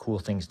try to cool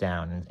things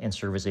down and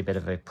serve as a bit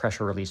of a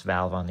pressure release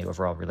valve on the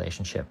overall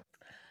relationship.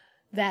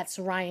 That's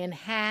Ryan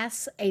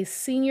Hass, a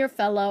senior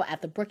fellow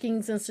at the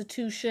Brookings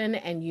Institution,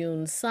 and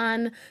Yoon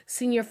Sun,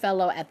 senior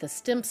fellow at the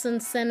Stimson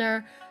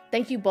Center.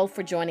 Thank you both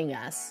for joining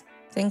us.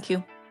 Thank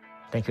you.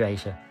 Thank you,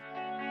 Aisha.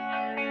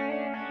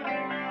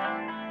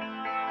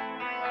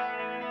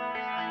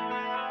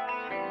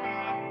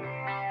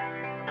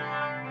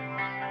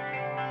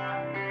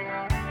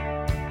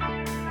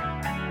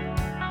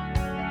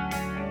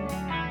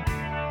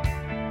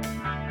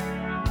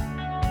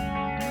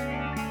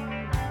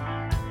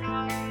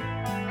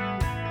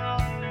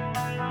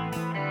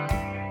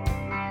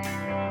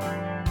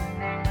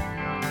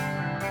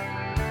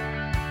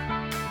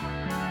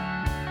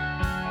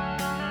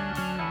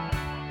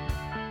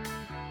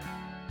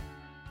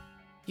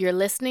 You're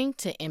listening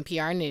to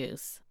NPR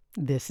News.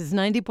 This is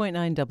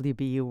 90.9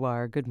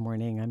 WBUR. Good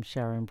morning. I'm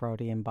Sharon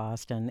Brody in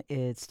Boston.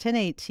 It's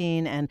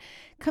 10:18, and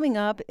coming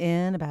up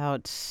in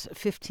about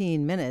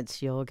 15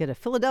 minutes, you'll get a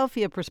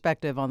Philadelphia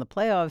perspective on the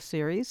playoff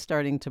series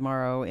starting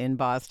tomorrow in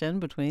Boston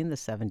between the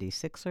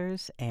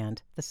 76ers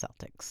and the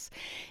Celtics.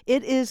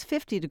 It is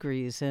 50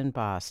 degrees in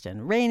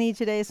Boston. Rainy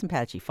today, some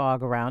patchy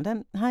fog around,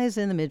 and highs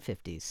in the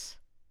mid-50s.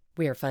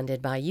 We're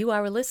funded by you,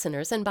 our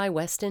listeners, and by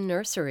Weston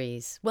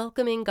Nurseries,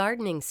 welcoming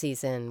gardening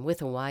season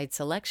with a wide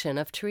selection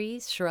of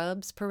trees,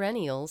 shrubs,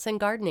 perennials, and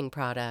gardening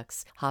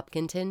products.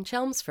 Hopkinton,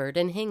 Chelmsford,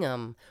 and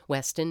Hingham.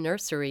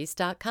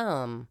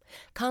 WestonNurseries.com.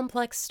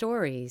 Complex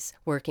Stories,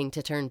 working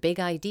to turn big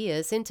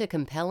ideas into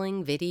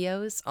compelling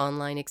videos,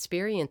 online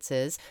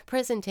experiences,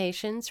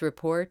 presentations,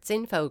 reports,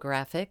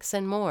 infographics,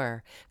 and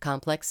more.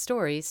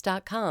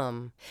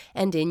 ComplexStories.com.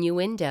 And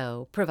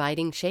Innuendo,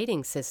 providing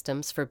shading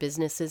systems for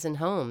businesses and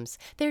homes.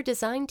 Their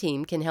design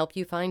team can help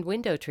you find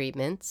window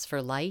treatments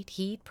for light,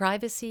 heat,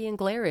 privacy, and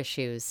glare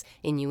issues.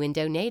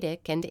 Innuendo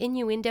Natick and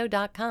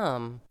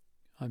Innuendo.com.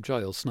 I'm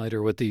Giles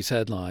Snyder with these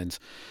headlines.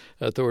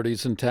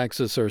 Authorities in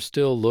Texas are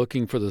still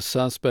looking for the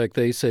suspect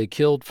they say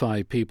killed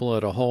 5 people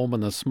at a home in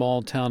the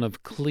small town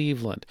of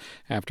Cleveland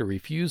after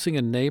refusing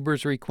a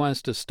neighbor's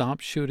request to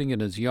stop shooting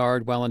in his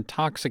yard while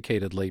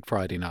intoxicated late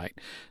Friday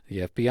night.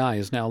 The FBI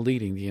is now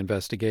leading the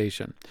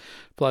investigation.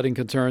 Flooding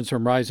concerns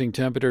from rising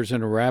temperatures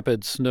and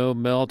rapid snow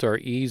melt are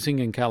easing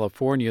in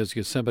California's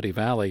Yosemite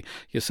Valley.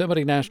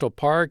 Yosemite National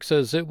Park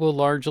says it will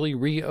largely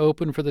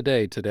reopen for the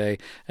day today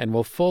and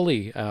will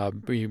fully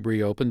be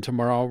reopened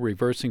tomorrow,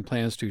 reversing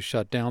plans to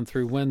shut down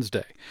through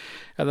Wednesday.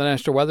 And the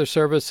National Weather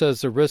Service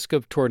says the risk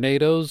of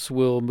tornadoes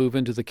will move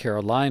into the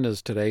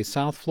Carolinas today.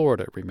 South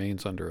Florida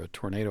remains under a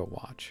tornado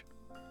watch.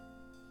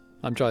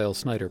 I'm Giles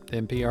Snyder,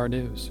 NPR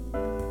News.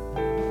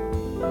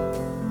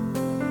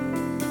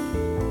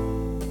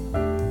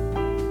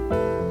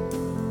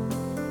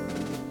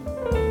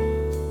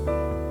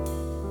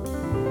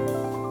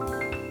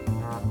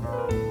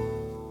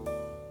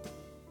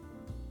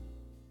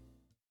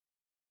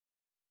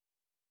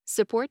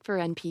 Support for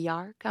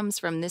NPR comes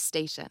from this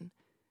station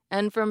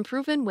and from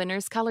Proven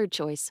Winners Colored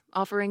Choice,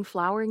 offering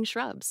flowering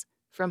shrubs.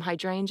 From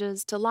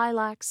hydrangeas to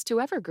lilacs to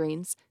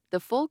evergreens, the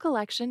full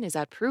collection is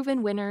at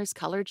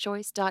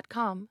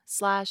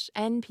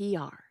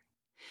provenwinnerscoloredchoice.com/NPR.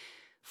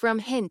 From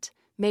Hint,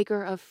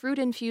 maker of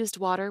fruit-infused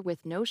water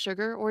with no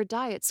sugar or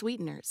diet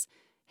sweeteners.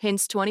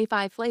 Hint's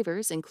 25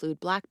 flavors include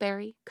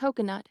blackberry,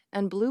 coconut,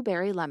 and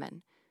blueberry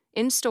lemon.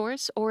 In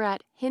stores or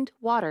at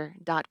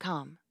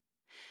hintwater.com.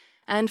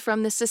 And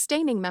from the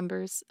sustaining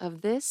members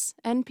of this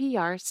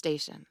NPR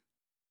station.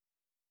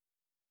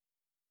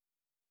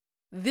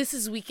 This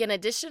is Weekend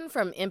Edition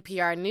from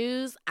NPR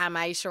News. I'm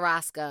Aisha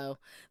Roscoe.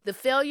 The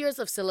failures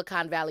of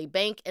Silicon Valley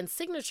Bank and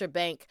Signature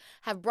Bank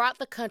have brought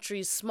the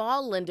country's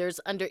small lenders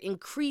under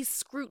increased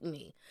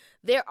scrutiny.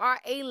 There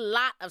are a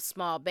lot of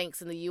small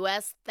banks in the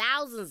U.S.,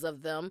 thousands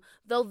of them,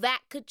 though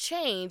that could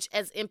change,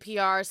 as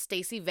NPR's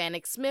Stacey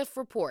Vanek Smith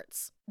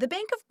reports. The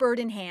Bank of Bird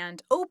in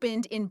Hand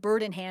opened in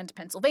Bird in Hand,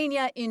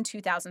 Pennsylvania in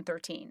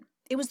 2013.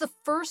 It was the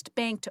first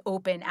bank to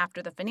open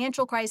after the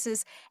financial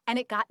crisis, and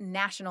it got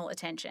national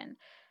attention.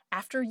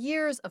 After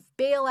years of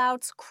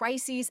bailouts,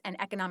 crises, and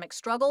economic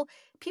struggle,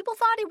 people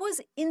thought it was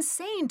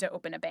insane to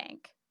open a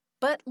bank.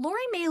 But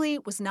Lori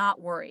Maley was not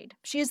worried.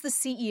 She is the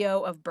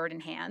CEO of Bird in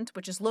Hand,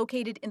 which is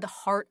located in the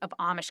heart of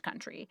Amish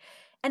country.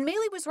 And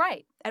Maley was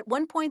right. At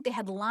one point, they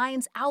had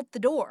lines out the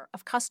door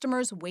of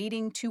customers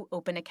waiting to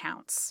open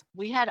accounts.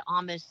 We had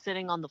Amish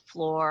sitting on the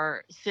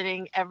floor,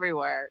 sitting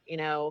everywhere,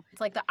 It's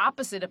like the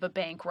opposite of a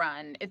bank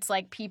run. It's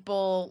like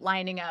people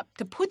lining up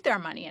to put their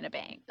money in a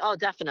bank. Oh,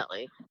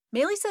 definitely.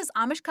 Maley says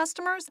Amish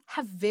customers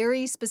have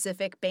very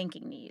specific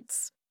banking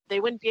needs. They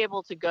wouldn't be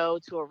able to go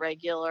to a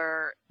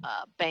regular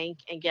bank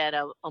and get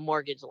a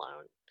mortgage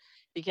loan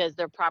because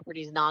their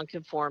property is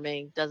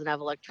non-conforming, doesn't have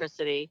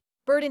electricity.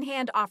 Bird in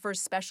Hand offers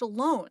special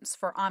loans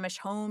for Amish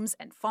homes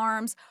and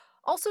farms,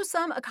 also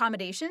some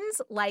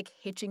accommodations like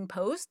hitching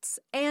posts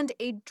and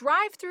a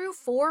drive-through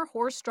for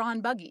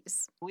horse-drawn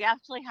buggies. We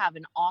actually have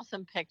an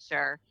awesome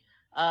picture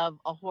of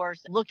a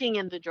horse looking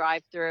in the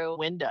drive-through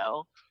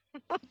window.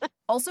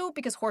 Also,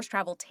 because horse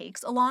travel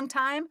takes a long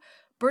time,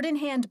 Bird in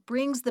Hand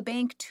brings the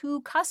bank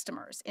to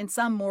customers in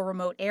some more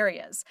remote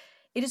areas.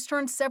 It has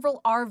turned several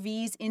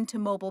RVs into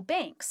mobile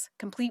banks,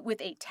 complete with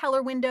a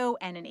teller window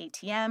and an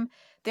ATM.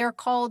 They're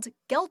called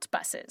Geld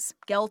buses.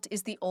 Geld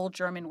is the old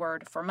German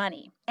word for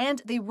money.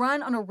 And they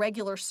run on a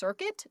regular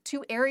circuit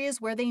to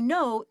areas where they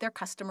know their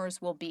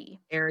customers will be.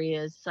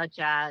 Areas such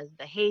as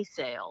the hay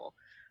sale,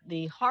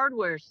 the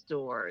hardware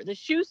store, the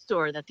shoe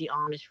store that the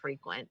Amish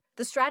frequent.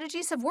 The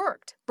strategies have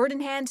worked. Bird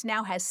in Hand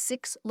now has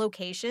 6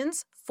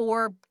 locations,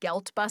 4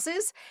 Geld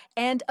buses,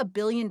 and $1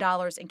 billion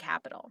in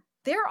capital.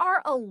 There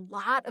are a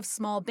lot of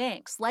small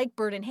banks like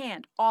Bird in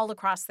Hand all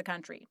across the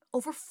country.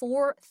 Over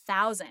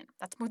 4,000.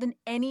 That's more than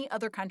any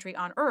other country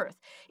on Earth.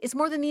 It's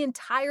more than the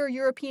entire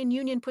European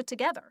Union put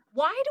together.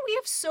 Why do we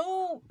have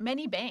so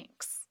many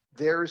banks?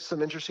 There's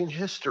some interesting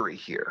history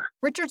here.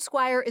 Richard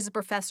Squire is a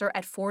professor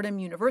at Fordham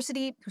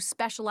University who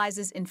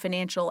specializes in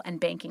financial and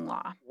banking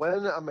law.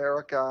 When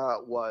America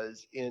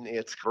was in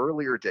its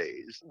earlier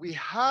days, we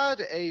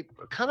had a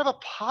kind of a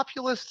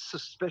populist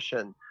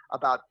suspicion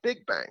about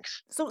big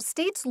banks. So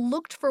states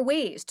looked for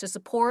ways to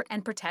support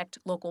and protect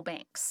local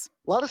banks.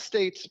 A lot of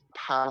states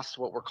passed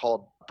what were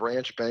called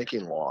branch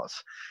banking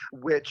laws,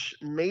 which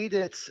made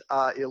it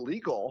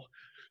illegal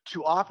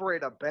to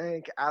operate a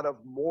bank out of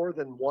more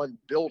than one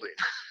building.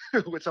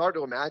 It's hard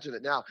to imagine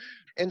it now.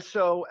 And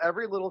so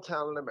every little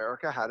town in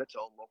America had its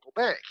own local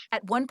bank.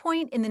 At one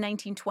point in the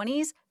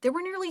 1920s, there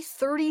were nearly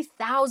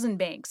 30,000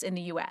 banks in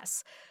the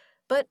U.S.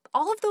 But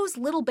all of those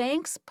little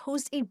banks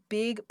posed a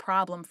big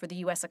problem for the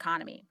U.S.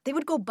 economy. They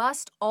would go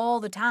bust all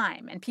the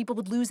time, and people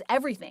would lose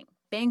everything.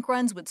 Bank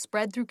runs would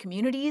spread through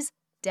communities,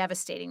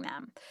 devastating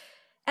them.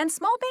 And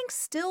small banks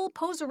still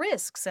pose a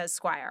risk, says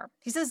Squire.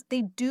 He says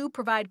they do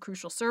provide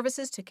crucial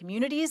services to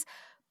communities,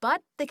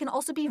 but they can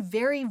also be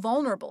very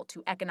vulnerable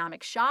to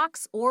economic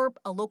shocks or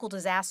a local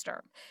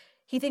disaster.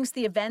 He thinks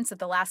the events of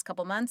the last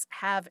couple months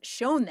have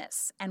shown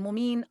this and will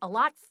mean a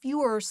lot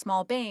fewer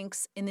small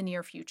banks in the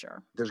near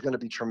future. There's going to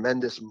be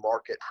tremendous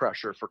market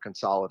pressure for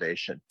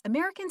consolidation.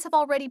 Americans have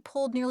already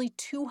pulled nearly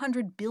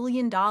 $200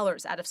 billion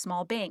out of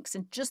small banks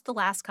in just the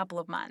last couple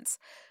of months.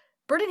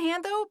 Bird in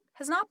Hand, though,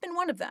 has not been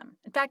one of them.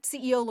 In fact,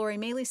 CEO Lori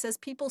Maley says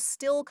people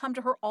still come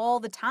to her all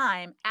the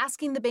time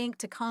asking the bank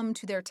to come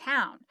to their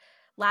town.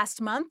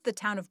 Last month, the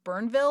town of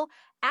Burnville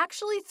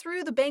actually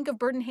threw the Bank of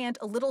Bird in Hand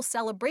a little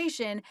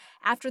celebration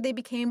after they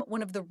became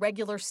one of the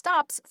regular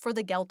stops for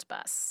the Gelt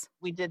bus.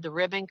 We did the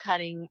ribbon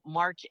cutting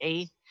March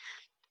 8th,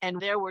 and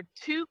there were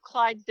 2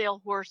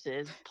 Clydesdale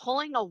horses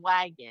pulling a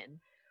wagon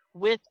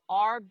with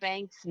our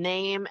bank's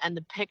name and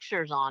the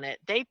pictures on it.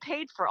 They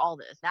paid for all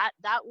this.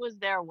 That was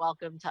their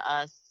welcome to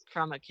us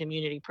from a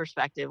community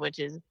perspective, which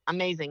is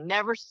amazing.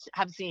 Never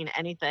have seen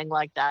anything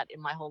like that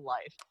in my whole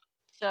life.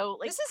 So,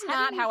 this is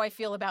not how I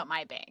feel about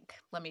my bank,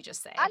 let me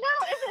just say. I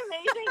know, it's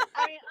amazing.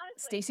 I mean,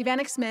 honestly. Stacey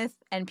Vanek Smith,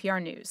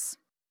 NPR News.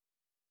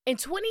 In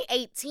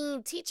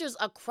 2018, teachers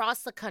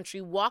across the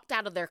country walked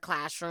out of their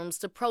classrooms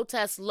to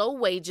protest low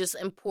wages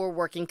and poor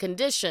working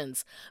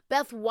conditions.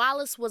 Beth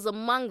Wallace was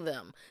among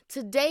them.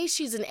 Today,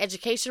 she's an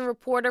education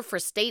reporter for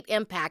State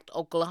Impact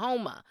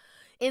Oklahoma.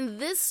 In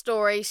this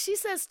story, she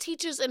says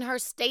teachers in her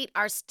state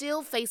are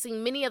still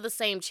facing many of the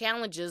same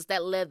challenges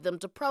that led them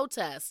to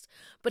protest,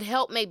 but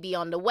help may be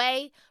on the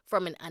way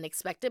from an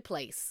unexpected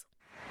place.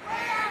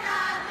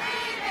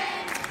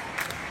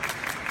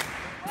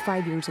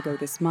 5 years ago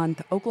this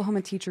month,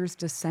 Oklahoma teachers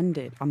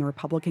descended on the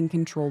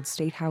Republican-controlled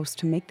State House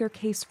to make their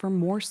case for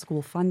more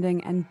school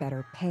funding and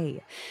better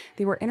pay.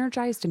 They were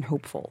energized and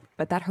hopeful,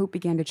 but that hope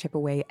began to chip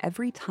away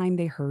every time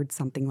they heard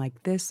something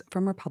like this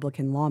from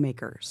Republican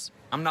lawmakers.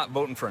 I'm not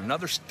voting for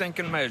another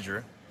stinking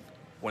measure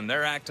when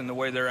they're acting the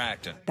way they're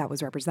acting. That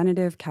was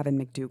Representative Kevin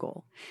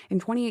McDougal. In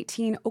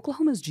 2018,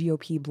 Oklahoma's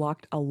GOP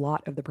blocked a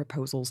lot of the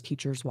proposals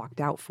teachers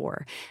walked out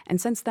for. And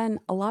since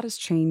then, a lot has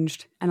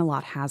changed and a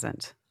lot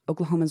hasn't.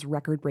 Oklahoma's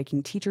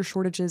record-breaking teacher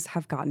shortages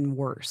have gotten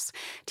worse.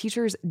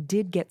 Teachers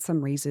did get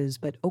some raises,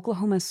 but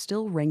Oklahoma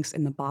still ranks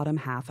in the bottom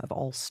half of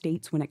all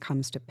states when it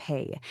comes to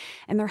pay.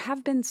 And there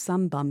have been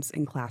some bumps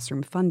in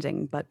classroom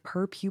funding, but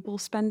per-pupil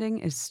spending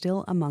is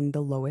still among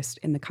the lowest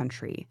in the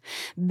country.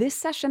 This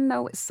session,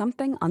 though,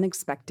 something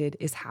unexpected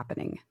is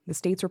happening. The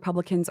state's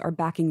Republicans are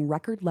backing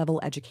record-level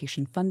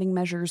education funding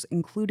measures,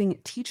 including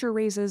teacher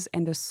raises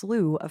and a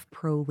slew of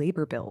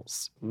pro-labor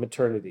bills.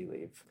 Maternity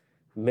leave,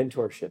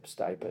 mentorship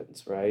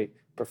stipends, right?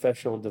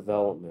 Professional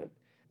development,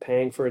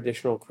 paying for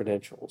additional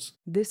credentials.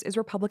 This is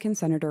Republican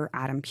Senator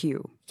Adam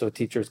Pugh. So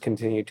teachers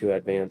continue to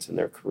advance in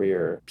their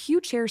career.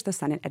 Pugh chairs the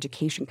Senate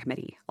Education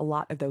Committee. A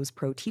lot of those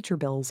pro-teacher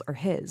bills are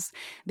his.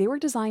 They were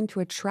designed to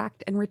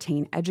attract and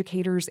retain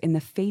educators in the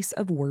face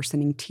of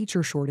worsening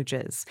teacher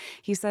shortages.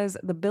 He says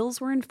the bills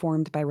were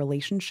informed by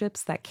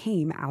relationships that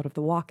came out of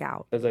the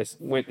walkout. As I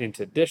went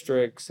into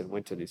districts and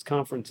went to these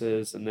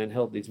conferences and then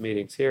held these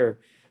meetings here,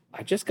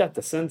 I just got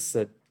the sense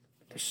that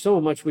there's so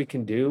much we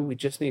can do. We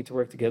just need to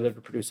work together to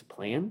produce a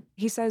plan.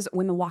 He says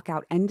when the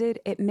walkout ended,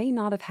 it may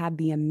not have had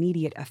the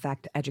immediate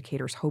effect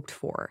educators hoped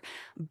for,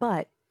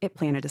 but it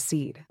planted a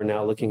seed. We're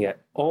now looking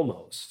at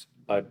almost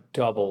a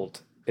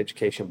doubled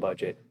education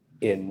budget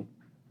in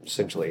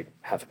essentially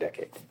half a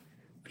decade,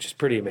 which is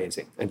pretty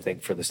amazing, I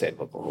think, for the state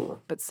of Oklahoma.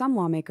 But some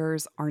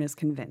lawmakers aren't as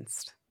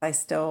convinced. I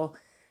still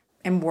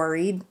am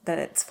worried that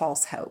it's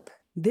false hope.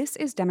 This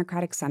is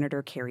Democratic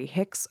Senator Carrie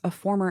Hicks, a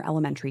former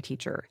elementary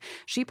teacher.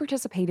 She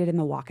participated in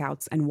the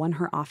walkouts and won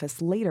her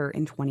office later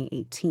in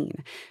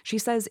 2018. She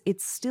says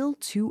it's still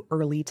too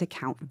early to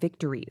count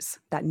victories.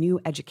 That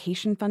new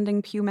education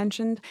funding Pugh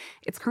mentioned,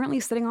 it's currently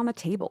sitting on the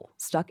table,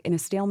 stuck in a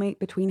stalemate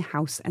between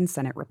House and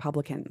Senate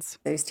Republicans.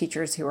 Those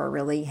teachers who are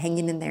really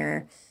hanging in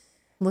there,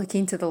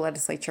 looking to the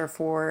legislature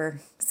for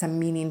some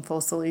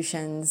meaningful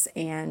solutions,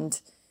 and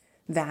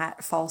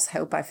that false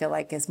hope, I feel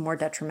like, is more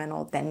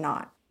detrimental than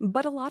not.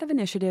 But a lot of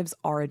initiatives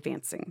are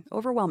advancing,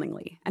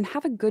 overwhelmingly, and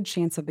have a good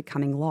chance of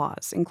becoming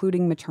laws,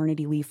 including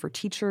maternity leave for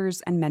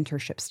teachers and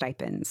mentorship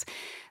stipends.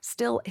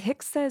 Still,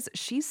 Hicks says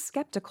she's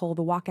skeptical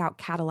the walkout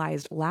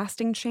catalyzed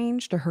lasting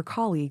change to her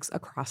colleagues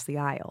across the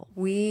aisle.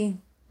 We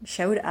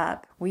showed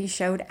up, we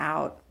showed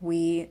out,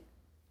 we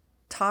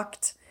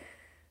talked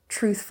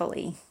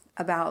truthfully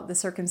about the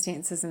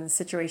circumstances and the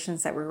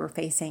situations that we were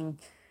facing,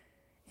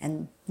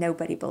 and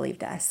nobody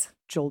believed us.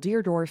 Joel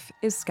Deerdorf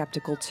is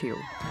skeptical too.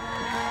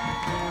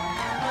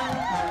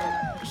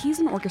 He's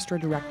an orchestra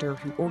director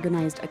who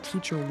organized a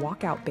teacher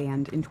walkout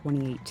band in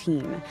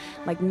 2018.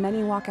 Like many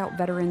walkout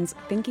veterans,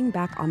 thinking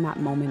back on that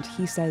moment,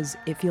 he says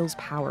it feels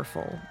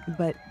powerful,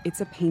 but it's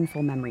a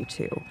painful memory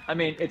too. I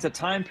mean, it's a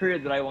time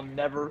period that I will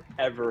never,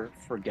 ever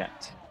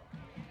forget,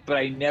 but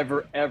I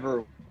never,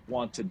 ever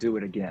want to do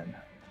it again.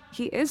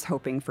 He is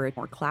hoping for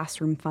more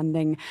classroom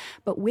funding,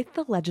 but with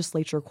the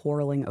legislature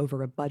quarreling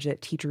over a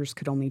budget teachers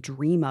could only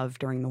dream of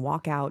during the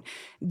walkout,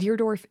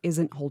 Deerdorf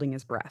isn't holding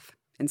his breath.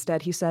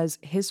 Instead, he says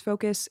his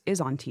focus is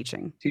on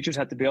teaching. Teachers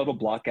have to be able to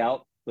block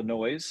out the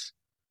noise,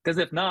 because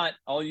if not,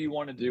 all you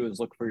want to do is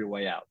look for your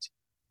way out.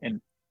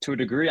 And to a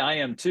degree, I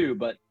am too,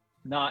 but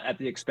not at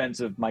the expense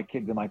of my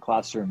kids in my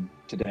classroom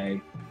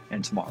today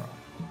and tomorrow.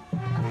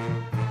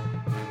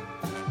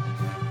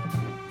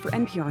 For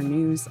NPR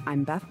News,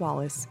 I'm Beth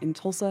Wallace in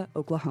Tulsa,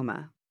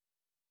 Oklahoma.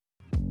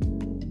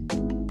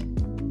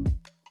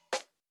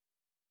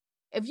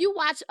 If you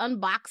watch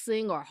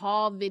unboxing or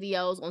haul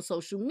videos on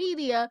social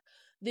media,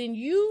 then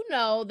you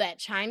know that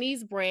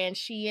Chinese brand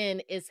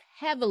Shein is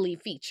heavily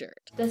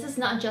featured. This is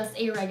not just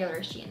a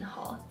regular Shein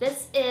haul.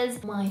 This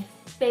is my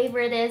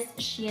favoriteest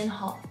Shein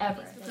haul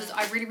ever. Because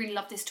I really, really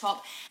love this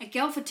top. A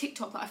girl for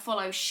TikTok that I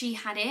follow, she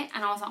had it,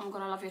 and I was like, oh my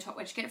god, I love your top.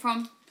 Where'd you get it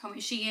from? Told me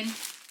it's Shein.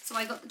 So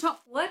I got the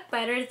top. What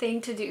better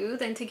thing to do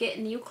than to get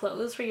new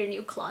clothes for your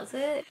new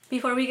closet?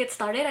 Before we get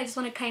started, I just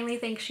want to kindly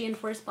thank Shein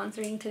for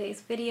sponsoring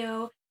today's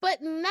video.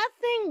 But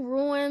nothing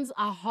ruins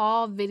a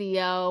haul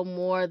video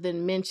more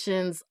than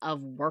mentions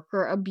of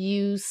worker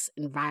abuse,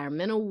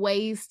 environmental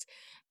waste,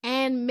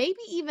 and maybe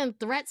even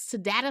threats to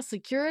data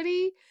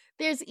security.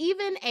 There's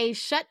even a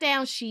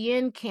shutdown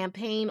Shein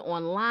campaign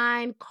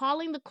online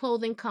calling the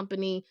clothing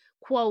company,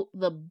 quote,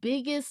 the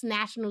biggest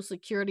national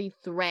security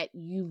threat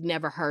you've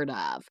never heard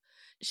of.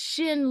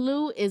 Xin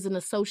Liu is an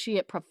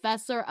associate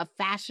professor of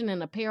fashion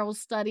and apparel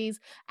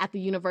studies at the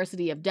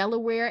University of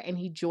Delaware, and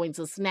he joins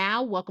us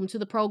now. Welcome to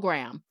the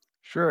program.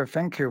 Sure,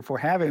 thank you for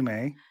having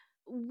me.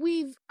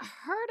 We've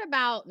heard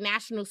about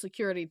national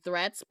security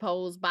threats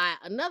posed by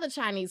another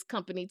Chinese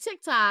company,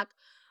 TikTok,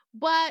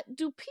 but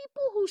do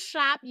people who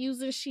shop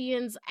using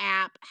Shein's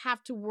app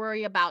have to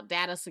worry about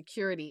data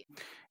security?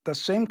 The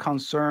same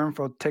concern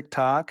for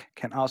TikTok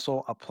can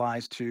also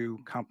apply to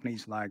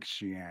companies like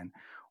Shein.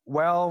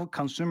 Well,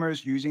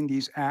 consumers using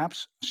these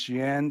apps,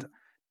 Shein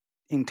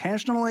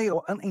intentionally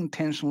or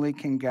unintentionally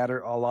can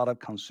gather a lot of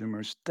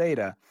consumers'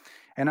 data.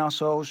 And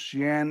also,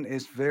 Shein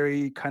is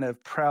very kind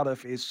of proud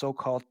of its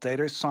so-called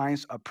data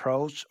science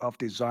approach of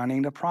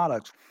designing the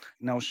products.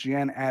 You know,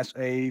 Shein as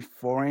a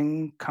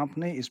foreign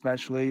company,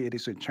 especially it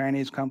is a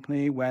Chinese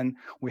company, when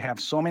we have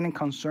so many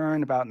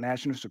concerns about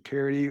national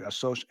security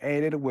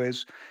associated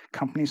with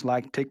companies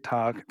like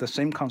TikTok, the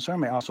same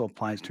concern may also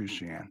apply to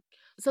Shein.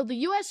 So the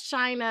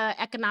U.S.-China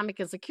Economic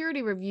and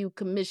Security Review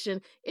Commission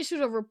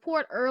issued a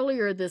report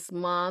earlier this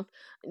month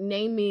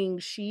naming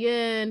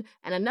Shein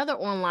and another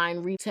online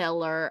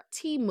retailer,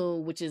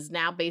 Temu, which is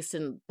now based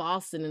in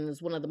Boston and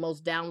is one of the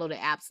most downloaded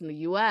apps in the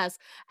U.S.,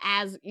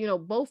 as, you know,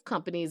 both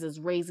companies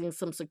is raising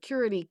some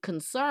security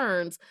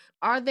concerns.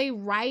 Are they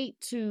right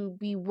to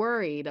be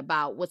worried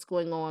about what's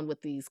going on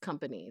with these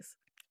companies?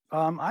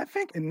 I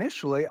think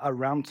initially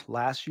around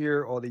last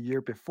year or the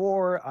year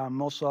before,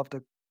 most of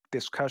the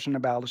discussion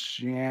about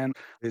Shein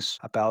is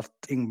about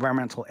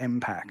environmental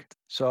impact.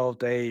 So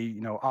they,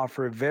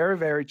 offer very,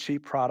 very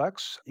cheap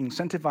products,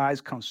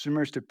 incentivize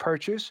consumers to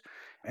purchase,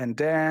 and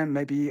then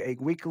maybe a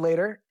week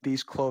later,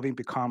 these clothing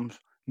becomes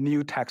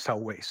new textile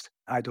waste.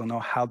 I don't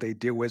know how they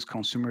deal with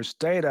consumers'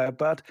 data,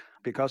 but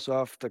because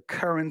of the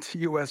current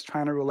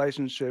U.S.-China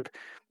relationship,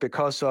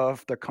 because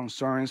of the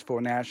concerns for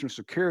national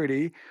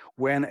security,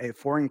 when a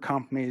foreign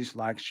companies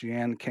like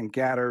Shein can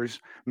gather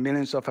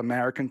millions of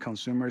American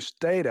consumers'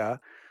 data,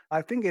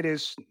 I think it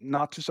is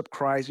not too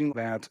surprising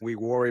that we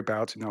worry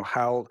about,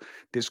 how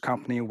this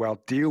company will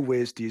deal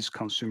with these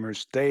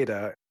consumers'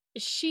 data.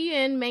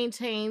 Shein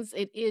maintains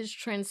it is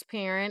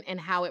transparent in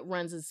how it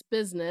runs its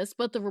business,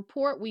 but the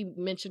report we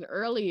mentioned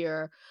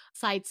earlier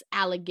cites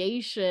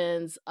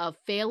allegations of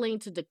failing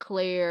to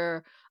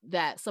declare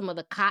that some of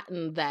the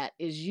cotton that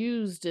is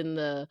used in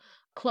the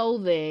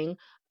clothing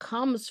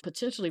comes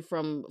potentially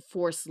from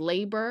forced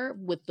labor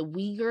with the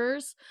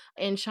Uyghurs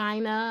in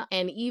China,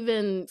 and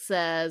even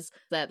says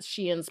that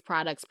Shein's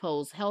products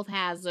pose health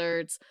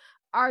hazards.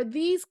 Are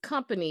these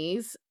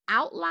companies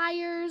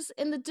outliers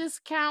in the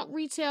discount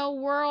retail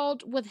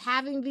world with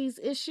having these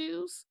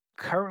issues?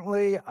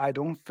 Currently, I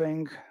don't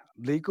think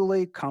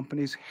legally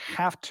companies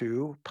have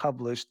to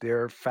publish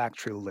their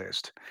factory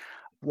list.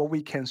 What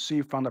we can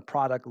see from the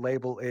product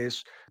label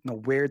is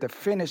where the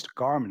finished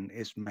garment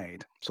is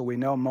made. So we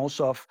know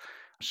most of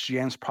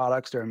Shein's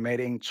products, they're made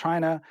in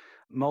China.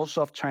 Most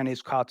of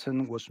Chinese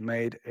cotton was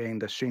made in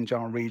the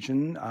Xinjiang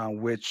region,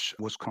 which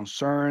was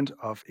concerned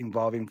of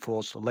involving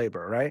forced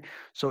labor, right?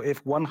 So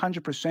if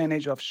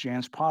 100% of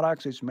Shein's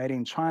products is made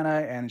in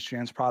China and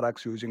Shein's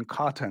products using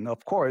cotton,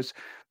 of course,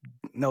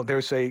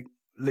 there's a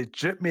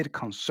legitimate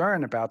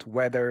concern about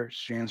whether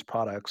Shein's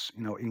products,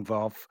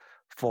 involve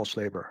forced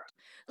labor.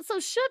 So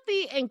should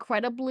the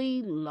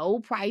incredibly low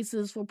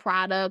prices for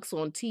products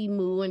on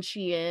Temu and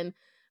Shein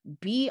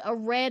be a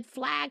red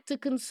flag to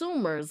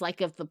consumers?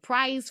 Like if the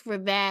price for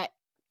that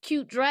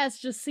cute dress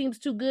just seems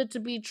too good to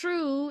be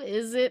true,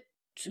 is it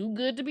too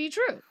good to be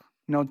true?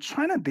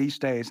 China these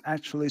days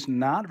actually is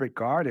not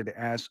regarded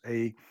as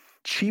a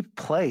cheap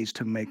place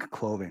to make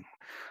clothing.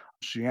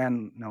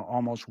 Shein,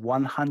 almost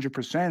 100%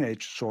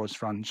 sourced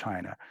from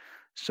China.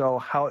 So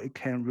how it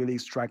can really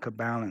strike a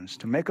balance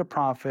to make a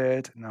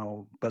profit,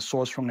 but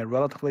source from a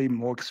relatively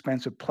more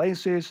expensive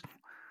places.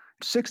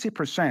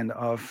 60%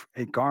 of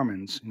a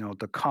garment,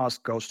 the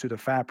cost goes to the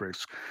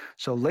fabrics.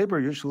 So labor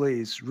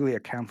usually is really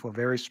account for a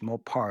very small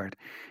part.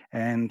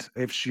 And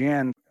if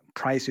Shein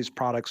price his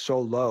products so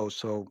low.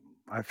 So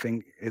I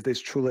think it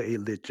is truly a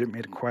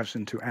legitimate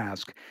question to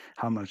ask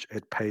how much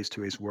it pays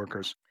to his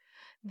workers.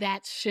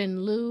 That's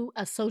Shin Lu,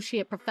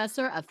 Associate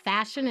Professor of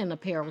Fashion and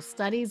Apparel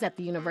Studies at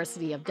the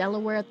University of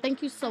Delaware.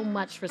 Thank you so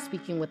much for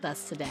speaking with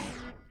us today.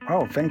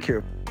 Oh, thank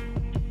you.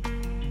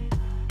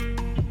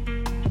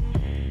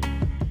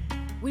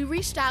 We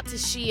reached out to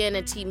Shein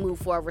and Temu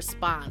for a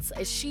response.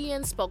 A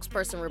Shein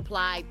spokesperson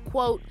replied,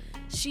 quote,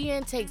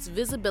 Shein takes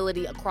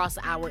visibility across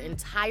our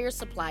entire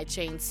supply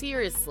chain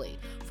seriously.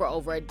 For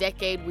over a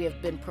decade, we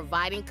have been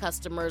providing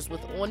customers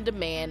with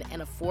on-demand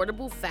and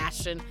affordable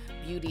fashion,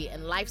 beauty,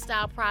 and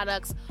lifestyle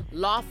products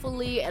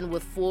lawfully and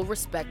with full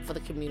respect for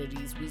the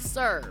communities we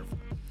serve.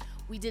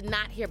 We did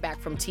not hear back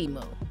from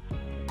Temu.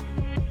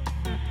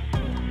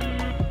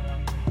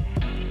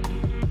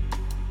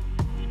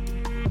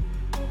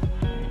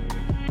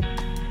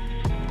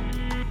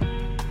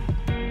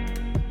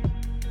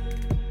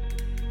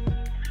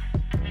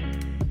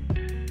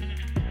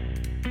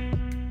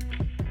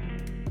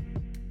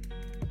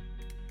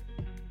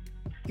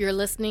 You're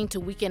listening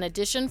to Weekend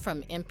Edition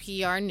from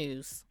NPR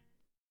News.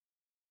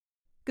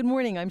 Good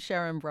morning. I'm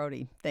Sharon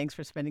Brody. Thanks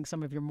for spending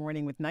some of your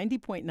morning with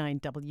 90.9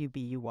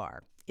 WBUR.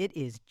 It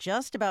is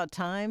just about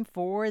time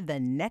for the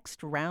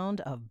next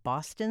round of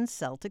Boston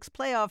Celtics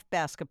playoff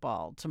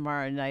basketball.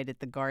 Tomorrow night at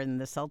the Garden,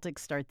 the Celtics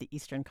start the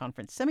Eastern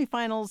Conference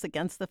semifinals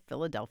against the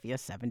Philadelphia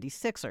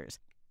 76ers.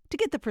 To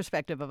get the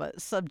perspective of a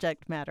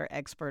subject matter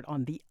expert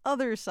on the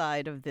other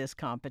side of this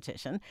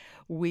competition,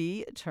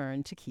 we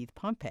turn to Keith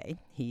Pompey.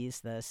 He's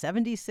the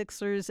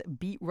 76ers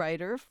beat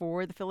writer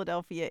for the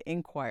Philadelphia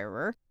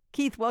Inquirer.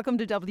 Keith, welcome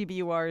to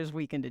WBUR's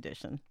Weekend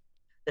Edition.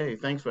 Hey,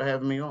 thanks for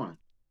having me on.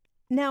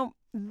 Now,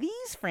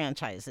 these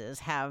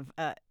franchises have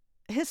a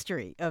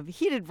history of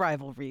heated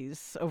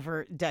rivalries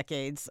over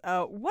decades.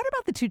 What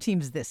about the two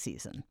teams this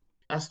season?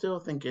 I still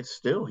think it's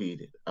still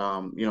heated.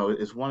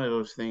 It's one of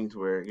those things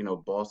where,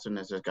 Boston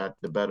has just got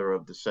the better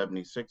of the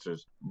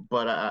 76ers.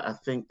 But I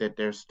think that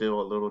there's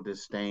still a little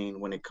disdain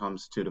when it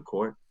comes to the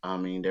court. I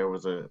mean, there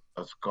was a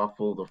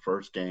scuffle the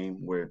first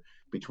game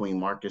between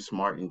Marcus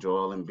Smart and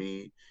Joel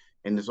Embiid.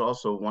 And it's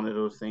also one of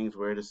those things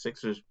where the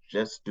Sixers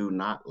just do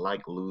not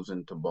like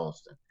losing to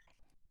Boston.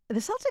 The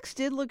Celtics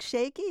did look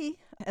shaky,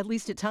 at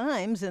least at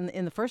times,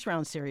 in the first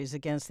round series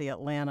against the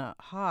Atlanta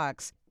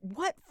Hawks.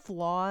 What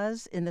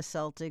flaws in the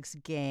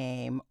Celtics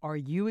game are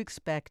you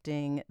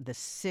expecting the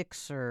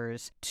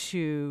Sixers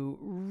to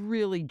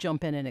really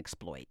jump in and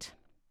exploit?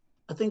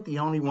 I think the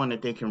only one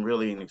that they can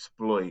really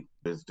exploit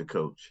is the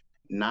coach.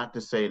 Not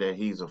to say that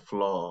he's a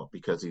flaw,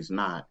 because he's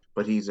not,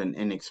 but he's an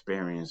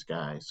inexperienced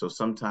guy. So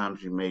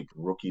sometimes you make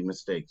rookie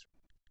mistakes.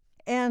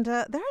 And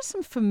there are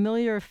some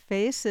familiar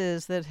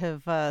faces that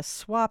have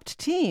swapped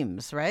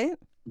teams, right?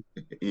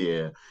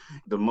 Yeah.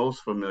 The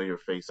most familiar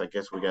face, I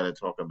guess we got to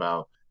talk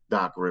about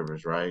Doc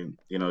Rivers, right?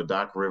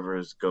 Doc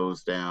Rivers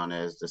goes down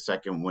as the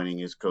second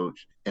winningest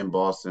coach in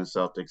Boston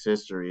Celtics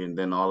history. And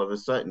then all of a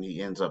sudden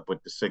he ends up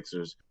with the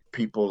Sixers.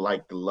 People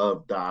like to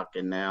love Doc,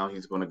 and now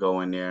he's going to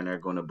go in there and they're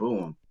going to boo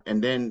him.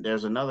 And then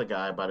there's another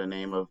guy by the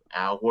name of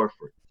Al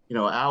Horford.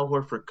 Al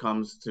Horford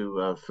comes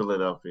to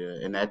Philadelphia,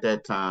 and at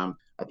that time,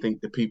 I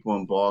think the people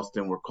in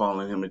Boston were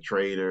calling him a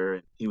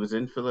traitor. He was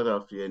in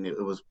Philadelphia, and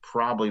it was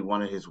probably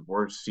one of his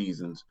worst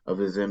seasons of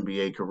his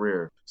NBA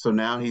career. So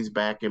now he's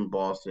back in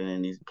Boston,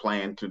 and he's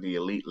playing to the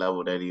elite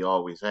level that he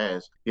always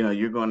has.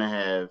 You're going to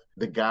have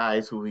the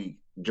guys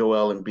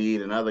Joel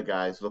Embiid and other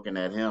guys looking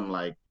at him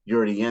like,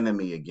 you're the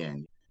enemy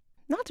again.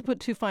 Not to put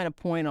too fine a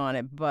point on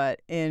it,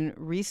 but in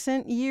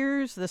recent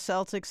years, the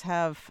Celtics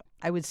have,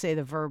 I would say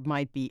the verb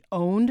might be,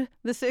 owned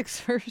the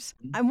Sixers.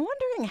 I'm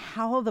wondering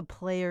how the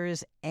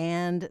players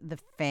and the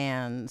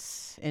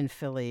fans in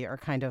Philly are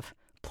kind of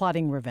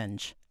plotting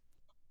revenge.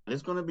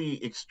 It's going to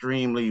be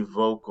extremely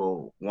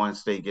vocal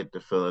once they get to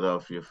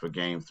Philadelphia for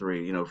Game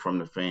 3, from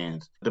the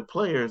fans. The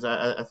players,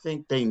 I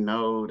think they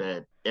know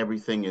that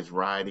everything is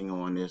riding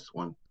on this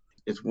one.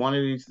 It's one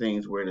of these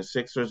things where the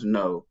Sixers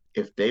know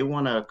if they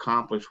want to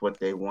accomplish what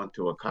they want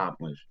to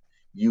accomplish,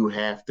 you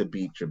have to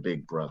beat your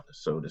big brother,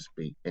 so to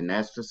speak, and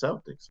that's the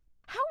Celtics.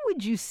 How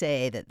would you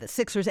say that the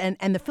Sixers and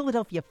the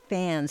Philadelphia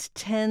fans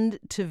tend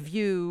to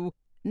view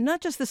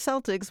not just the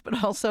Celtics,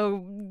 but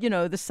also,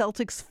 the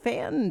Celtics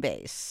fan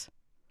base?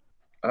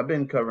 I've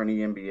been covering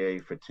the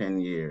NBA for 10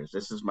 years.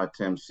 This is my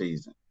 10th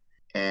season.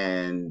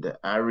 And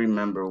I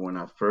remember when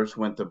I first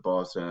went to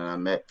Boston and I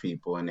met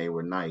people and they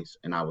were nice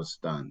and I was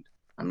stunned.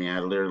 I mean,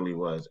 I literally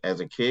was. As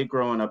a kid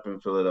growing up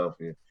in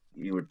Philadelphia,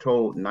 you were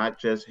told not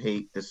just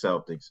hate the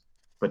Celtics,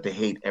 but to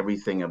hate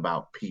everything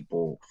about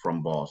people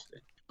from Boston.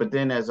 But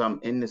then as I'm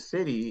in the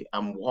city,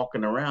 I'm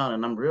walking around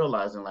and I'm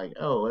realizing like,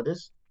 oh,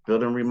 this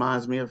building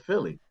reminds me of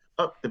Philly.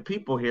 Oh, the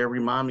people here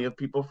remind me of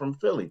people from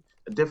Philly.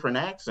 A different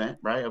accent,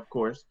 right? Of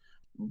course.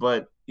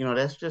 But,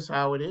 that's just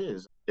how it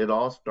is. It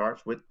all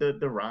starts with the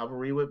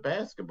rivalry with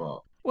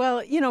basketball.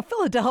 Well,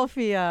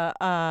 Philadelphia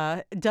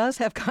does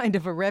have kind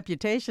of a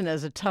reputation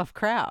as a tough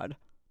crowd.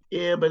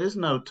 Yeah, but it's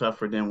no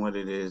tougher than what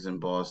it is in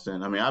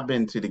Boston. I mean, I've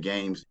been to the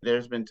games.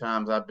 There's been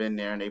times I've been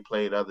there and they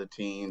played other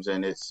teams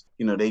and it's,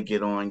 they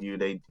get on you.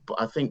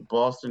 I think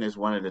Boston is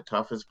one of the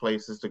toughest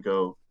places to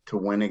go to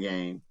win a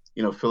game.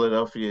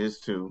 Philadelphia is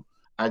too.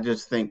 I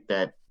just think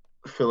that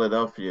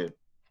Philadelphia,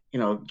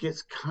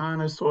 gets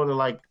kind of sort of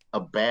like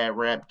a bad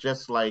rap,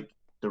 just like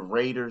the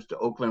Raiders, the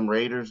Oakland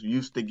Raiders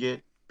used to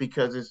get,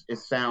 because it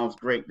sounds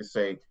great to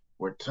say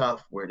we're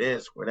tough, we're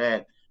this, we're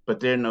that, but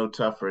they're no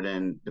tougher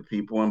than the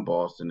people in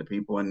Boston, the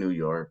people in New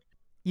York.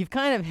 You've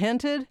kind of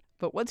hinted,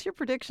 but what's your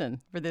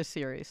prediction for this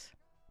series?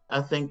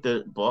 I think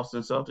the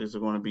Boston Celtics are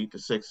going to beat the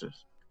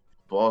Sixers.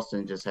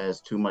 Boston just has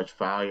too much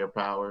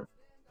firepower,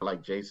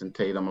 like Jason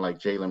Tatum, like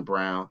Jaylen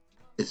Brown.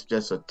 It's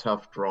just a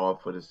tough draw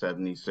for the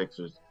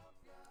 76ers.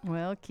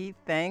 Well, Keith,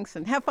 thanks,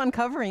 and have fun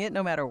covering it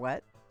no matter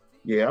what.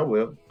 Yeah, I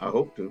will. I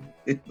hope to. 1,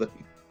 2,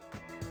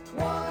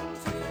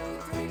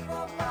 3,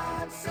 4,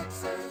 5,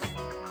 6,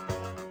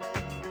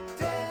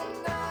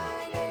 10,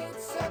 9, 8,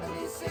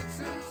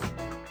 76ers.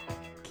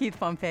 Keith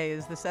Pompey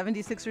is the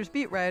 76ers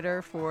beat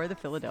writer for the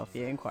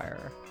Philadelphia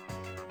Inquirer.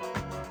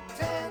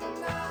 10, 9,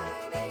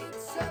 8,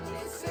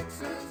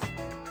 76ers.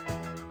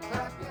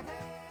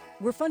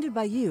 We're funded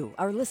by you,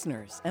 our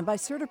listeners, and by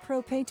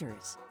CertaPro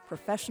Painters,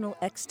 professional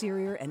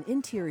exterior and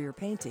interior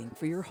painting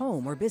for your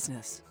home or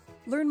business.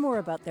 Learn more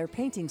about their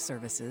painting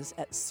services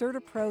at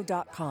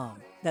CertaPro.com.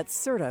 That's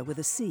Certa with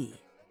a C.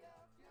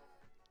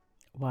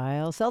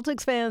 While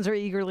Celtics fans are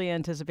eagerly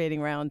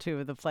anticipating round 2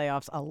 of the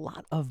playoffs, a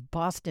lot of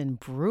Boston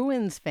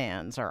Bruins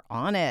fans are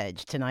on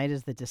edge. Tonight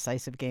is the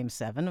decisive Game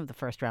 7 of the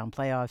first-round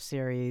playoff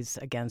series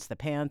against the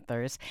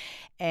Panthers.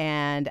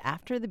 And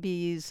after the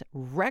Bees'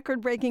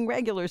 record-breaking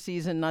regular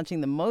season,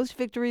 notching the most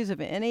victories of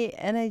any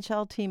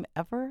NHL team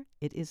ever,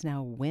 it is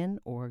now win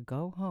or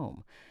go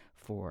home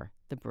for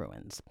the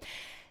Bruins.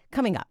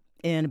 Coming up,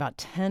 in about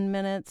 10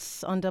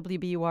 minutes on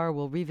WBUR,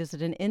 we'll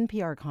revisit an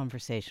NPR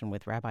conversation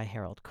with Rabbi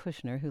Harold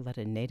Kushner, who led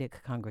a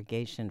Natick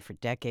congregation for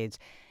decades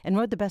and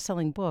wrote the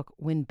best-selling book,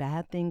 When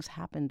Bad Things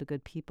Happen to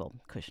Good People.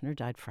 Kushner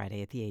died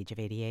Friday at the age of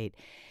 88.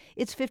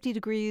 It's 50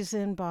 degrees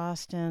in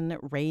Boston,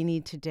 rainy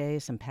today,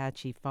 some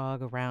patchy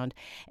fog around,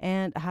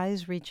 and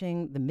highs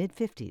reaching the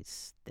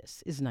mid-50s.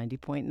 This is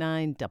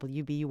 90.9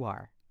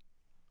 WBUR.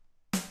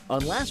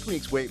 On last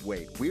week's Wait,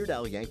 Weird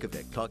Al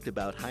Yankovic talked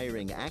about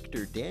hiring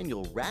actor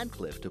Daniel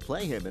Radcliffe to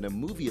play him in a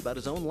movie about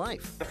his own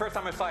life. The first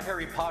time I saw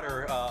Harry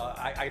Potter,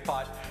 I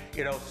thought,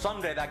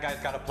 someday that guy's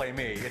got to play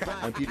me.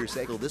 I'm Peter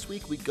Sagal. This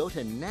week we go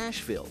to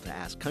Nashville to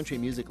ask country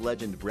music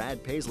legend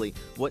Brad Paisley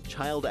what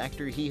child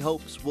actor he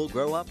hopes will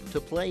grow up to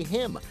play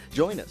him.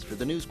 Join us for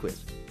the news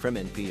quiz from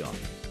NPR.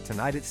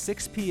 Tonight at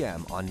 6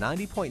 p.m. on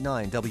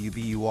 90.9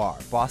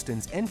 WBUR,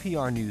 Boston's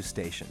NPR news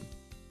station.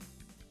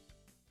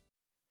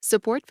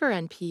 Support for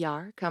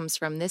NPR comes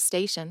from this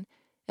station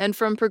and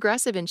from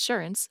Progressive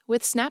Insurance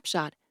with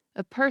Snapshot,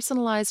 a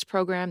personalized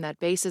program that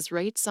bases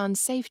rates on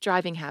safe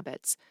driving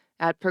habits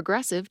at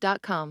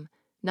Progressive.com.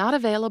 Not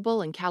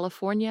available in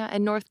California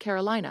and North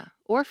Carolina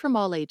or from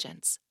all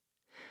agents.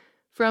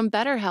 From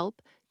BetterHelp,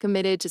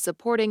 committed to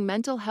supporting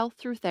mental health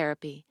through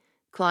therapy.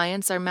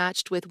 Clients are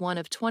matched with one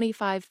of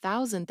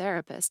 25,000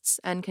 therapists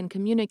and can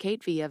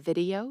communicate via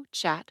video,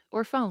 chat,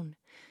 or phone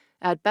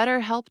at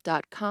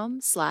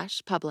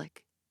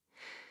betterhelp.com/public.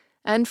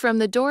 And from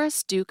the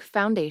Doris Duke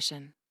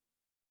Foundation.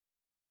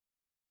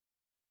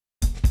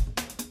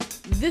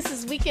 This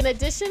is Weekend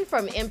Edition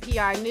from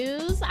NPR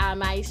News. I'm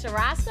Aisha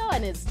Roscoe,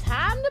 and it's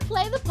time to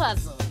play the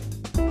puzzle.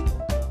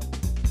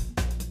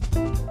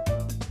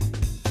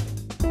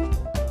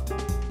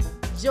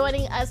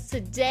 Joining us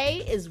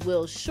today is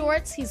Will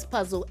Shortz. He's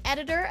puzzle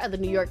editor of the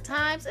New York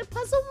Times and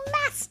puzzle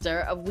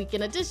master of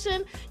Weekend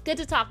Edition. Good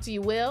to talk to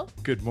you, Will.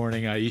 Good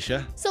morning,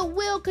 Aisha. So,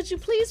 Will, could you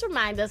please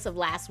remind us of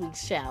last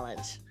week's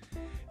challenge?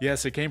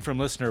 Yes, it came from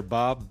listener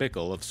Bob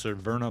Bickle of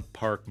Severna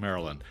Park,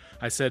 Maryland.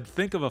 I said,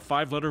 think of a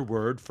 5-letter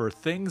word for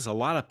things a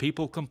lot of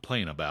people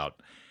complain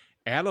about.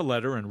 Add a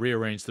letter and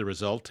rearrange the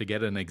result to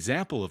get an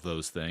example of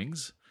those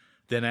things.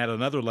 Then add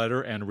another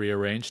letter and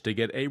rearrange to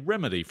get a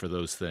remedy for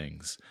those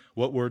things.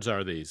 What words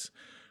are these?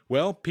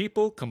 Well,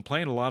 people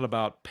complain a lot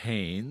about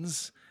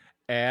pains.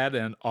 Add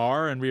an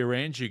R and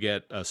rearrange, you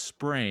get a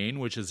sprain,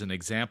 which is an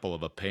example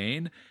of a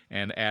pain.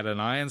 And add an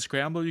I and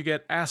scramble, you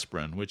get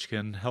aspirin, which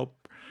can help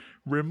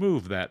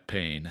remove that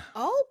pain.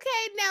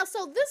 Okay, now,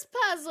 so this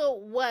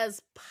puzzle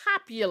was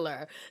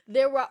popular.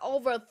 There were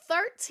over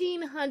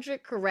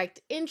 1,300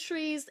 correct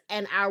entries,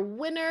 and our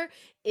winner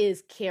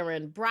is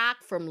Karen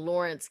Brock from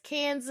Lawrence,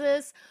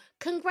 Kansas.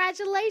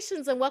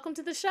 Congratulations and welcome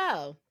to the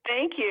show.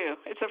 Thank you.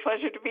 It's a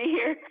pleasure to be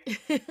here.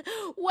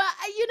 Well,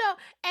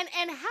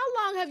 and how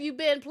long have you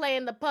been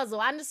playing the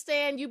puzzle? I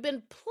understand you've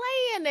been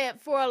playing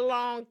it for a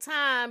long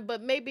time,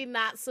 but maybe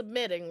not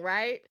submitting,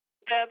 right?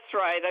 That's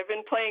right. I've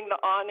been playing the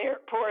on-air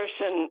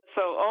portion,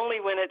 so only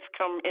when it's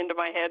come into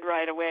my head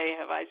right away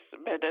have I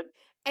submitted.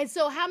 And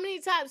so how many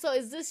times? So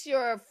is this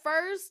your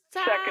first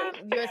time?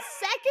 Second. Your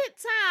second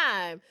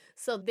time.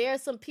 So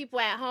there's some people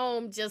at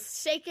home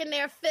just shaking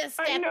their fist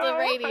at the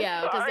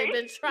radio because they've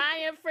been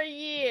trying for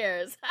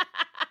years.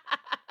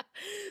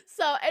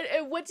 So,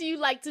 and what do you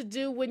like to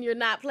do when you're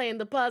not playing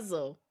the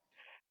puzzle?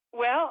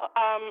 Well,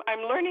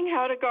 I'm learning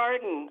how to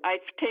garden. I've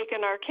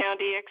taken our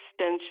county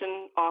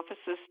extension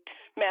office's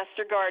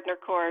master gardener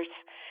course,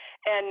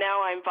 and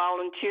now I'm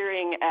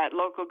volunteering at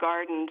local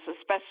gardens,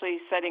 especially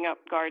setting up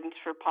gardens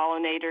for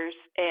pollinators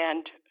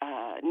and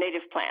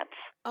native plants.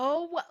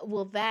 Oh,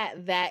 well,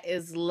 that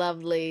is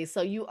lovely.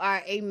 So you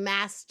are a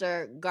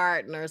master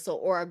gardener,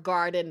 or a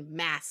garden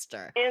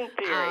master. In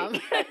theory.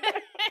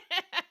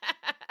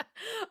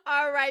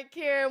 All right,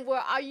 Karen.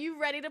 Well, are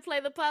you ready to play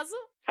the puzzle?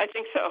 I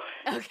think so.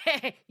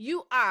 Okay,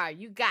 you are.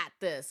 You got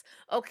this.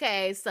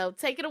 Okay, so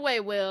take it away,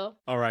 Will.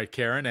 All right,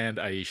 Karen and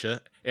Aisha.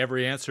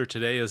 Every answer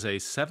today is a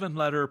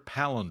 7-letter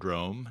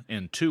palindrome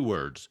in 2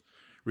 words.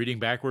 Reading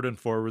backward and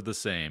forward the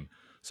same.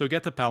 So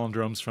get the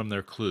palindromes from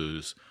their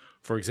clues.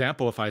 For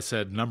example, if I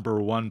said number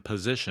 1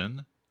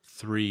 position,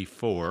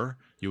 3-4,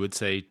 you would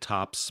say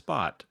top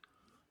spot,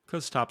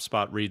 because top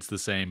spot reads the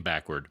same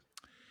backward.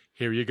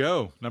 Here you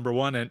go. Number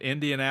 1, an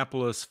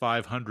Indianapolis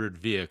 500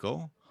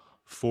 vehicle,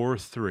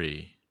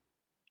 4-3.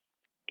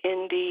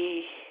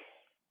 Indy.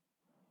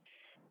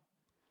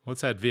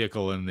 What's that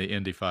vehicle in the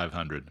Indy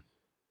 500?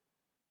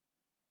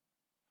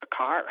 A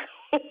car.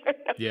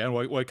 Yeah, and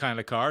what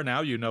kind of car?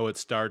 Now you know it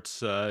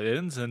starts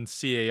ends in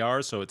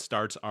CAR, so it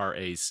starts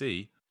RAC.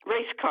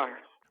 Race car.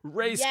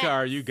 Race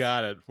car, you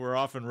got it. We're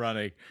off and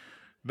running.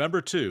 Number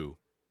 2,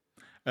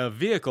 a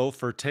vehicle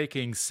for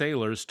taking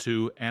sailors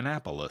to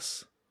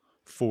Annapolis,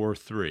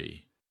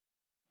 4-3.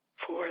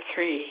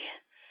 4-3.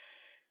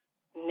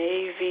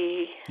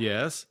 Navy.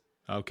 Yes.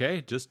 Okay,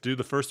 just do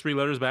the first 3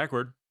 letters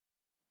backward.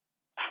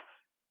 I'm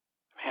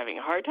having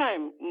a hard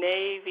time.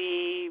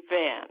 Navy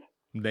van.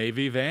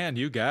 Navy van,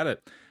 you got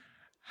it.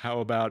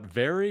 How about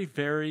very,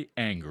 very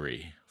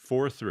angry,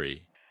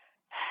 4-3.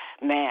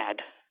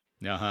 Mad.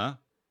 Uh-huh.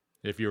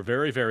 If you're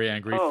very, very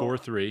angry,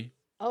 4-3.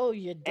 Oh,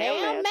 you're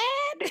damn mad?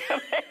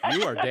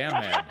 You are damn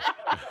mad.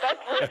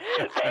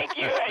 Thank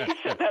you,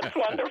 Aisha. That's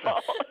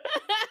wonderful.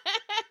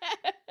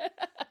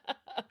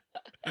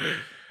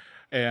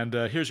 And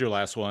here's your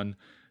last one.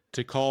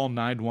 To call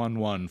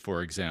 911,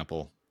 for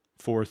example,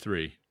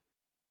 4-3.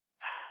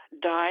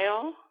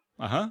 Dial.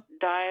 Uh-huh.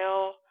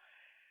 Dial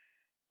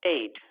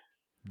aid.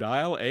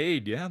 Dial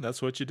aid. Yeah,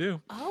 that's what you do.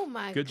 Oh,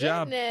 my Good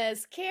job.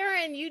 goodness.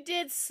 Karen, you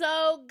did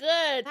so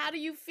good. How do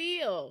you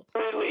feel?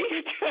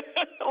 Relieved,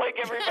 like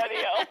everybody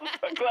else.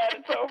 I'm glad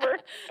it's over.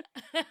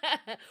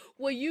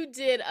 Well, you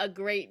did a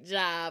great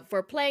job.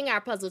 For playing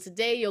our puzzle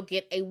today, you'll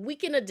get a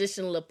weekend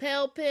edition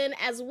lapel pin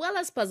as well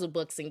as puzzle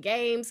books and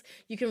games.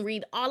 You can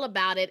read all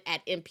about it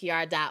at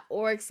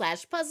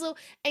npr.org/puzzle.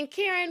 And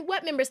Karen,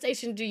 what member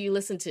station do you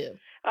listen to?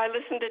 I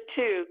listen to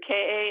 2,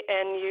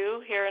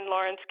 KANU here in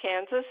Lawrence,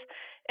 Kansas,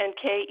 and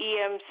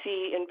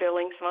KEMC in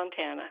Billings,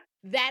 Montana.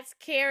 That's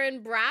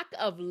Karen Brock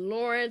of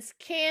Lawrence,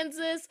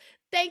 Kansas.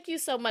 Thank you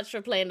so much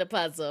for playing the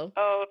puzzle.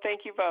 Oh,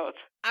 thank you both.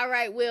 All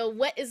right, Will,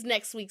 what is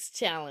next week's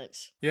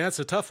challenge? Yeah, it's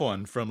a tough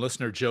one from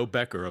listener Joe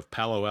Becker of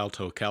Palo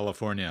Alto,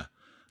 California.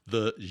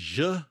 The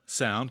zh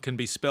sound can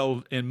be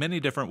spelled in many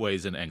different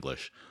ways in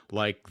English,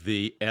 like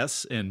the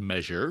S in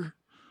measure,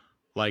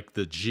 like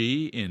the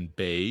G in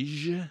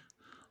beige,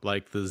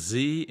 like the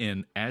Z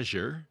in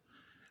azure,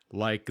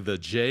 like the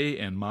J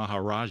in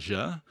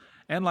Maharaja,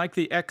 and like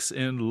the X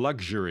in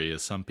luxury,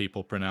 as some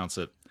people pronounce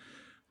it.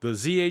 The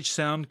ZH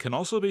sound can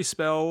also be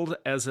spelled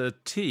as a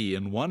T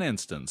in one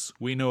instance.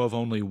 We know of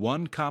only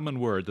one common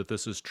word that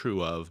this is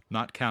true of,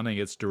 not counting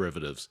its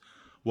derivatives.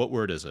 What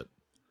word is it?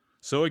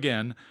 So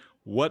again,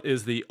 what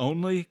is the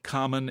only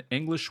common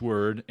English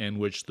word in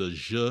which the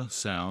zh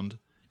sound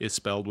is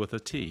spelled with a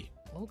T?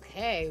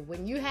 Okay,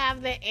 when you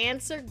have the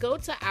answer, go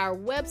to our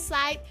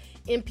website,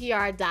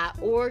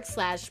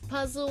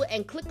 npr.org/puzzle,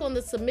 and click on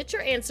the Submit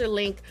Your Answer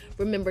link.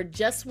 Remember,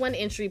 just one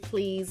entry,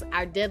 please.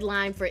 Our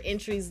deadline for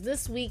entries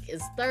this week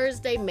is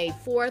Thursday, May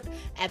 4th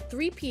at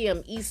 3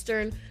 p.m.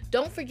 Eastern.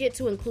 Don't forget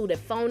to include a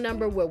phone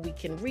number where we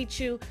can reach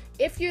you.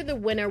 If you're the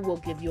winner, we'll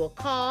give you a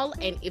call,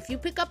 and if you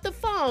pick up the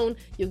phone,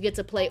 you'll get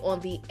to play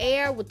on the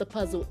air with the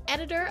puzzle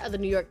editor of the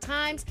New York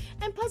Times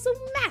and puzzle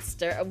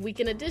master of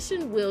Weekend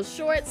Edition, Will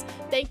Shorts.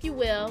 Thank you,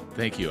 Will.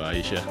 Thank you,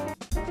 Aisha.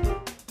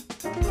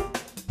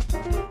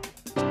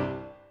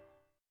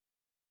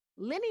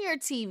 Linear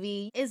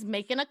TV is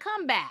making a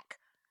comeback,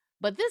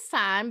 but this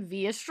time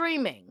via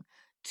streaming.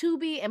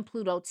 Tubi and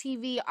Pluto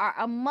TV are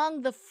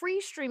among the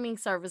free streaming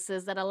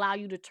services that allow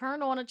you to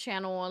turn on a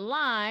channel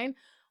online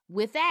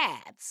with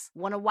ads.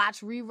 Want to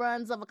watch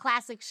reruns of a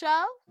classic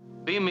show?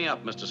 Beam me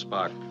up, Mr.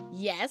 Spock.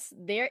 Yes,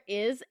 there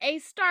is a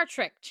Star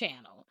Trek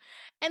channel.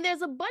 And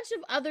there's a bunch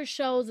of other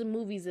shows and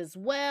movies as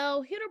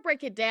well. Here to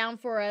break it down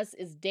for us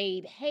is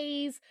Dade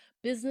Hayes,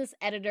 business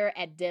editor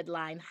at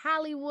Deadline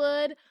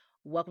Hollywood.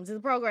 Welcome to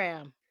the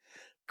program.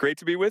 Great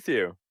to be with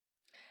you.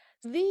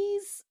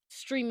 These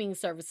streaming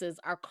services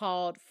are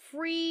called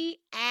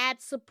free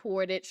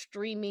ad-supported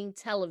streaming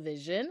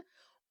television,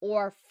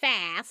 or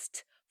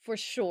FAST for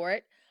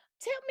short.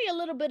 Tell me a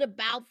little bit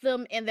about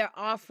them and their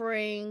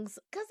offerings,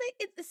 because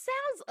it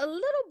sounds a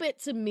little bit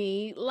to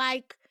me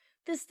like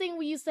this thing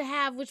we used to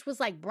have, which was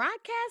like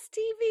broadcast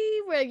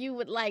TV, where you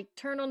would like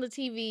turn on the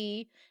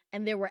TV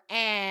and there were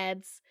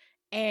ads,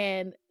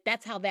 and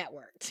that's how that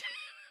worked.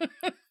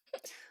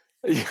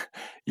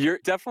 You're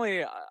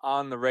definitely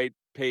on the right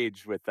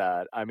page with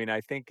that. I mean,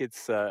 I think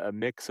it's a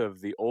mix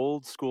of the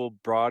old school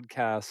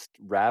broadcast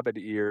rabbit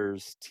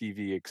ears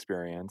TV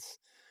experience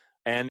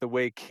and the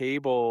way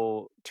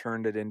cable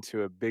turned it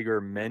into a bigger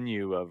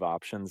menu of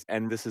options.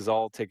 And this is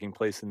all taking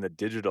place in the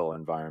digital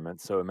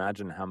environment. So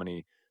imagine how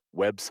many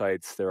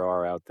websites there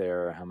are out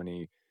there, how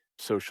many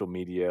social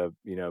media,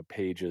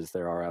 pages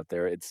there are out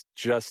there. It's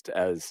just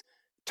as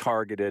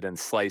targeted and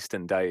sliced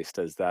and diced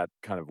as that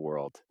kind of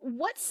world.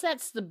 What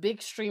sets the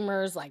big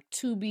streamers like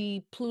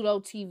Tubi,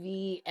 Pluto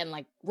TV, and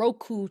like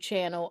Roku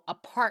channel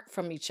apart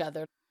from each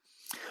other?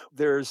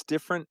 There's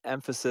different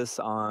emphasis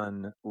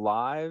on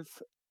live,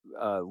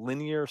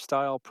 linear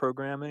style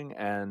programming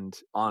and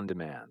on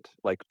demand.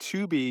 Like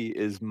Tubi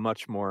is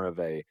much more of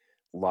a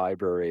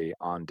library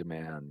on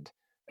demand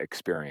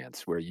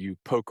experience where you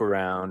poke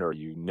around or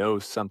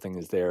something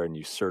is there and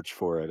you search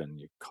for it and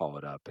you call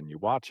it up and you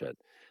watch it.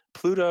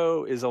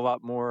 Pluto is a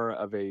lot more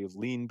of a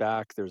lean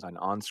back. There's an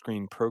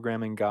on-screen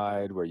programming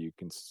guide where you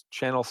can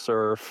channel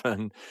surf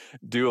and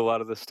do a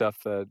lot of the stuff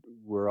that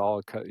we're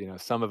all,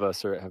 some of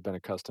us have been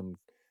accustomed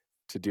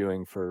to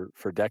doing for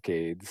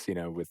decades,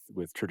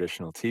 with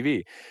traditional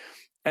TV.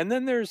 And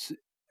then there's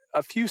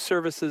a few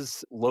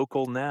services.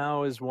 Local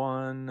Now is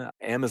one.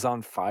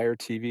 Amazon Fire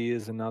TV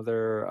is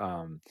another,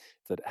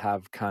 that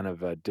have kind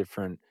of a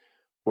different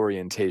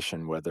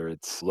orientation, whether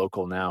it's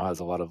Local Now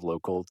has a lot of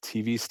local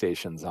TV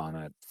stations on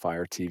it.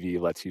 Fire TV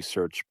lets you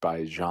search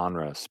by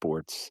genre,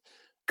 sports,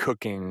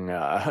 cooking,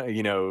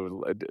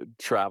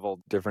 travel,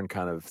 different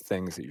kind of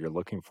things that you're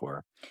looking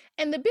for.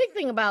 And the big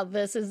thing about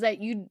this is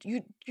that you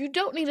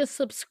don't need a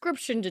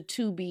subscription to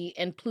Tubi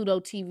and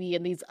Pluto TV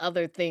and these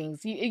other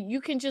things.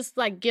 You can just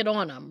like get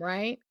on them,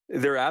 right?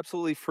 They're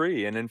absolutely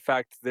free. And in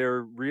fact,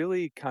 they're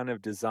really kind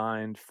of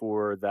designed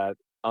for that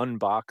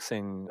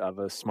unboxing of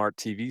a smart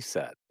TV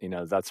set.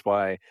 That's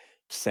why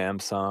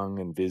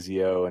Samsung and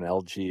Vizio and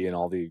LG and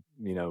all the,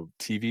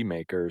 TV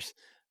makers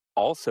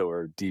also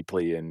are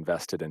deeply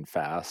invested in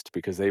fast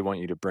because they want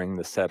you to bring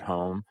the set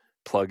home,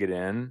 plug it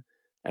in,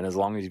 and as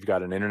long as you've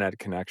got an internet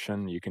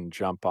connection, you can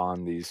jump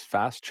on these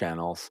fast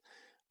channels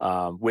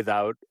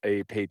without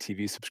a pay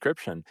TV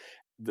subscription.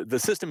 The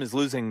system is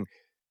losing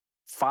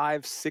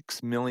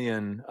 5-6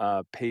 million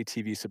pay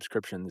TV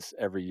subscriptions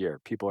every year.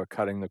 People are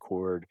cutting the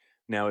cord.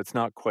 Now, it's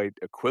not quite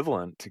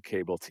equivalent to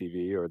cable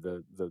TV or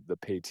the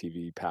pay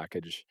TV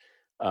package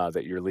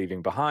that you're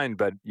leaving behind,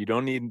 but you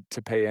don't need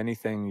to pay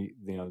anything.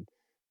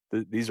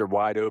 These are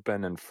wide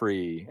open and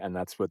free, and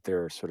that's what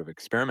they're sort of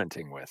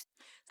experimenting with.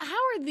 How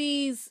are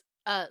these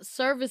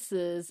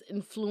services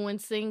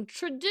influencing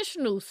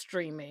traditional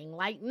streaming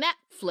like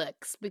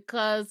Netflix?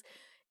 Because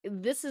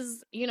this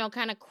is,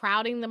 kind of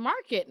crowding the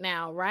market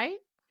now, right?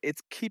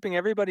 It's keeping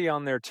everybody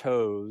on their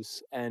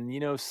toes. And,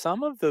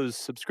 some of those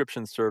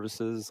subscription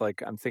services,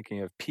 like I'm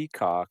thinking of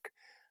Peacock,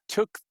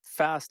 took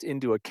fast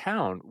into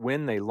account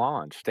when they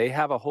launched. They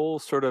have a whole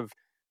sort of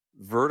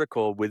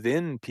vertical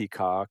within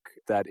Peacock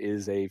that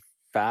is a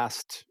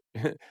fast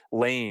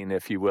lane,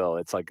 if you will.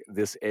 It's like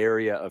this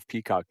area of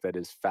Peacock that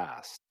is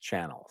fast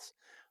channels.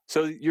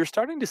 So you're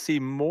starting to see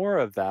more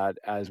of that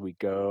as we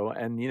go.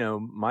 And,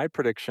 my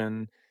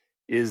prediction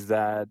is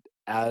that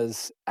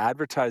as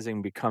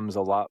advertising becomes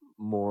a lot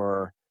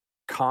more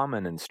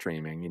common in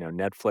streaming,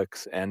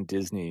 Netflix and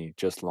Disney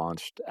just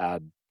launched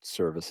ad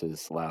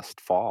services last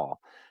fall.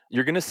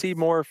 You're going to see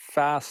more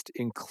fast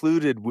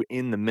included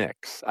in the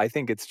mix. I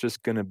think it's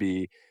just going to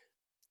be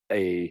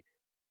a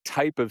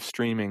type of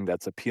streaming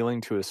that's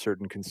appealing to a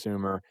certain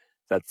consumer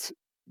that's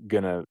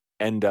going to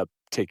end up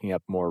taking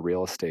up more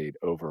real estate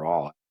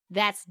overall.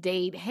 That's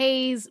Dade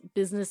Hayes,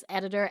 business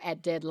editor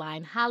at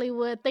Deadline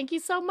Hollywood. Thank you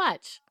so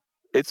much.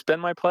 It's been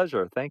my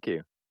pleasure. Thank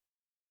you.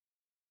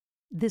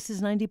 This is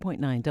 90.9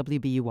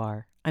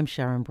 WBUR. I'm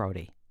Sharon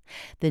Brody.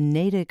 The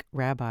Natick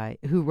rabbi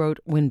who wrote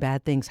When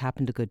Bad Things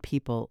Happen to Good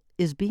People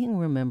is being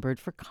remembered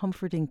for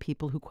comforting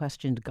people who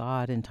questioned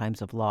God in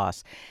times of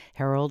loss.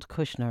 Harold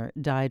Kushner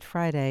died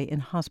Friday in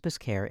hospice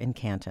care in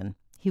Canton.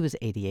 He was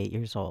 88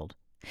 years old.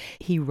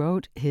 He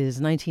wrote his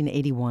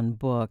 1981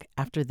 book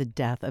after the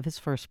death of his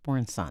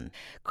firstborn son.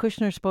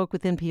 Kushner spoke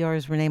with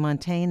NPR's Renee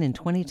Montagne in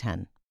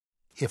 2010.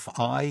 If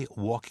I,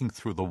 walking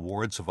through the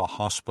wards of a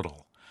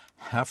hospital,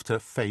 have to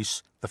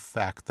face the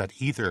fact that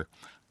either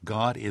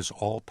God is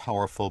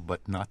all-powerful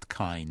but not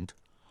kind,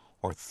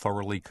 or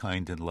thoroughly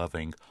kind and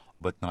loving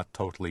but not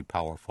totally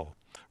powerful,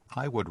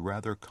 I would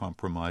rather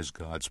compromise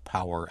God's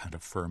power and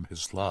affirm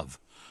his love.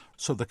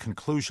 So the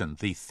conclusion,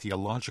 the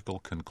theological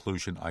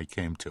conclusion I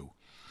came to,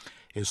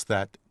 is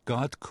that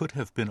God could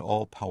have been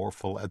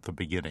all-powerful at the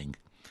beginning,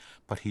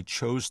 but he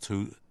chose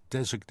to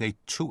designate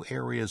two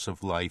areas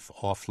of life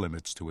off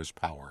limits to his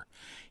power.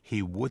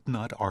 He would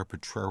not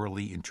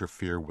arbitrarily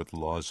interfere with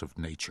laws of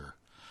nature.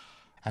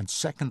 And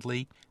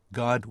secondly,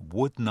 God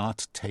would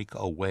not take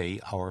away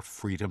our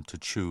freedom to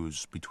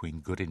choose between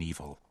good and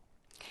evil.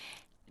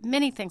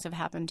 Many ththings have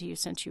happened to you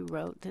since you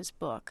wrote this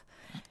book.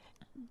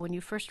 When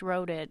you first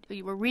wrote it,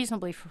 you were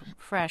reasonably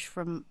fresh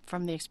from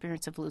the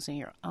experience of losing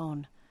your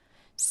own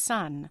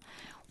son.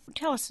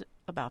 Tell us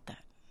about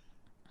that.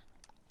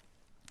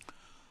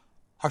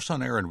 Our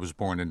son Aaron was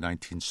born in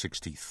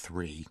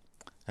 1963,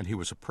 and he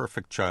was a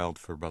perfect child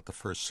for about the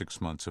first 6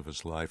 months of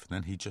his life, and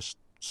then he just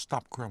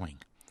stopped growing.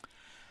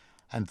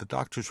 And the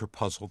doctors were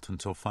puzzled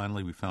until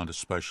finally we found a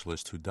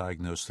specialist who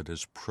diagnosed it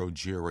as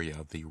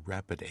progeria, the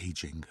rapid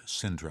aging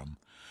syndrome.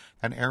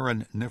 And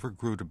Aaron never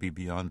grew to be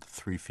beyond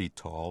 3 feet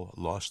tall,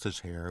 lost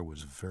his hair,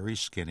 was very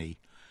skinny.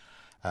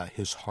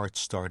 His heart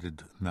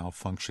started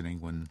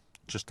malfunctioning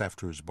just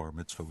after his bar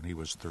mitzvah when he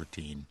was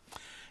 13.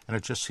 And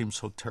it just seemed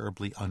so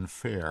terribly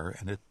unfair,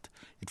 and it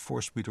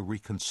forced me to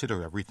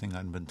reconsider everything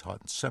I'd been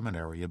taught in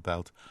seminary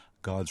about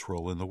God's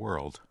role in the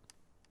world.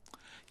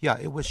 Yeah,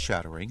 it was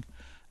shattering.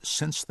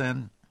 Since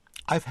then,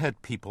 I've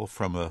had people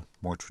from a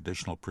more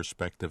traditional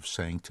perspective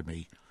saying to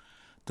me,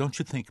 don't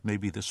you think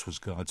maybe this was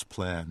God's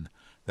plan,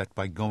 that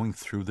by going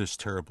through this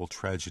terrible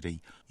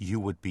tragedy, you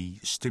would be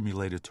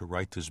stimulated to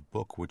write this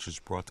book, which has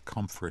brought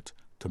comfort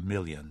to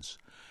millions?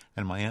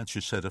 And my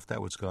answer said, if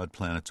that was God's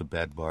plan, it's a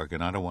bad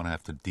bargain. I don't want to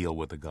have to deal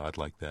with a God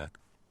like that.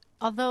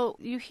 Although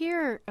you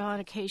hear on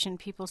occasion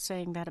people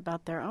saying that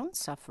about their own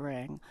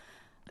suffering,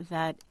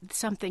 that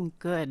something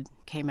good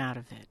came out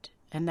of it,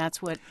 and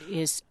that's what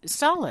is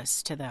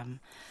solace to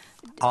them.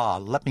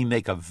 Let me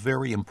make a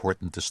very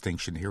important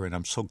distinction here, and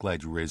I'm so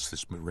glad you raised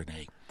this,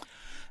 Renee.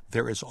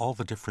 There is all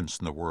the difference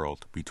in the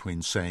world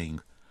between saying,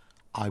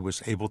 I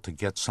was able to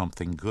get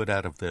something good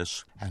out of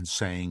this, and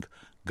saying,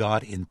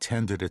 God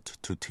intended it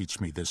to teach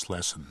me this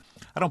lesson.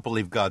 I don't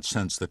believe God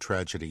sends the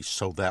tragedy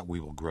so that we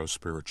will grow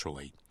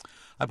spiritually.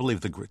 I believe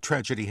the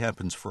tragedy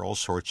happens for all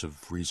sorts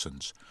of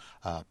reasons.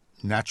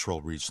 Natural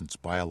reasons,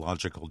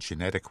 biological,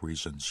 genetic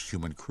reasons,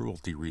 human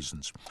cruelty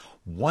reasons.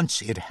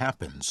 Once it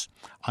happens,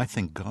 I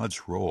think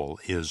God's role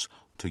is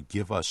to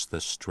give us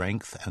the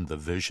strength and the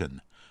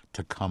vision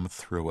to come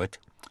through it,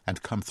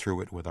 and come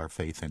through it with our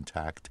faith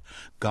intact.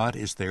 God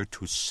is there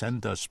to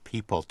send us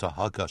people to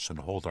hug us and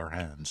hold our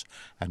hands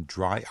and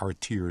dry our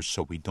tears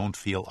so we don't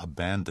feel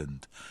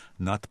abandoned,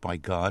 not by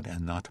God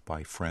and not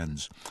by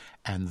friends.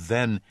 And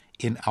then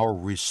in our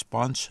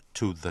response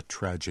to the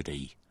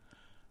tragedy,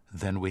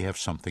 then we have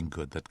something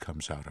good that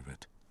comes out of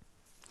it.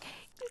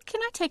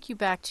 Can I take you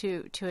back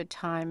to a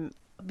time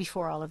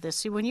before all of this?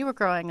 See, when you were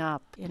growing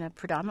up in a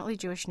predominantly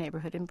Jewish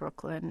neighborhood in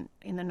Brooklyn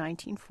in the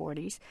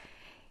 1940s,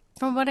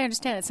 from what I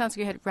understand, it sounds like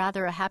you had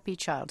rather a happy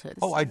childhood.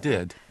 Oh, I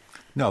did.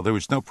 No, there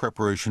was no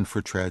preparation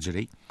for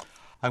tragedy.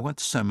 I went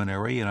to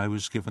seminary, and I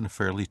was given a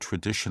fairly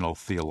traditional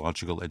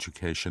theological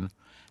education,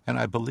 and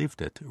I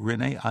believed it.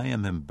 Renee, I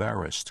am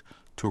embarrassed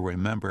to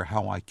remember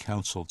how I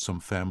counseled some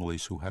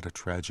families who had a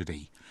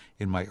tragedy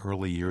in my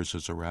early years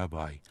as a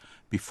rabbi,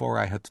 before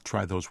I had to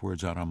try those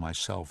words out on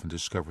myself and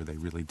discover they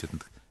really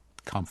didn't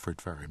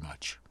comfort very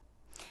much.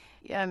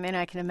 Yeah, I mean,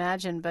 I can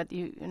imagine, but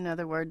in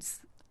other words,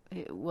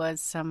 it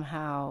was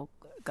somehow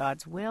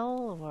God's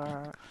will,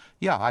 or?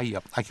 Yeah, I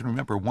can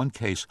remember one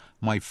case,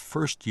 my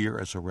first year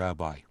as a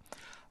rabbi.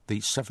 The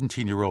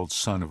 17-year-old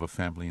son of a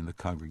family in the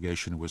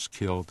congregation was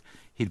killed.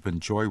 He'd been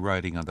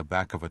joyriding on the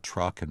back of a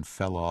truck and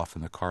fell off,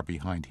 and the car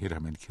behind hit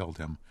him and killed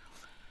him.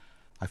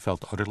 I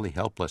felt utterly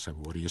helpless.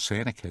 What do you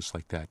say in a case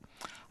like that?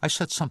 I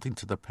said something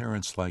to the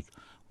parents like,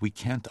 we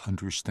can't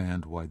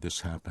understand why this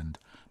happened,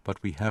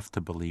 but we have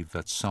to believe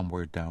that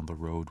somewhere down the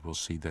road we'll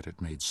see that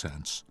it made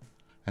sense.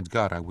 And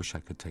God, I wish I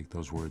could take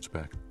those words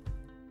back.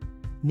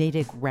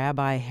 Natick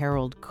Rabbi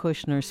Harold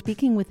Kushner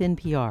speaking with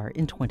NPR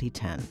in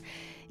 2010.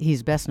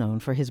 He's best known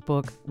for his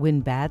book, When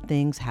Bad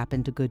Things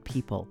Happen to Good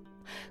People.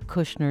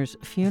 Kushner's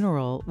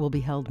funeral will be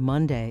held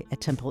Monday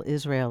at Temple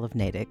Israel of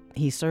Natick.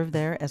 He served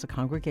there as a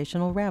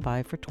congregational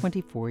rabbi for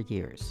 24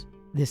 years.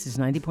 This is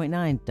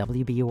 90.9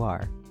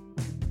 WBUR.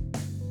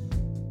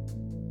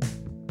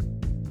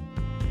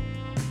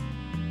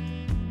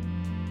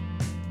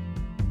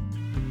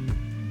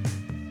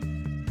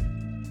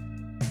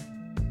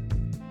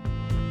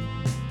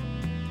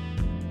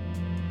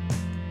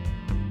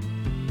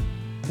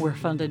 We're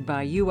funded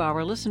by you,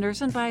 our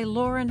listeners, and by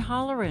Lauren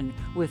Holleran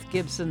with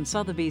Gibson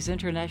Sotheby's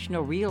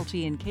International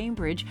Realty in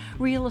Cambridge,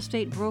 real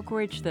estate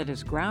brokerage that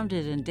is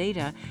grounded in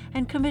data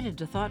and committed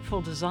to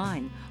thoughtful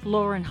design.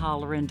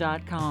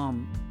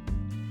 LaurenHolleran.com.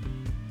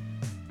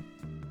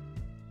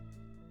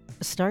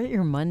 Start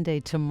your Monday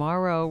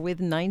tomorrow with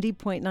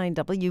 90.9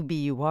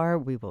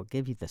 WBUR. We will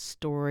give you the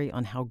story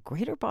on how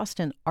Greater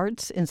Boston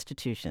arts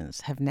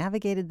institutions have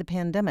navigated the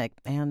pandemic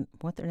and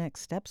what their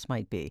next steps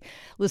might be.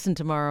 Listen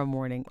tomorrow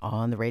morning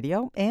on the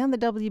radio and the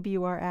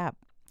WBUR app.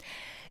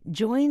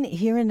 Join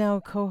Here and Now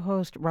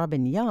co-host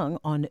Robin Young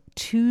on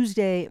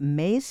Tuesday,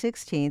 May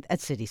 16th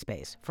at City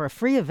Space for a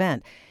free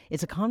event.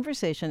 It's a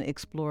conversation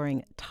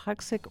exploring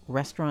toxic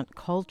restaurant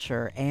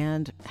culture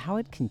and how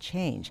it can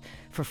change.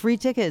 For free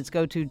tickets,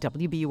 go to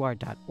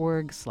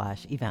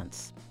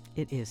wbur.org/events.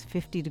 It is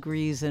 50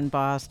 degrees in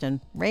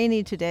Boston,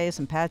 rainy today,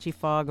 some patchy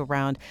fog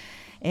around,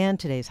 and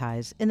today's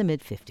highs in the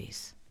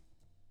mid-50s.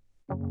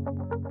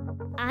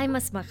 I'm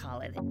Asma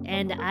Khalid,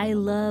 and I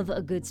love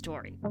a good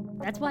story.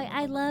 That's why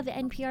I love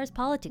NPR's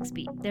Politics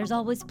Beat. There's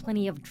always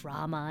plenty of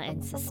drama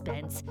and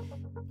suspense.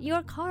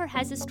 Your car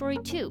has a story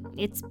too.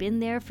 It's been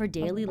there for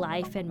daily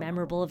life and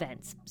memorable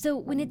events. So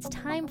when it's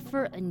time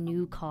for a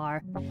new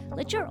car,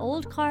 let your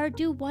old car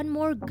do one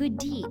more good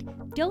deed.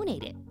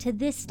 Donate it to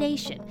this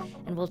station,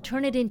 and we'll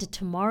turn it into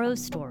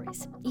tomorrow's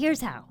stories.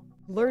 Here's how.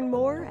 Learn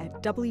more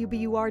at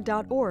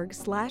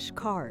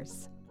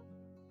wbur.org/cars.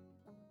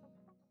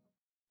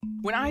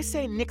 When I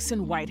say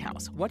Nixon White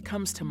House, what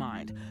comes to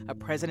mind? A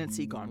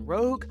presidency gone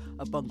rogue,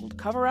 a bungled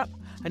cover-up?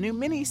 A new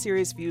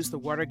miniseries views the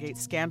Watergate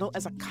scandal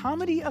as a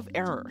comedy of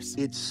errors.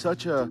 It's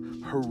such a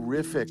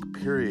horrific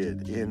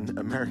period in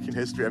American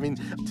history. I mean,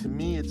 to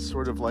me, it's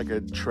sort of like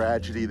a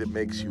tragedy that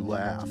makes you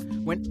laugh.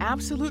 When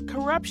absolute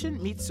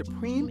corruption meets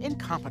supreme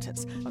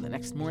incompetence on the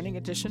next morning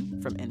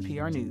edition from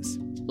NPR News.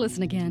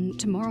 Listen again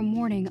tomorrow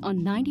morning on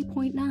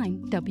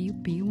 90.9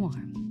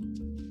 WBUR.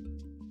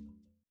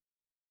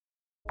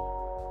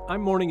 I'm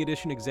Morning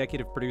Edition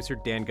executive producer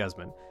Dan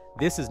Guzman.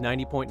 This is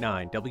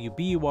 90.9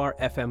 WBUR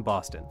FM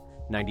Boston,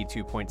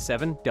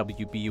 92.7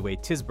 WBUA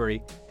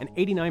Tisbury, and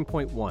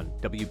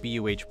 89.1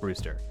 WBUH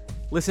Brewster.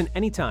 Listen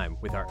anytime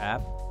with our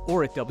app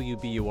or at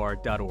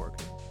WBUR.org.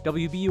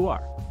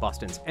 WBUR,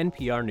 Boston's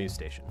NPR news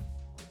station.